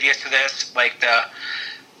years previous to this, like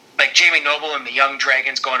Jamie Noble and the Young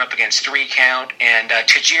Dragons going up against 3 Count, and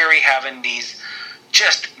Tajiri having these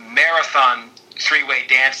just marathon 3-way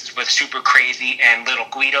dances with Super Crazy and Little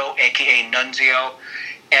Guido, a.k.a. Nunzio.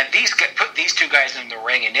 And put these two guys in the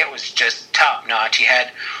ring, and it was just top-notch. He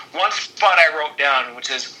had one spot I wrote down, which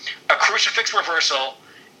is a crucifix reversal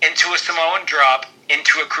into a Samoan drop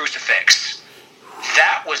into a crucifix.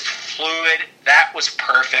 That was fluid. That was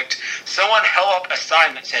perfect. Someone held up a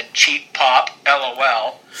sign that said, cheap pop,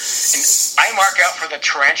 LOL. And I mark out for the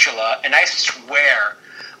tarantula, and I swear,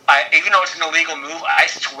 even though it's an illegal move, I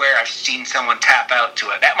swear I've seen someone tap out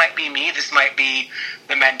to it. That might be me. This might be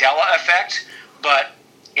the Mandela effect. But,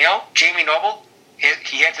 Jamie Noble,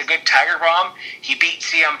 he hits a good Tiger Bomb. He beat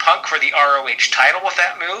CM Punk for the ROH title with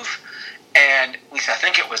that move. And at least I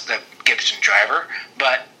think it was the Gibson driver.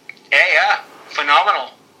 But, yeah,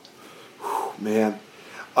 phenomenal. Man.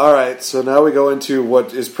 All right, so now we go into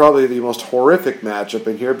what is probably the most horrific matchup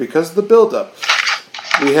in here because of the build-up.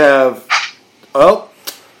 We have,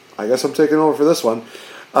 I guess I'm taking over for this one.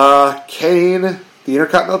 Kane, the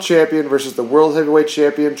Intercontinental Champion, versus the World Heavyweight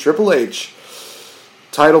Champion, Triple H.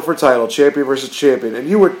 Title for title, champion versus champion. And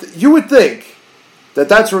you would think that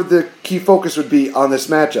that's where the key focus would be on this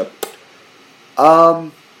matchup.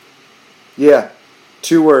 Yeah,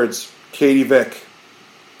 2 words, Katie Vick.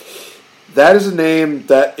 That is a name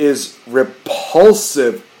that is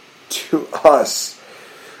repulsive to us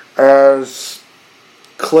as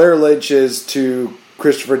Claire Lynch is to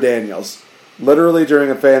Christopher Daniels. Literally during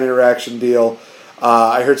a fan interaction deal,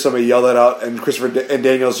 I heard somebody yell that out, and Christopher and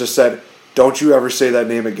Daniels just said, "Don't you ever say that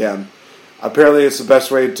name again." Apparently it's the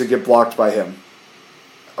best way to get blocked by him.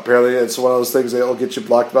 Apparently it's one of those things that will get you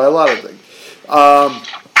blocked by a lot of things.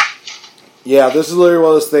 Yeah, this is literally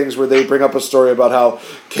one of those things where they bring up a story about how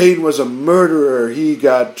Kane was a murderer. He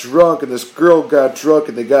got drunk, and this girl got drunk,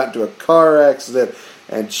 and they got into a car accident,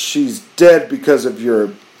 and she's dead because of your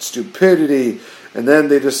stupidity. And then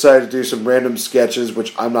they decided to do some random sketches,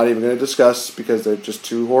 which I'm not even going to discuss because they're just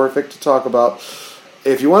too horrific to talk about.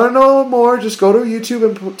 If you want to know more, just go to YouTube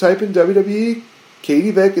and type in WWE Katie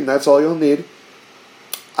Vick, and that's all you'll need.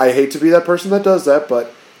 I hate to be that person that does that,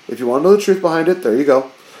 but if you want to know the truth behind it, there you go.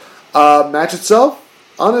 Match itself,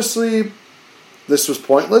 honestly, this was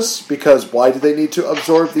pointless because why did they need to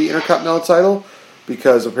absorb the Intercontinental title?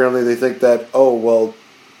 Because apparently they think that,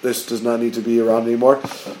 this does not need to be around anymore.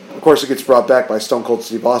 Of course, it gets brought back by Stone Cold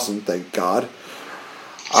Steve Austin, thank God.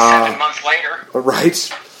 7 months later.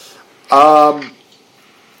 Right.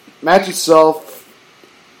 Match itself,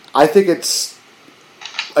 I think it's,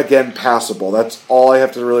 again, passable. That's all I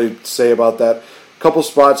have to really say about that. Couple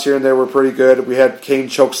spots here and there were pretty good. We had Kane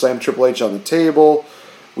chokeslam Triple H on the table.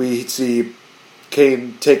 We see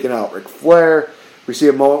Kane taking out Ric Flair. We see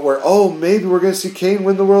a moment where, maybe we're going to see Kane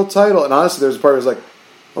win the world title. And honestly, there's a part where it's like,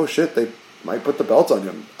 oh shit, they might put the belt on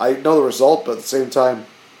him. I know the result, but at the same time,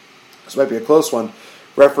 this might be a close one.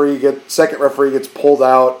 Second referee gets pulled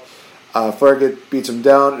out. Flair beats him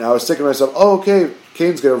down. And I was thinking to myself, okay,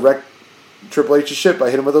 Kane's going to wreck Triple H's shit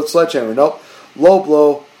by hitting him with a sledgehammer. Nope. Low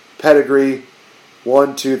blow, pedigree.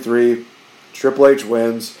 1, 2, 3. Triple H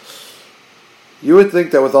wins. You would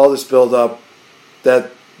think that with all this build-up,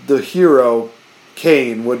 that the hero,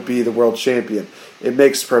 Kane, would be the world champion. It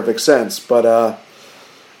makes perfect sense. But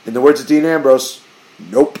in the words of Dean Ambrose,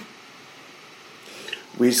 nope.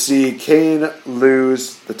 We see Kane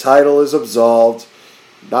lose. The title is absolved.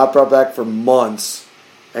 Not brought back for months.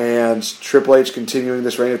 And Triple H continuing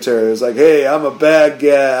this reign of terror. It's like, hey, I'm a bad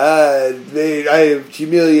guy. I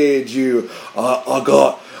humiliated you.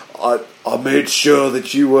 I made sure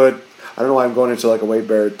that you would. I don't know why I'm going into like a Wade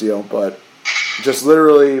Barrett deal, but just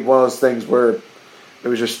literally one of those things where it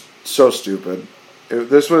was just so stupid.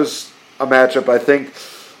 This was a matchup, I think,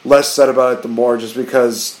 less said about it the more, just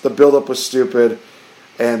because the build-up was stupid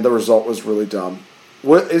and the result was really dumb.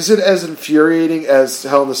 Is it as infuriating as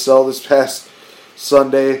Hell in a Cell this past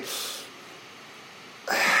Sunday?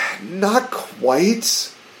 Not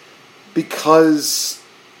quite, because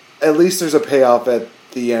at least there's a payoff at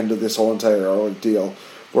the end of this whole entire ordeal.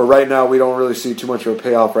 Where right now we don't really see too much of a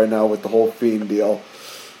payoff right now with the whole Fiend deal.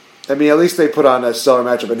 I mean, at least they put on a stellar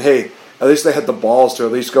matchup, and hey, at least they had the balls to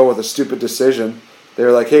at least go with a stupid decision. They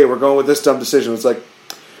were like, hey, we're going with this dumb decision. It's like,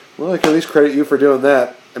 well, I can at least credit you for doing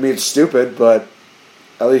that. I mean, it's stupid, but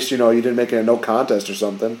at least, you didn't make it a no contest or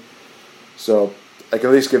something. So I can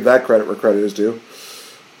at least give that credit where credit is due.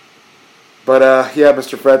 But, yeah,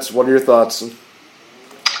 Mr. Fretz, what are your thoughts?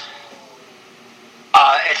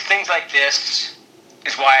 It's things like this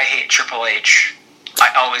is why I hate Triple H.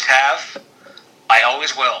 I always have. I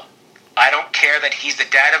always will. I don't care that he's the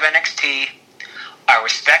dad of NXT. I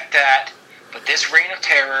respect that. But this Reign of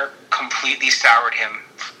Terror completely soured him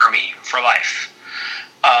for me, for life.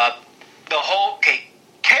 The whole,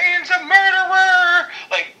 Kane's a murderer!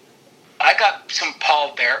 Like, I got some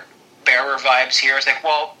Paul Bearer vibes here. It's like,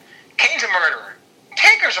 well, Kane's a murderer.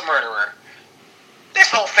 Taker's a murderer. This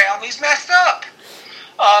whole family's messed up.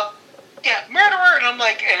 Yeah, murderer. And I'm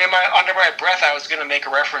like, and under my breath, I was going to make a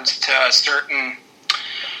reference to a certain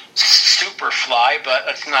Superfly, but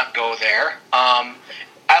let's not go there.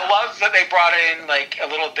 I love that they brought in like a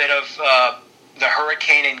little bit of the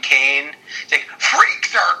Hurricane and Kane. It's like,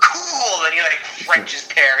 freaks are cool, and he like Frenches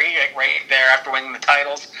Perry like right there after winning the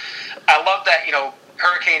titles. I love that,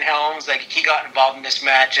 Hurricane Helms, like he got involved in this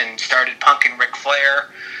match and started punking Ric Flair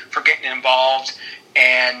for getting involved,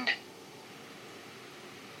 and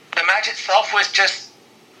the match itself was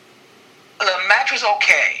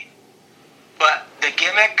okay, but the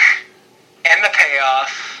gimmick and the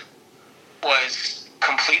payoff was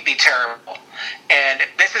completely terrible. And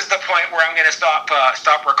this is the point where I'm going to stop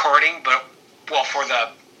recording, but for the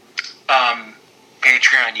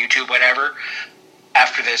Patreon, YouTube, whatever.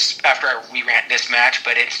 After we rant this match,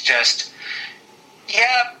 but it's just,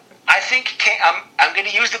 yeah, I think I'm going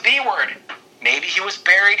to use the B word. Maybe he was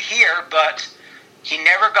buried here, but he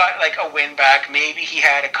never got like a win back. Maybe he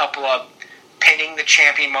had a couple of pinning the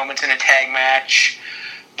champion moments in a tag match,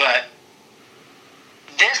 but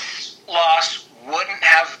this loss wouldn't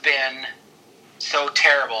have been so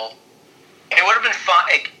terrible. It would have been fun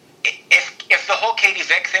if the whole Katie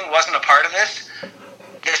Vick thing wasn't a part of this.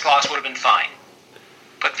 This loss would have been fine.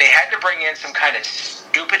 But they had to bring in some kind of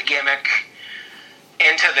stupid gimmick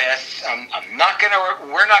into this. We're not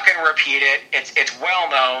gonna repeat it. It's well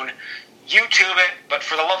known. YouTube it, but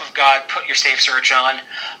for the love of God, put your safe search on.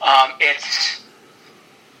 Man,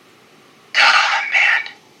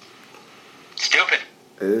 stupid.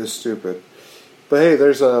 It is stupid. But hey,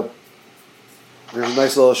 there's a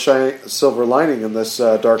nice little shiny silver lining in this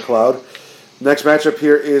dark cloud. Next matchup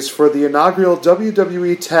here is for the inaugural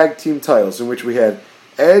WWE Tag Team titles, in which we had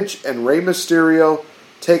Edge and Rey Mysterio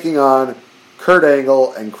taking on Kurt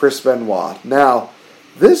Angle and Chris Benoit. Now,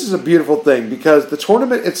 this is a beautiful thing because the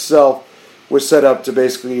tournament itself was set up to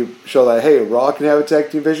basically show that, hey, Raw can have a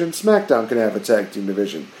tag team division, SmackDown can have a tag team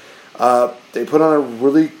division. They put on a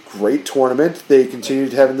really great tournament. They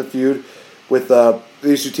continued having the feud with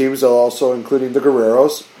these two teams, also including the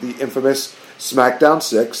Guerreros, the infamous SmackDown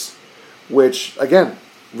 6, which, again,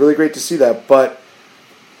 really great to see that. But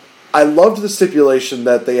I loved the stipulation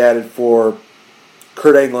that they added for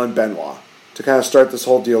Kurt Angle and Benoit to kind of start this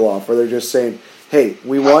whole deal off, where they're just saying, hey,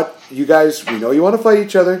 we want you guys, we know you want to fight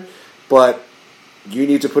each other, but you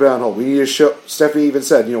need to put it on hold. We need to show, Stephanie even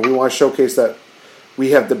said, we want to showcase that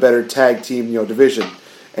we have the better tag team, division.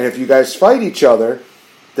 And if you guys fight each other,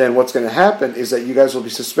 then what's going to happen is that you guys will be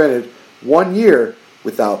suspended 1 year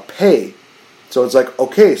without pay. So it's like,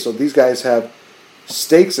 okay, so these guys have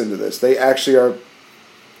stakes into this. They actually are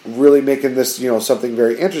really making this, something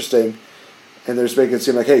very interesting, and they're just making it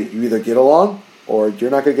seem like, hey, you either get along or you're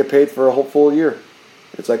not going to get paid for a whole full year.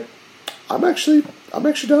 It's like, I'm actually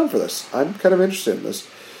down for this. I'm kind of interested in this.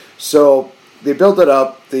 So they built it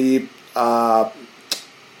up. The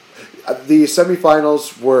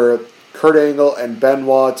semifinals were Kurt Angle and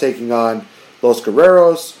Benoit taking on Los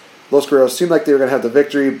Guerreros. Los Guerreros seemed like they were going to have the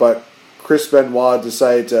victory, but Chris Benoit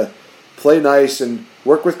decided to play nice and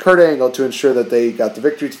work with Kurt Angle to ensure that they got the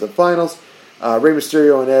victory to the finals. Rey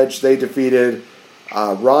Mysterio and Edge, they defeated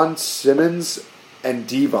Ron Simmons and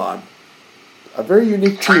Devon. A very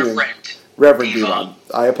unique team. Reverend Devon.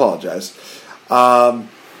 I apologize. The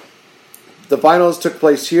finals took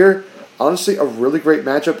place here. Honestly, a really great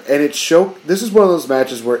matchup, and this is one of those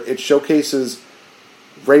matches where it showcases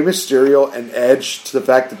Rey Mysterio and Edge to the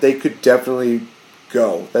fact that they could definitely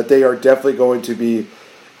go. That they are definitely going to be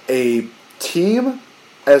a team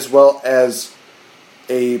as well as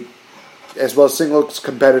singles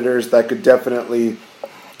competitors that could definitely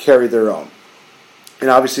carry their own.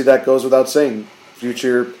 And obviously that goes without saying.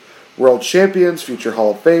 Future world champions, future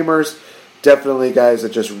Hall of Famers, definitely guys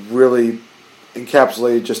that just really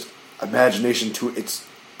encapsulate just imagination to its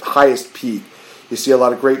highest peak. You see a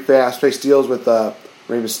lot of great fast-paced deals with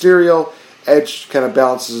Rey Mysterio. Edge kind of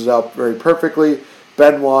balances it out very perfectly.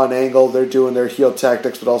 Benoit and Angle, they're doing their heel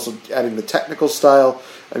tactics, but also adding the technical style.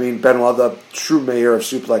 I mean, Benoit, the true mayor of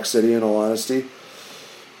Suplex City, in all honesty.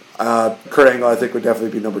 Kurt Angle, I think, would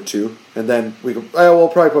definitely be number 2. And then we'll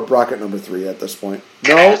probably put Brock at number 3 at this point.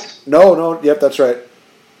 No. Yep, that's right.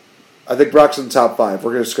 I think Brock's in the top 5.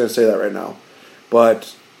 We're just going to say that right now.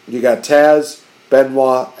 But you got Taz,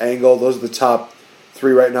 Benoit, Angle. Those are the top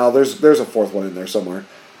 3 right now. There's a 4th one in there somewhere.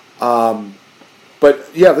 But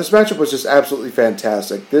yeah, this matchup was just absolutely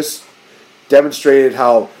fantastic. This demonstrated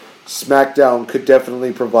how SmackDown could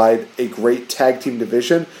definitely provide a great tag team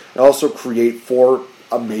division and also create 4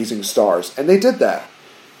 amazing stars. And they did that.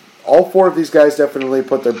 All 4 of these guys definitely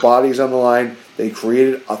put their bodies on the line. They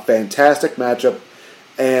created a fantastic matchup,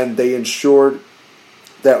 and they ensured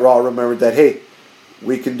that Raw remembered that, hey,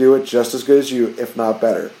 we can do it just as good as you, if not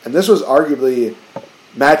better. And this was arguably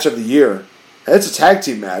match of the year. And it's a tag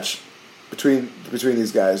team match between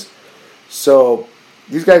these guys. So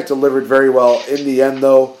these guys delivered very well. In the end,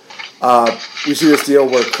 though, you see this deal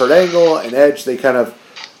where Kurt Angle and Edge, they kind of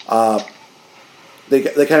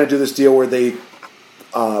do this deal where they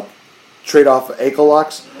trade off ankle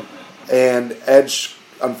locks, and Edge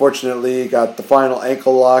unfortunately got the final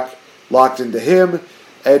ankle lock locked into him.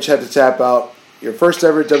 Edge had to tap out. Your first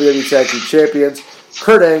ever WWE Tag Team Champions,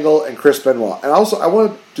 Kurt Angle and Chris Benoit. And also, I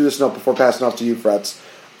want to do this note before passing off to you, Frets.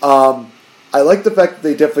 I like the fact that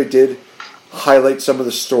they definitely did highlight some of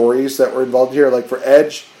the stories that were involved here. Like for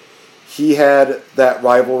Edge, he had that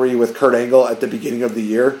rivalry with Kurt Angle at the beginning of the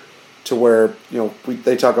year, to where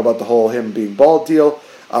they talk about the whole him being bald deal.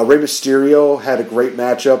 Rey Mysterio had a great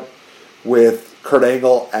matchup with Kurt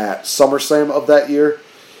Angle at SummerSlam of that year,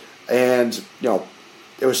 and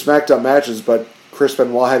it was SmackDown matches, but Chris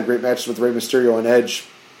Benoit had great matches with Rey Mysterio and Edge,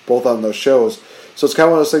 both on those shows. So it's kind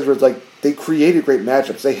of one of those things where it's like they created great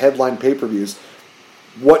matchups. They headlined pay-per-views.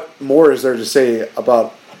 What more is there to say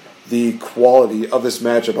about the quality of this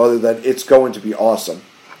matchup other than it's going to be awesome?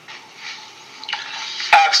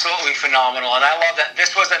 Absolutely phenomenal, and I love that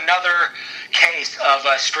this was another case of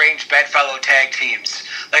strange bedfellow tag teams.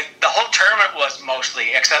 Like, the whole tournament was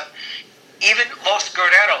mostly, except even Los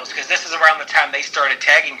Guerreros, because this is around the time they started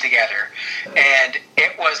tagging together, and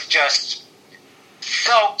it was just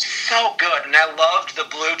so good. And I loved the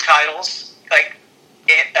blue titles, like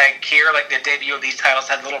the debut of these titles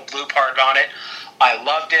had a little blue part on it. I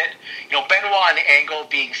loved it. Benoit and Angle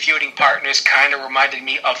being feuding partners kind of reminded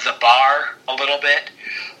me of The Bar a little bit.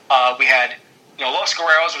 We had, Los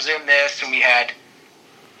Guerreros was in this, and we had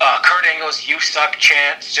Kurt Angle's "You Suck"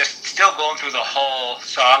 chants, just still going through the whole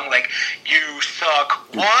song, like, "You suck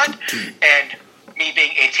what?" And me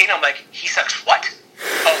being 18, I'm like, "He sucks what?"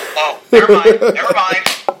 Oh, never mind.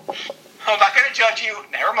 I'm not going to judge you.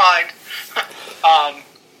 Never mind.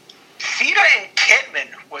 Cena and Kidman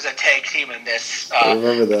was a tag team in this. I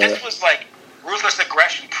remember that. This was like Ruthless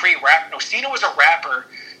Aggression pre-rap. No, Cena was a rapper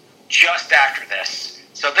just after this.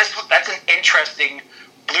 So that's an interesting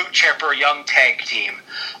blue chipper young tag team.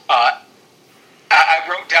 I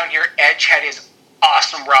wrote down here, Edge had his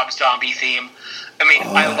awesome Rob Zombie theme. I mean,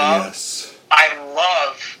 I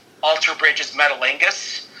love Alter Bridge's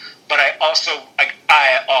Metalingus, but I also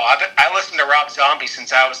I listened to Rob Zombie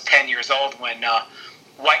since I was 10 years old when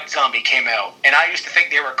White Zombie came out, and I used to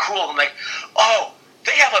think they were cool. I'm like, oh,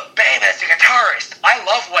 they have a babe that's a guitarist. I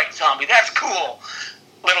love White Zombie. That's cool.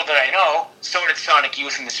 Little did I know, so did Sonic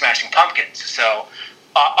Youth and the Smashing Pumpkins. So,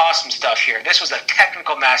 awesome stuff here. This was a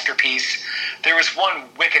technical masterpiece. There was one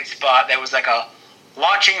wicked spot that was like a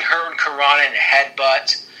launching Hurricane Karana in a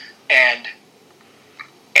headbutt, and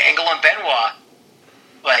Angle and Benoit.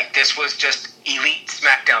 Like, this was just elite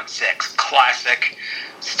SmackDown 6. Classic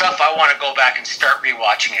stuff I want to go back and start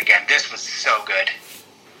rewatching again. This was so good.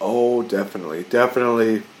 Oh, definitely.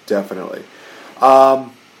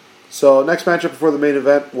 So, next matchup before the main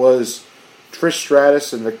event was Trish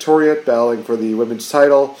Stratus and Victoria battling for the women's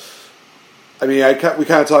title. I mean, we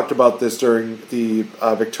kind of talked about this during the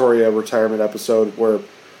Victoria retirement episode, where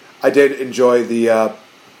I did enjoy the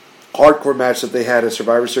hardcore match that they had at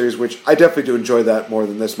Survivor Series, which I definitely do enjoy that more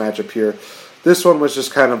than this matchup here. This one was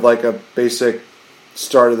just kind of like a basic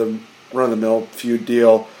start of the run-of-the-mill feud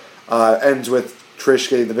deal. Ends with Trish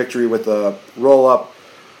getting the victory with a roll-up.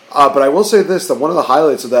 But I will say this, that one of the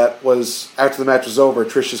highlights of that was after the match was over,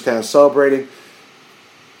 Trish is kind of celebrating.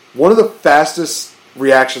 One of the fastest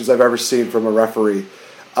reactions I've ever seen from a referee.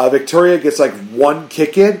 Victoria gets like one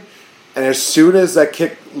kick in, and as soon as that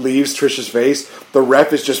kick leaves Trish's face, the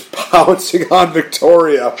ref is just pouncing on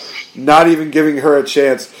Victoria, not even giving her a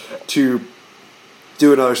chance to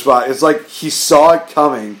do another spot. It's like he saw it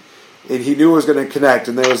coming, and he knew it was going to connect,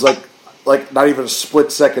 and there was like not even a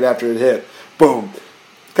split second after it hit. Boom.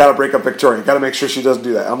 Got to break up Victoria. Got to make sure she doesn't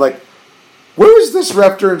do that. I'm like, where is this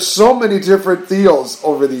ref during so many different deals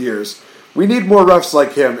over the years? We need more refs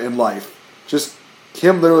like him in life. Just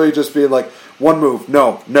him literally just being like, one move,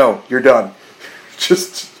 no, you're done.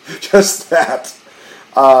 just that.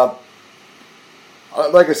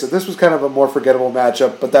 Like I said, this was kind of a more forgettable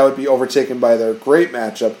matchup, but that would be overtaken by their great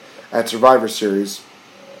matchup at Survivor Series.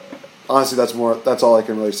 honestly, that's all I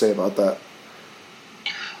can really say about that.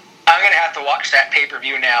 I'm going to have to watch that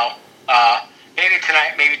pay-per-view now. Maybe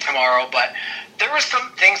tonight, maybe tomorrow, but there were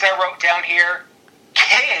some things I wrote down here.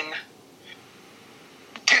 King,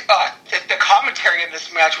 the commentary in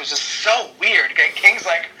this match was just so weird. King's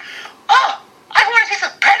like, oh, I want to see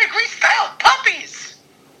some pedigree-style puppies.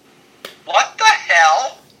 What the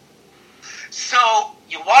hell? So,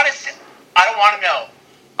 you want to see, I don't want to know.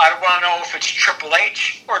 I don't want to know if it's Triple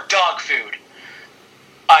H or dog food.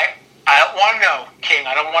 I don't want to know, King.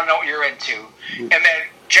 I don't want to know what you're into. And then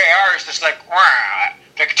JR is just like,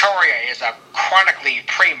 Victoria is a chronically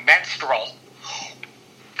premenstrual.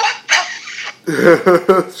 What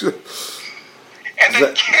the And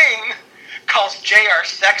then King calls JR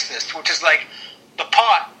sexist, which is like the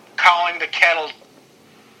pot calling the kettle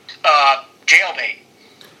jailbait.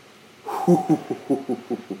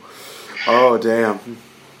 Oh, damn.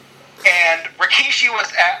 And Rikishi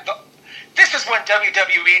was at the... This is when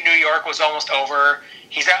WWE New York was almost over.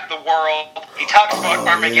 He's at the World. He talks about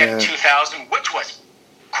Armageddon 2000, which was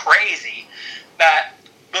crazy. That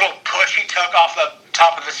little push he took off the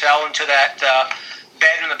top of the cell into that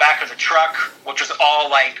bed in the back of the truck, which was all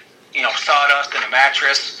like, sawdust and a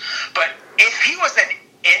mattress. But if he was an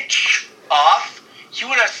inch off, he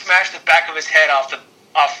would have smashed the back of his head off the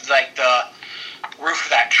roof of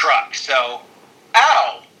that truck. So,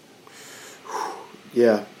 ow.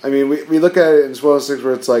 Yeah, I mean, we look at it and it's one of those things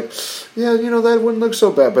where it's like, yeah, that wouldn't look so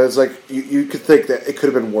bad, but it's like, you could think that it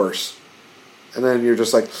could have been worse. And then you're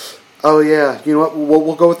just like, oh yeah, you know what,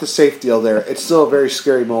 we'll go with the safe deal there. It's still a very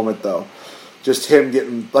scary moment, though. Just him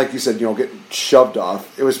getting, like you said, getting shoved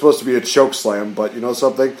off. It was supposed to be a choke slam, but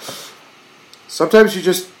something? Sometimes you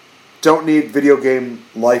just don't need video game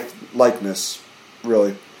likeness,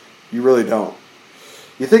 really. You really don't.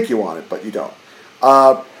 You think you want it, but you don't.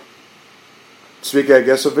 Speaking, I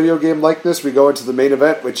guess, of video game likeness, we go into the main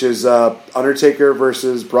event, which is Undertaker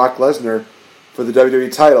versus Brock Lesnar for the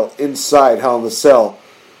WWE title inside Hell in a Cell.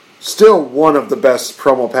 Still one of the best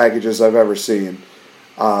promo packages I've ever seen.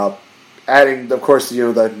 Adding, of course,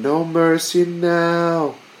 the no mercy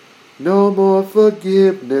now, no more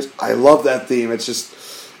forgiveness. I love that theme. It's just,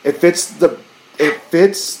 it fits the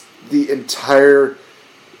entire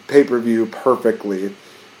pay-per-view perfectly.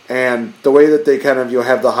 And the way that they kind of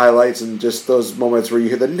have the highlights and just those moments where you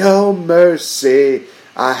hear the no mercy,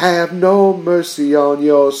 I have no mercy on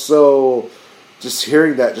your soul. Just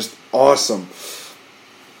hearing that, just awesome.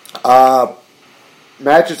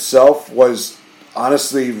 Match itself was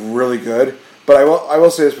honestly really good. But I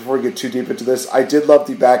will say this before we get too deep into this. I did love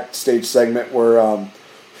the backstage segment where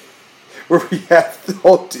we have the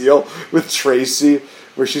whole deal with Tracy,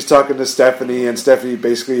 where she's talking to Stephanie, and Stephanie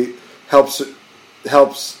basically helps,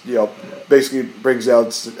 basically brings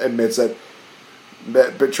out, admits that,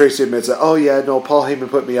 but Tracy admits that, oh yeah, no, Paul Heyman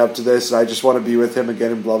put me up to this, and I just want to be with him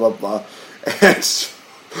again, and blah, blah, blah. And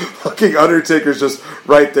fucking Undertaker's just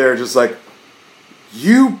right there, just like,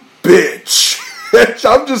 you bitch.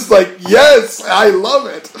 I'm just like, yes, I love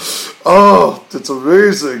it. Oh, it's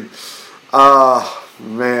amazing.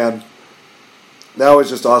 Man. That was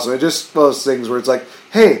just awesome. It just one of those things where it's like,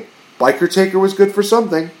 hey, Biker Taker was good for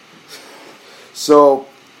something. So,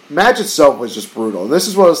 match itself was just brutal. And this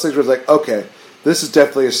is one of those things where it's like, okay, this is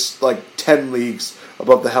definitely 10 leagues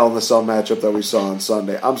above the Hell in a Cell matchup that we saw on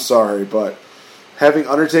Sunday. I'm sorry, but having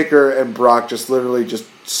Undertaker and Brock just literally just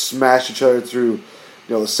smash each other through,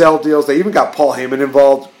 the cell deals. They even got Paul Heyman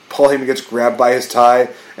involved. Paul Heyman gets grabbed by his tie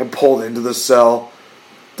and pulled into the cell.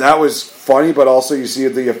 That was funny, but also you see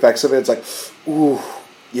the effects of it. It's like, ooh,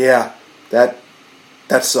 yeah, that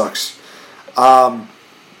sucks.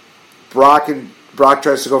 Brock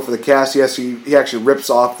tries to go for the cast. Yes, he actually rips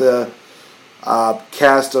off the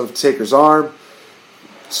cast of Taker's arm.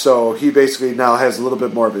 So he basically now has a little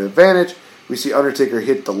bit more of an advantage. We see Undertaker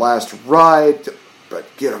hit the last ride, but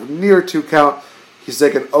get a near 2 count. He's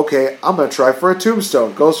thinking, okay, I'm going to try for a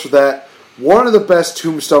tombstone. Goes for that. One of the best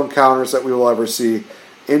tombstone counters that we will ever see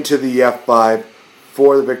into the F5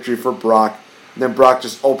 for the victory for Brock. And then Brock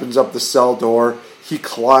just opens up the cell door. He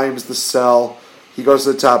climbs the cell. He goes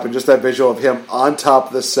to the top, and just that visual of him on top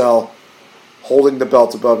of the cell, holding the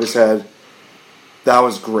belt above his head, that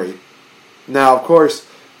was great. Now, of course,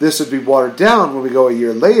 this would be watered down when we go a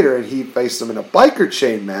year later and he faced him in a biker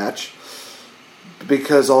chain match,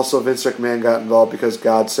 because also Vince McMahon got involved because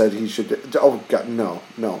God said he should. Oh God, no.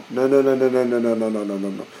 We're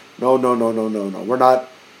not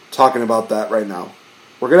talking about that right now.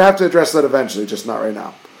 We're gonna have to address that eventually, just not right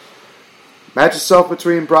now. Match itself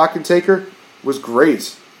between Brock and Taker was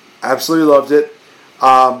great. Absolutely loved it.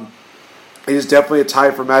 It is definitely a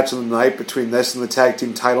tie for match of the night between this and the tag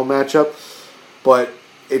team title matchup, but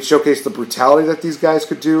it showcased the brutality that these guys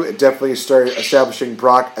could do. It definitely started establishing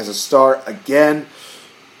Brock as a star again.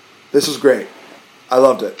 This was great. I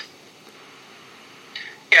loved it.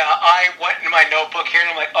 Yeah, I went into my notebook here and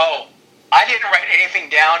I'm like, oh, I didn't write anything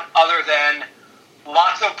down other than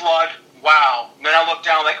lots of blood, wow. And then I looked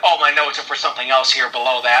down like, oh, my notes are for something else here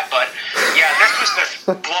below that. But yeah, this was just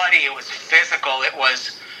bloody. It was physical. It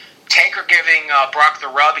was Taker giving Brock the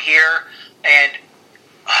rub here. And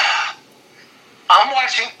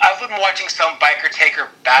I've been watching some Biker Taker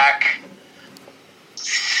back.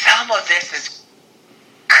 Some of this is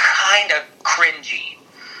kind of cringy.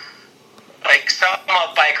 Like, some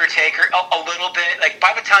of Biker Taker, a little bit. Like,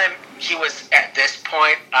 by the time he was at this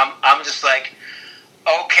point, I'm just like,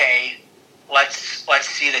 okay, let's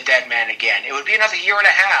see the dead man again. It would be another year and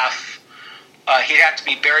a half. He'd have to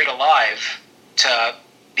be buried alive to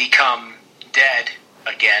become dead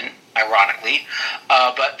again, ironically.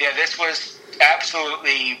 But yeah, this was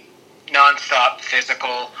absolutely nonstop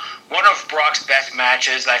physical. One of Brock's best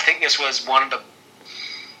matches. I think this was one of the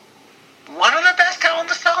best Hell in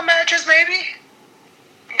the Cell matches, maybe?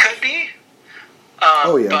 Could be.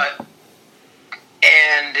 Oh, yeah. But,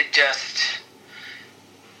 and it just,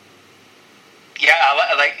 yeah,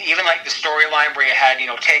 even the storyline where you had,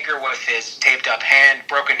 Taker with his taped up hand,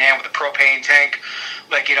 broken hand with a propane tank,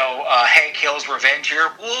 Hank Hill's revenge here.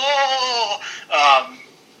 Whoa!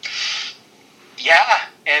 Yeah,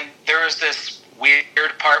 and there was this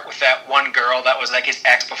weird part with that one girl that was his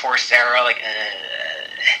ex before Sarah,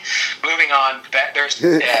 moving on. There's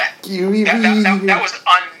that was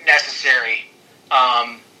unnecessary.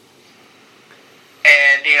 And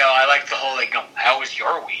I like the whole how was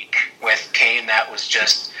your week with Kane? That was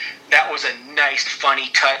a nice, funny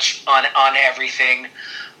touch on everything.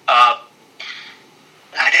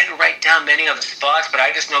 I didn't write down many of the spots, but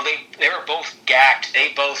I just know they were both gacked.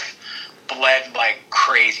 They both bled like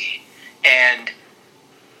crazy, and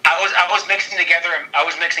I was mixing together. I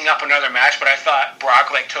was mixing up another match, but I thought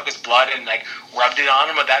Brock took his blood and rubbed it on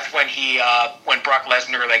him. But that's when when Brock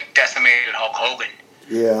Lesnar decimated Hulk Hogan.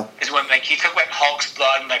 Yeah, is when he took Hulk's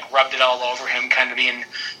blood and rubbed it all over him, kind of being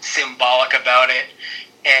symbolic about it.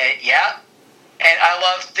 And yeah, and I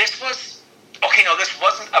loved this was okay. No, this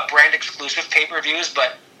wasn't a brand exclusive pay-per-views,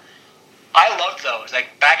 but I loved those.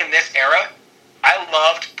 Back in this era, I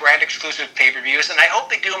loved brand exclusive pay-per-views, and I hope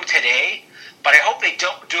they do them today. But I hope they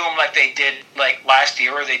don't do them like they did last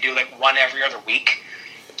year, where they do one every other week.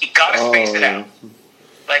 You gotta space it out.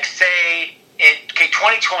 Say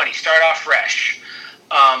 2020, start off fresh.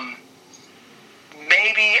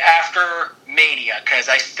 Maybe after Mania, because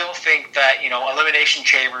I still think that Elimination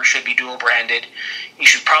Chamber should be dual branded. You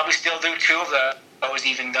should probably still do two of those,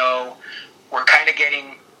 even though we're kind of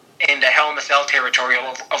getting into Hell in the Cell territory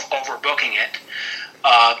of overbooking it.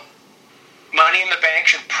 Money in the Bank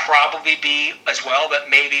should probably be as well, but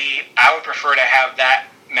maybe I would prefer to have that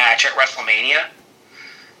match at WrestleMania.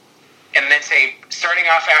 And then say, starting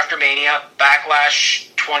off after Mania,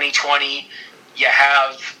 Backlash 2020, you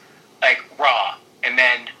have Raw. And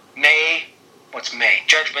then May?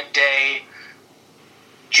 Judgment Day,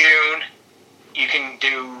 June, you can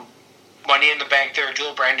do Money in the Bank there,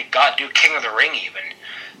 dual branded. God, do King of the Ring even.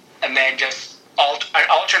 And then just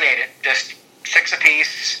alternate it, just 6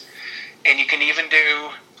 apiece. And you can even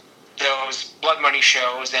do those Blood Money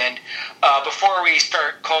shows. And before we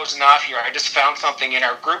start closing off here, I just found something in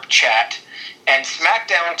our group chat. And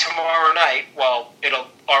SmackDown tomorrow night, well, it'll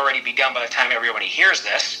already be done by the time everybody hears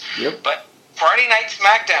this. Yep. But Friday Night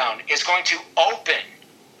SmackDown is going to open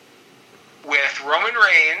with Roman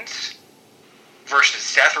Reigns versus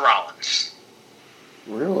Seth Rollins.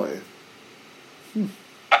 Really?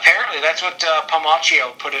 Apparently, that's what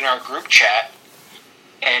Pomaccio put in our group chat.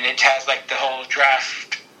 And it has the whole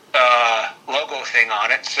draft logo thing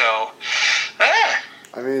on it, so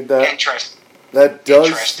I mean interesting. That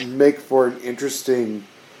does make for an interesting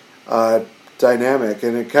dynamic,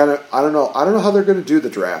 and it kind of I don't know how they're going to do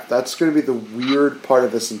the draft. That's going to be the weird part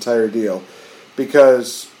of this entire deal,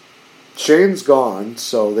 because Shane's gone,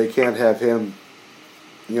 so they can't have him,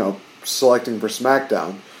 selecting for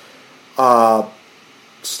SmackDown.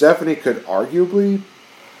 Stephanie could arguably,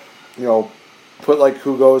 put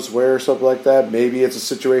who goes where or something like that. Maybe it's a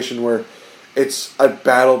situation where it's a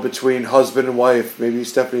battle between husband and wife. Maybe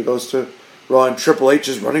Stephanie goes to Raw and Triple H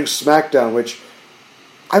is running SmackDown, which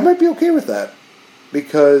I might be okay with that,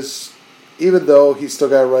 because even though he's still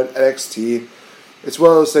got to run NXT, it's one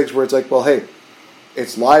of those things where it's well, hey,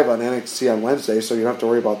 it's live on NXT on Wednesday, so you don't have to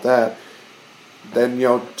worry about that. Then,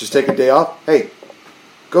 just take a day off. Hey,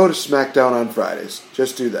 go to SmackDown on Fridays.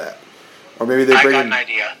 Just do that. Or maybe they bring I got in... an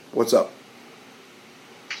idea. What's up?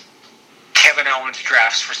 Kevin Owens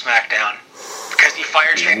drafts for SmackDown because he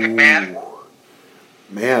fired Shane McMahon.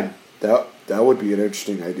 Man, that would be an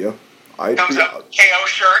interesting idea. Comes out with KO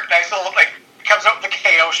shirt, nice little comes out with the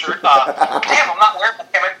KO shirt. Damn, I'm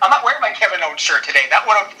not wearing my Kevin Owens shirt today. That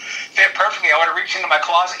would have fit perfectly. I would have reached into my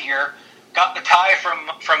closet here, got the tie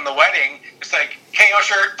from the wedding. It's like KO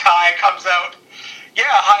shirt, tie comes out. Yeah,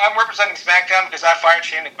 hi, I'm representing SmackDown because I fired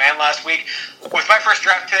Shane McMahon last week. With my first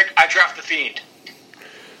draft pick, I draft The Fiend.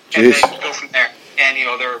 And then go from there. And,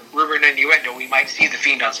 they're rumored innuendo. We might see The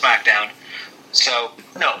Fiend on SmackDown. So,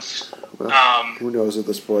 who knows? Well, who knows at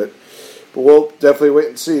this point? But we'll definitely wait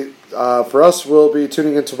and see. For us, we'll be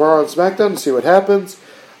tuning in tomorrow on SmackDown to see what happens.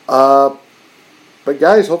 But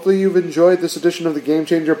guys, hopefully you've enjoyed this edition of the Game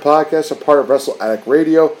Changer Podcast, a part of Wrestle Addict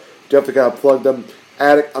Radio. Definitely got to plug them.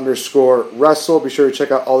 Addict_Wrestle. Be sure to check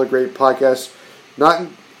out all the great podcasts.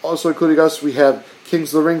 Also including us, we have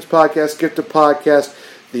Kings of the Rings podcast, Gifted podcast,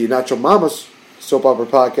 the Nacho Mamas soap opera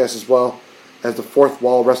podcast, as well as the Fourth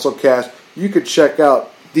Wall WrestleCast. You can check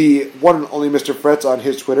out the one and only Mr. Fretz on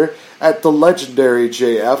his Twitter at the legendary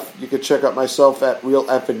JF. You can check out myself at Real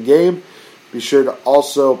Effin' Game. Be sure to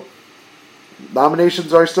also,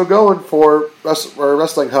 nominations are still going for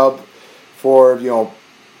Wrestling Hub for,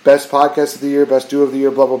 best podcast of the year, best duo of the year,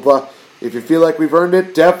 blah, blah, blah. If you feel like we've earned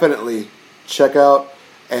it, definitely check out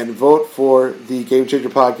and vote for the Game Changer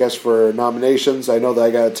Podcast for nominations. I know that I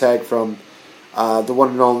got a tag from the one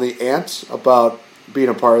and only Ant about being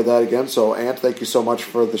a part of that again. So, Ant, thank you so much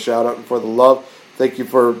for the shout-out and for the love. Thank you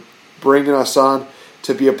for bringing us on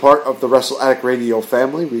to be a part of the Wrestle Addict Radio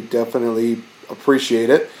family. We definitely appreciate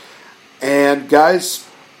it. And, guys,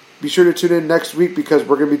 be sure to tune in next week because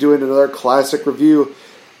we're going to be doing another classic review.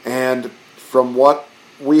 And from what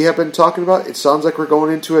we have been talking about, it sounds like we're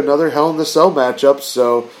going into another Hell in the Cell matchup.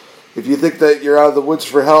 So if you think that you're out of the woods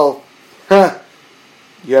for hell,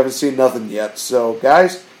 you haven't seen nothing yet. So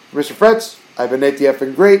guys, Mr. Fretz, I've been Nate the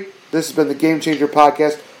Effing Great. This has been the Game Changer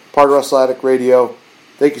Podcast, part of Wrestle Addict Radio.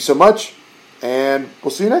 Thank you so much, and we'll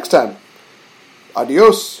see you next time.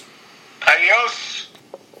 Adios. Adios.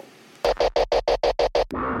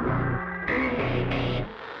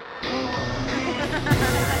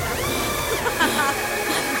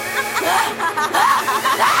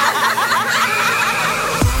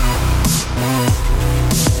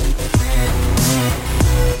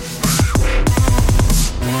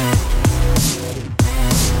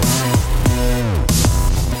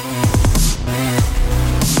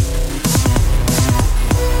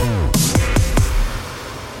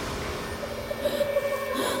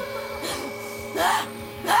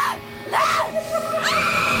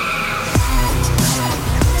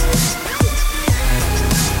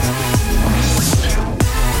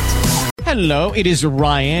 Hello, it is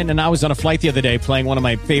Ryan, and I was on a flight the other day playing one of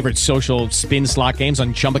my favorite social spin slot games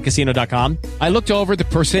on ChumbaCasino.com. I looked over at the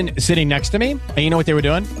person sitting next to me, and you know what they were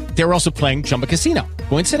doing? They were also playing Chumba Casino.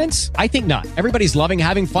 Coincidence? I think not. Everybody's loving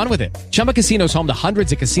having fun with it. Chumba Casino is home to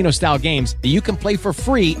hundreds of casino-style games that you can play for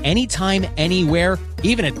free anytime, anywhere,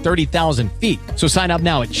 even at 30,000 feet. So sign up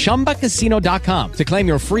now at ChumbaCasino.com to claim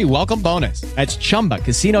your free welcome bonus. That's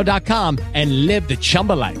ChumbaCasino.com and live the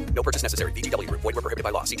Chumba life. No purchase necessary. VGW. Void where prohibited by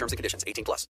law. See terms and conditions. 18+.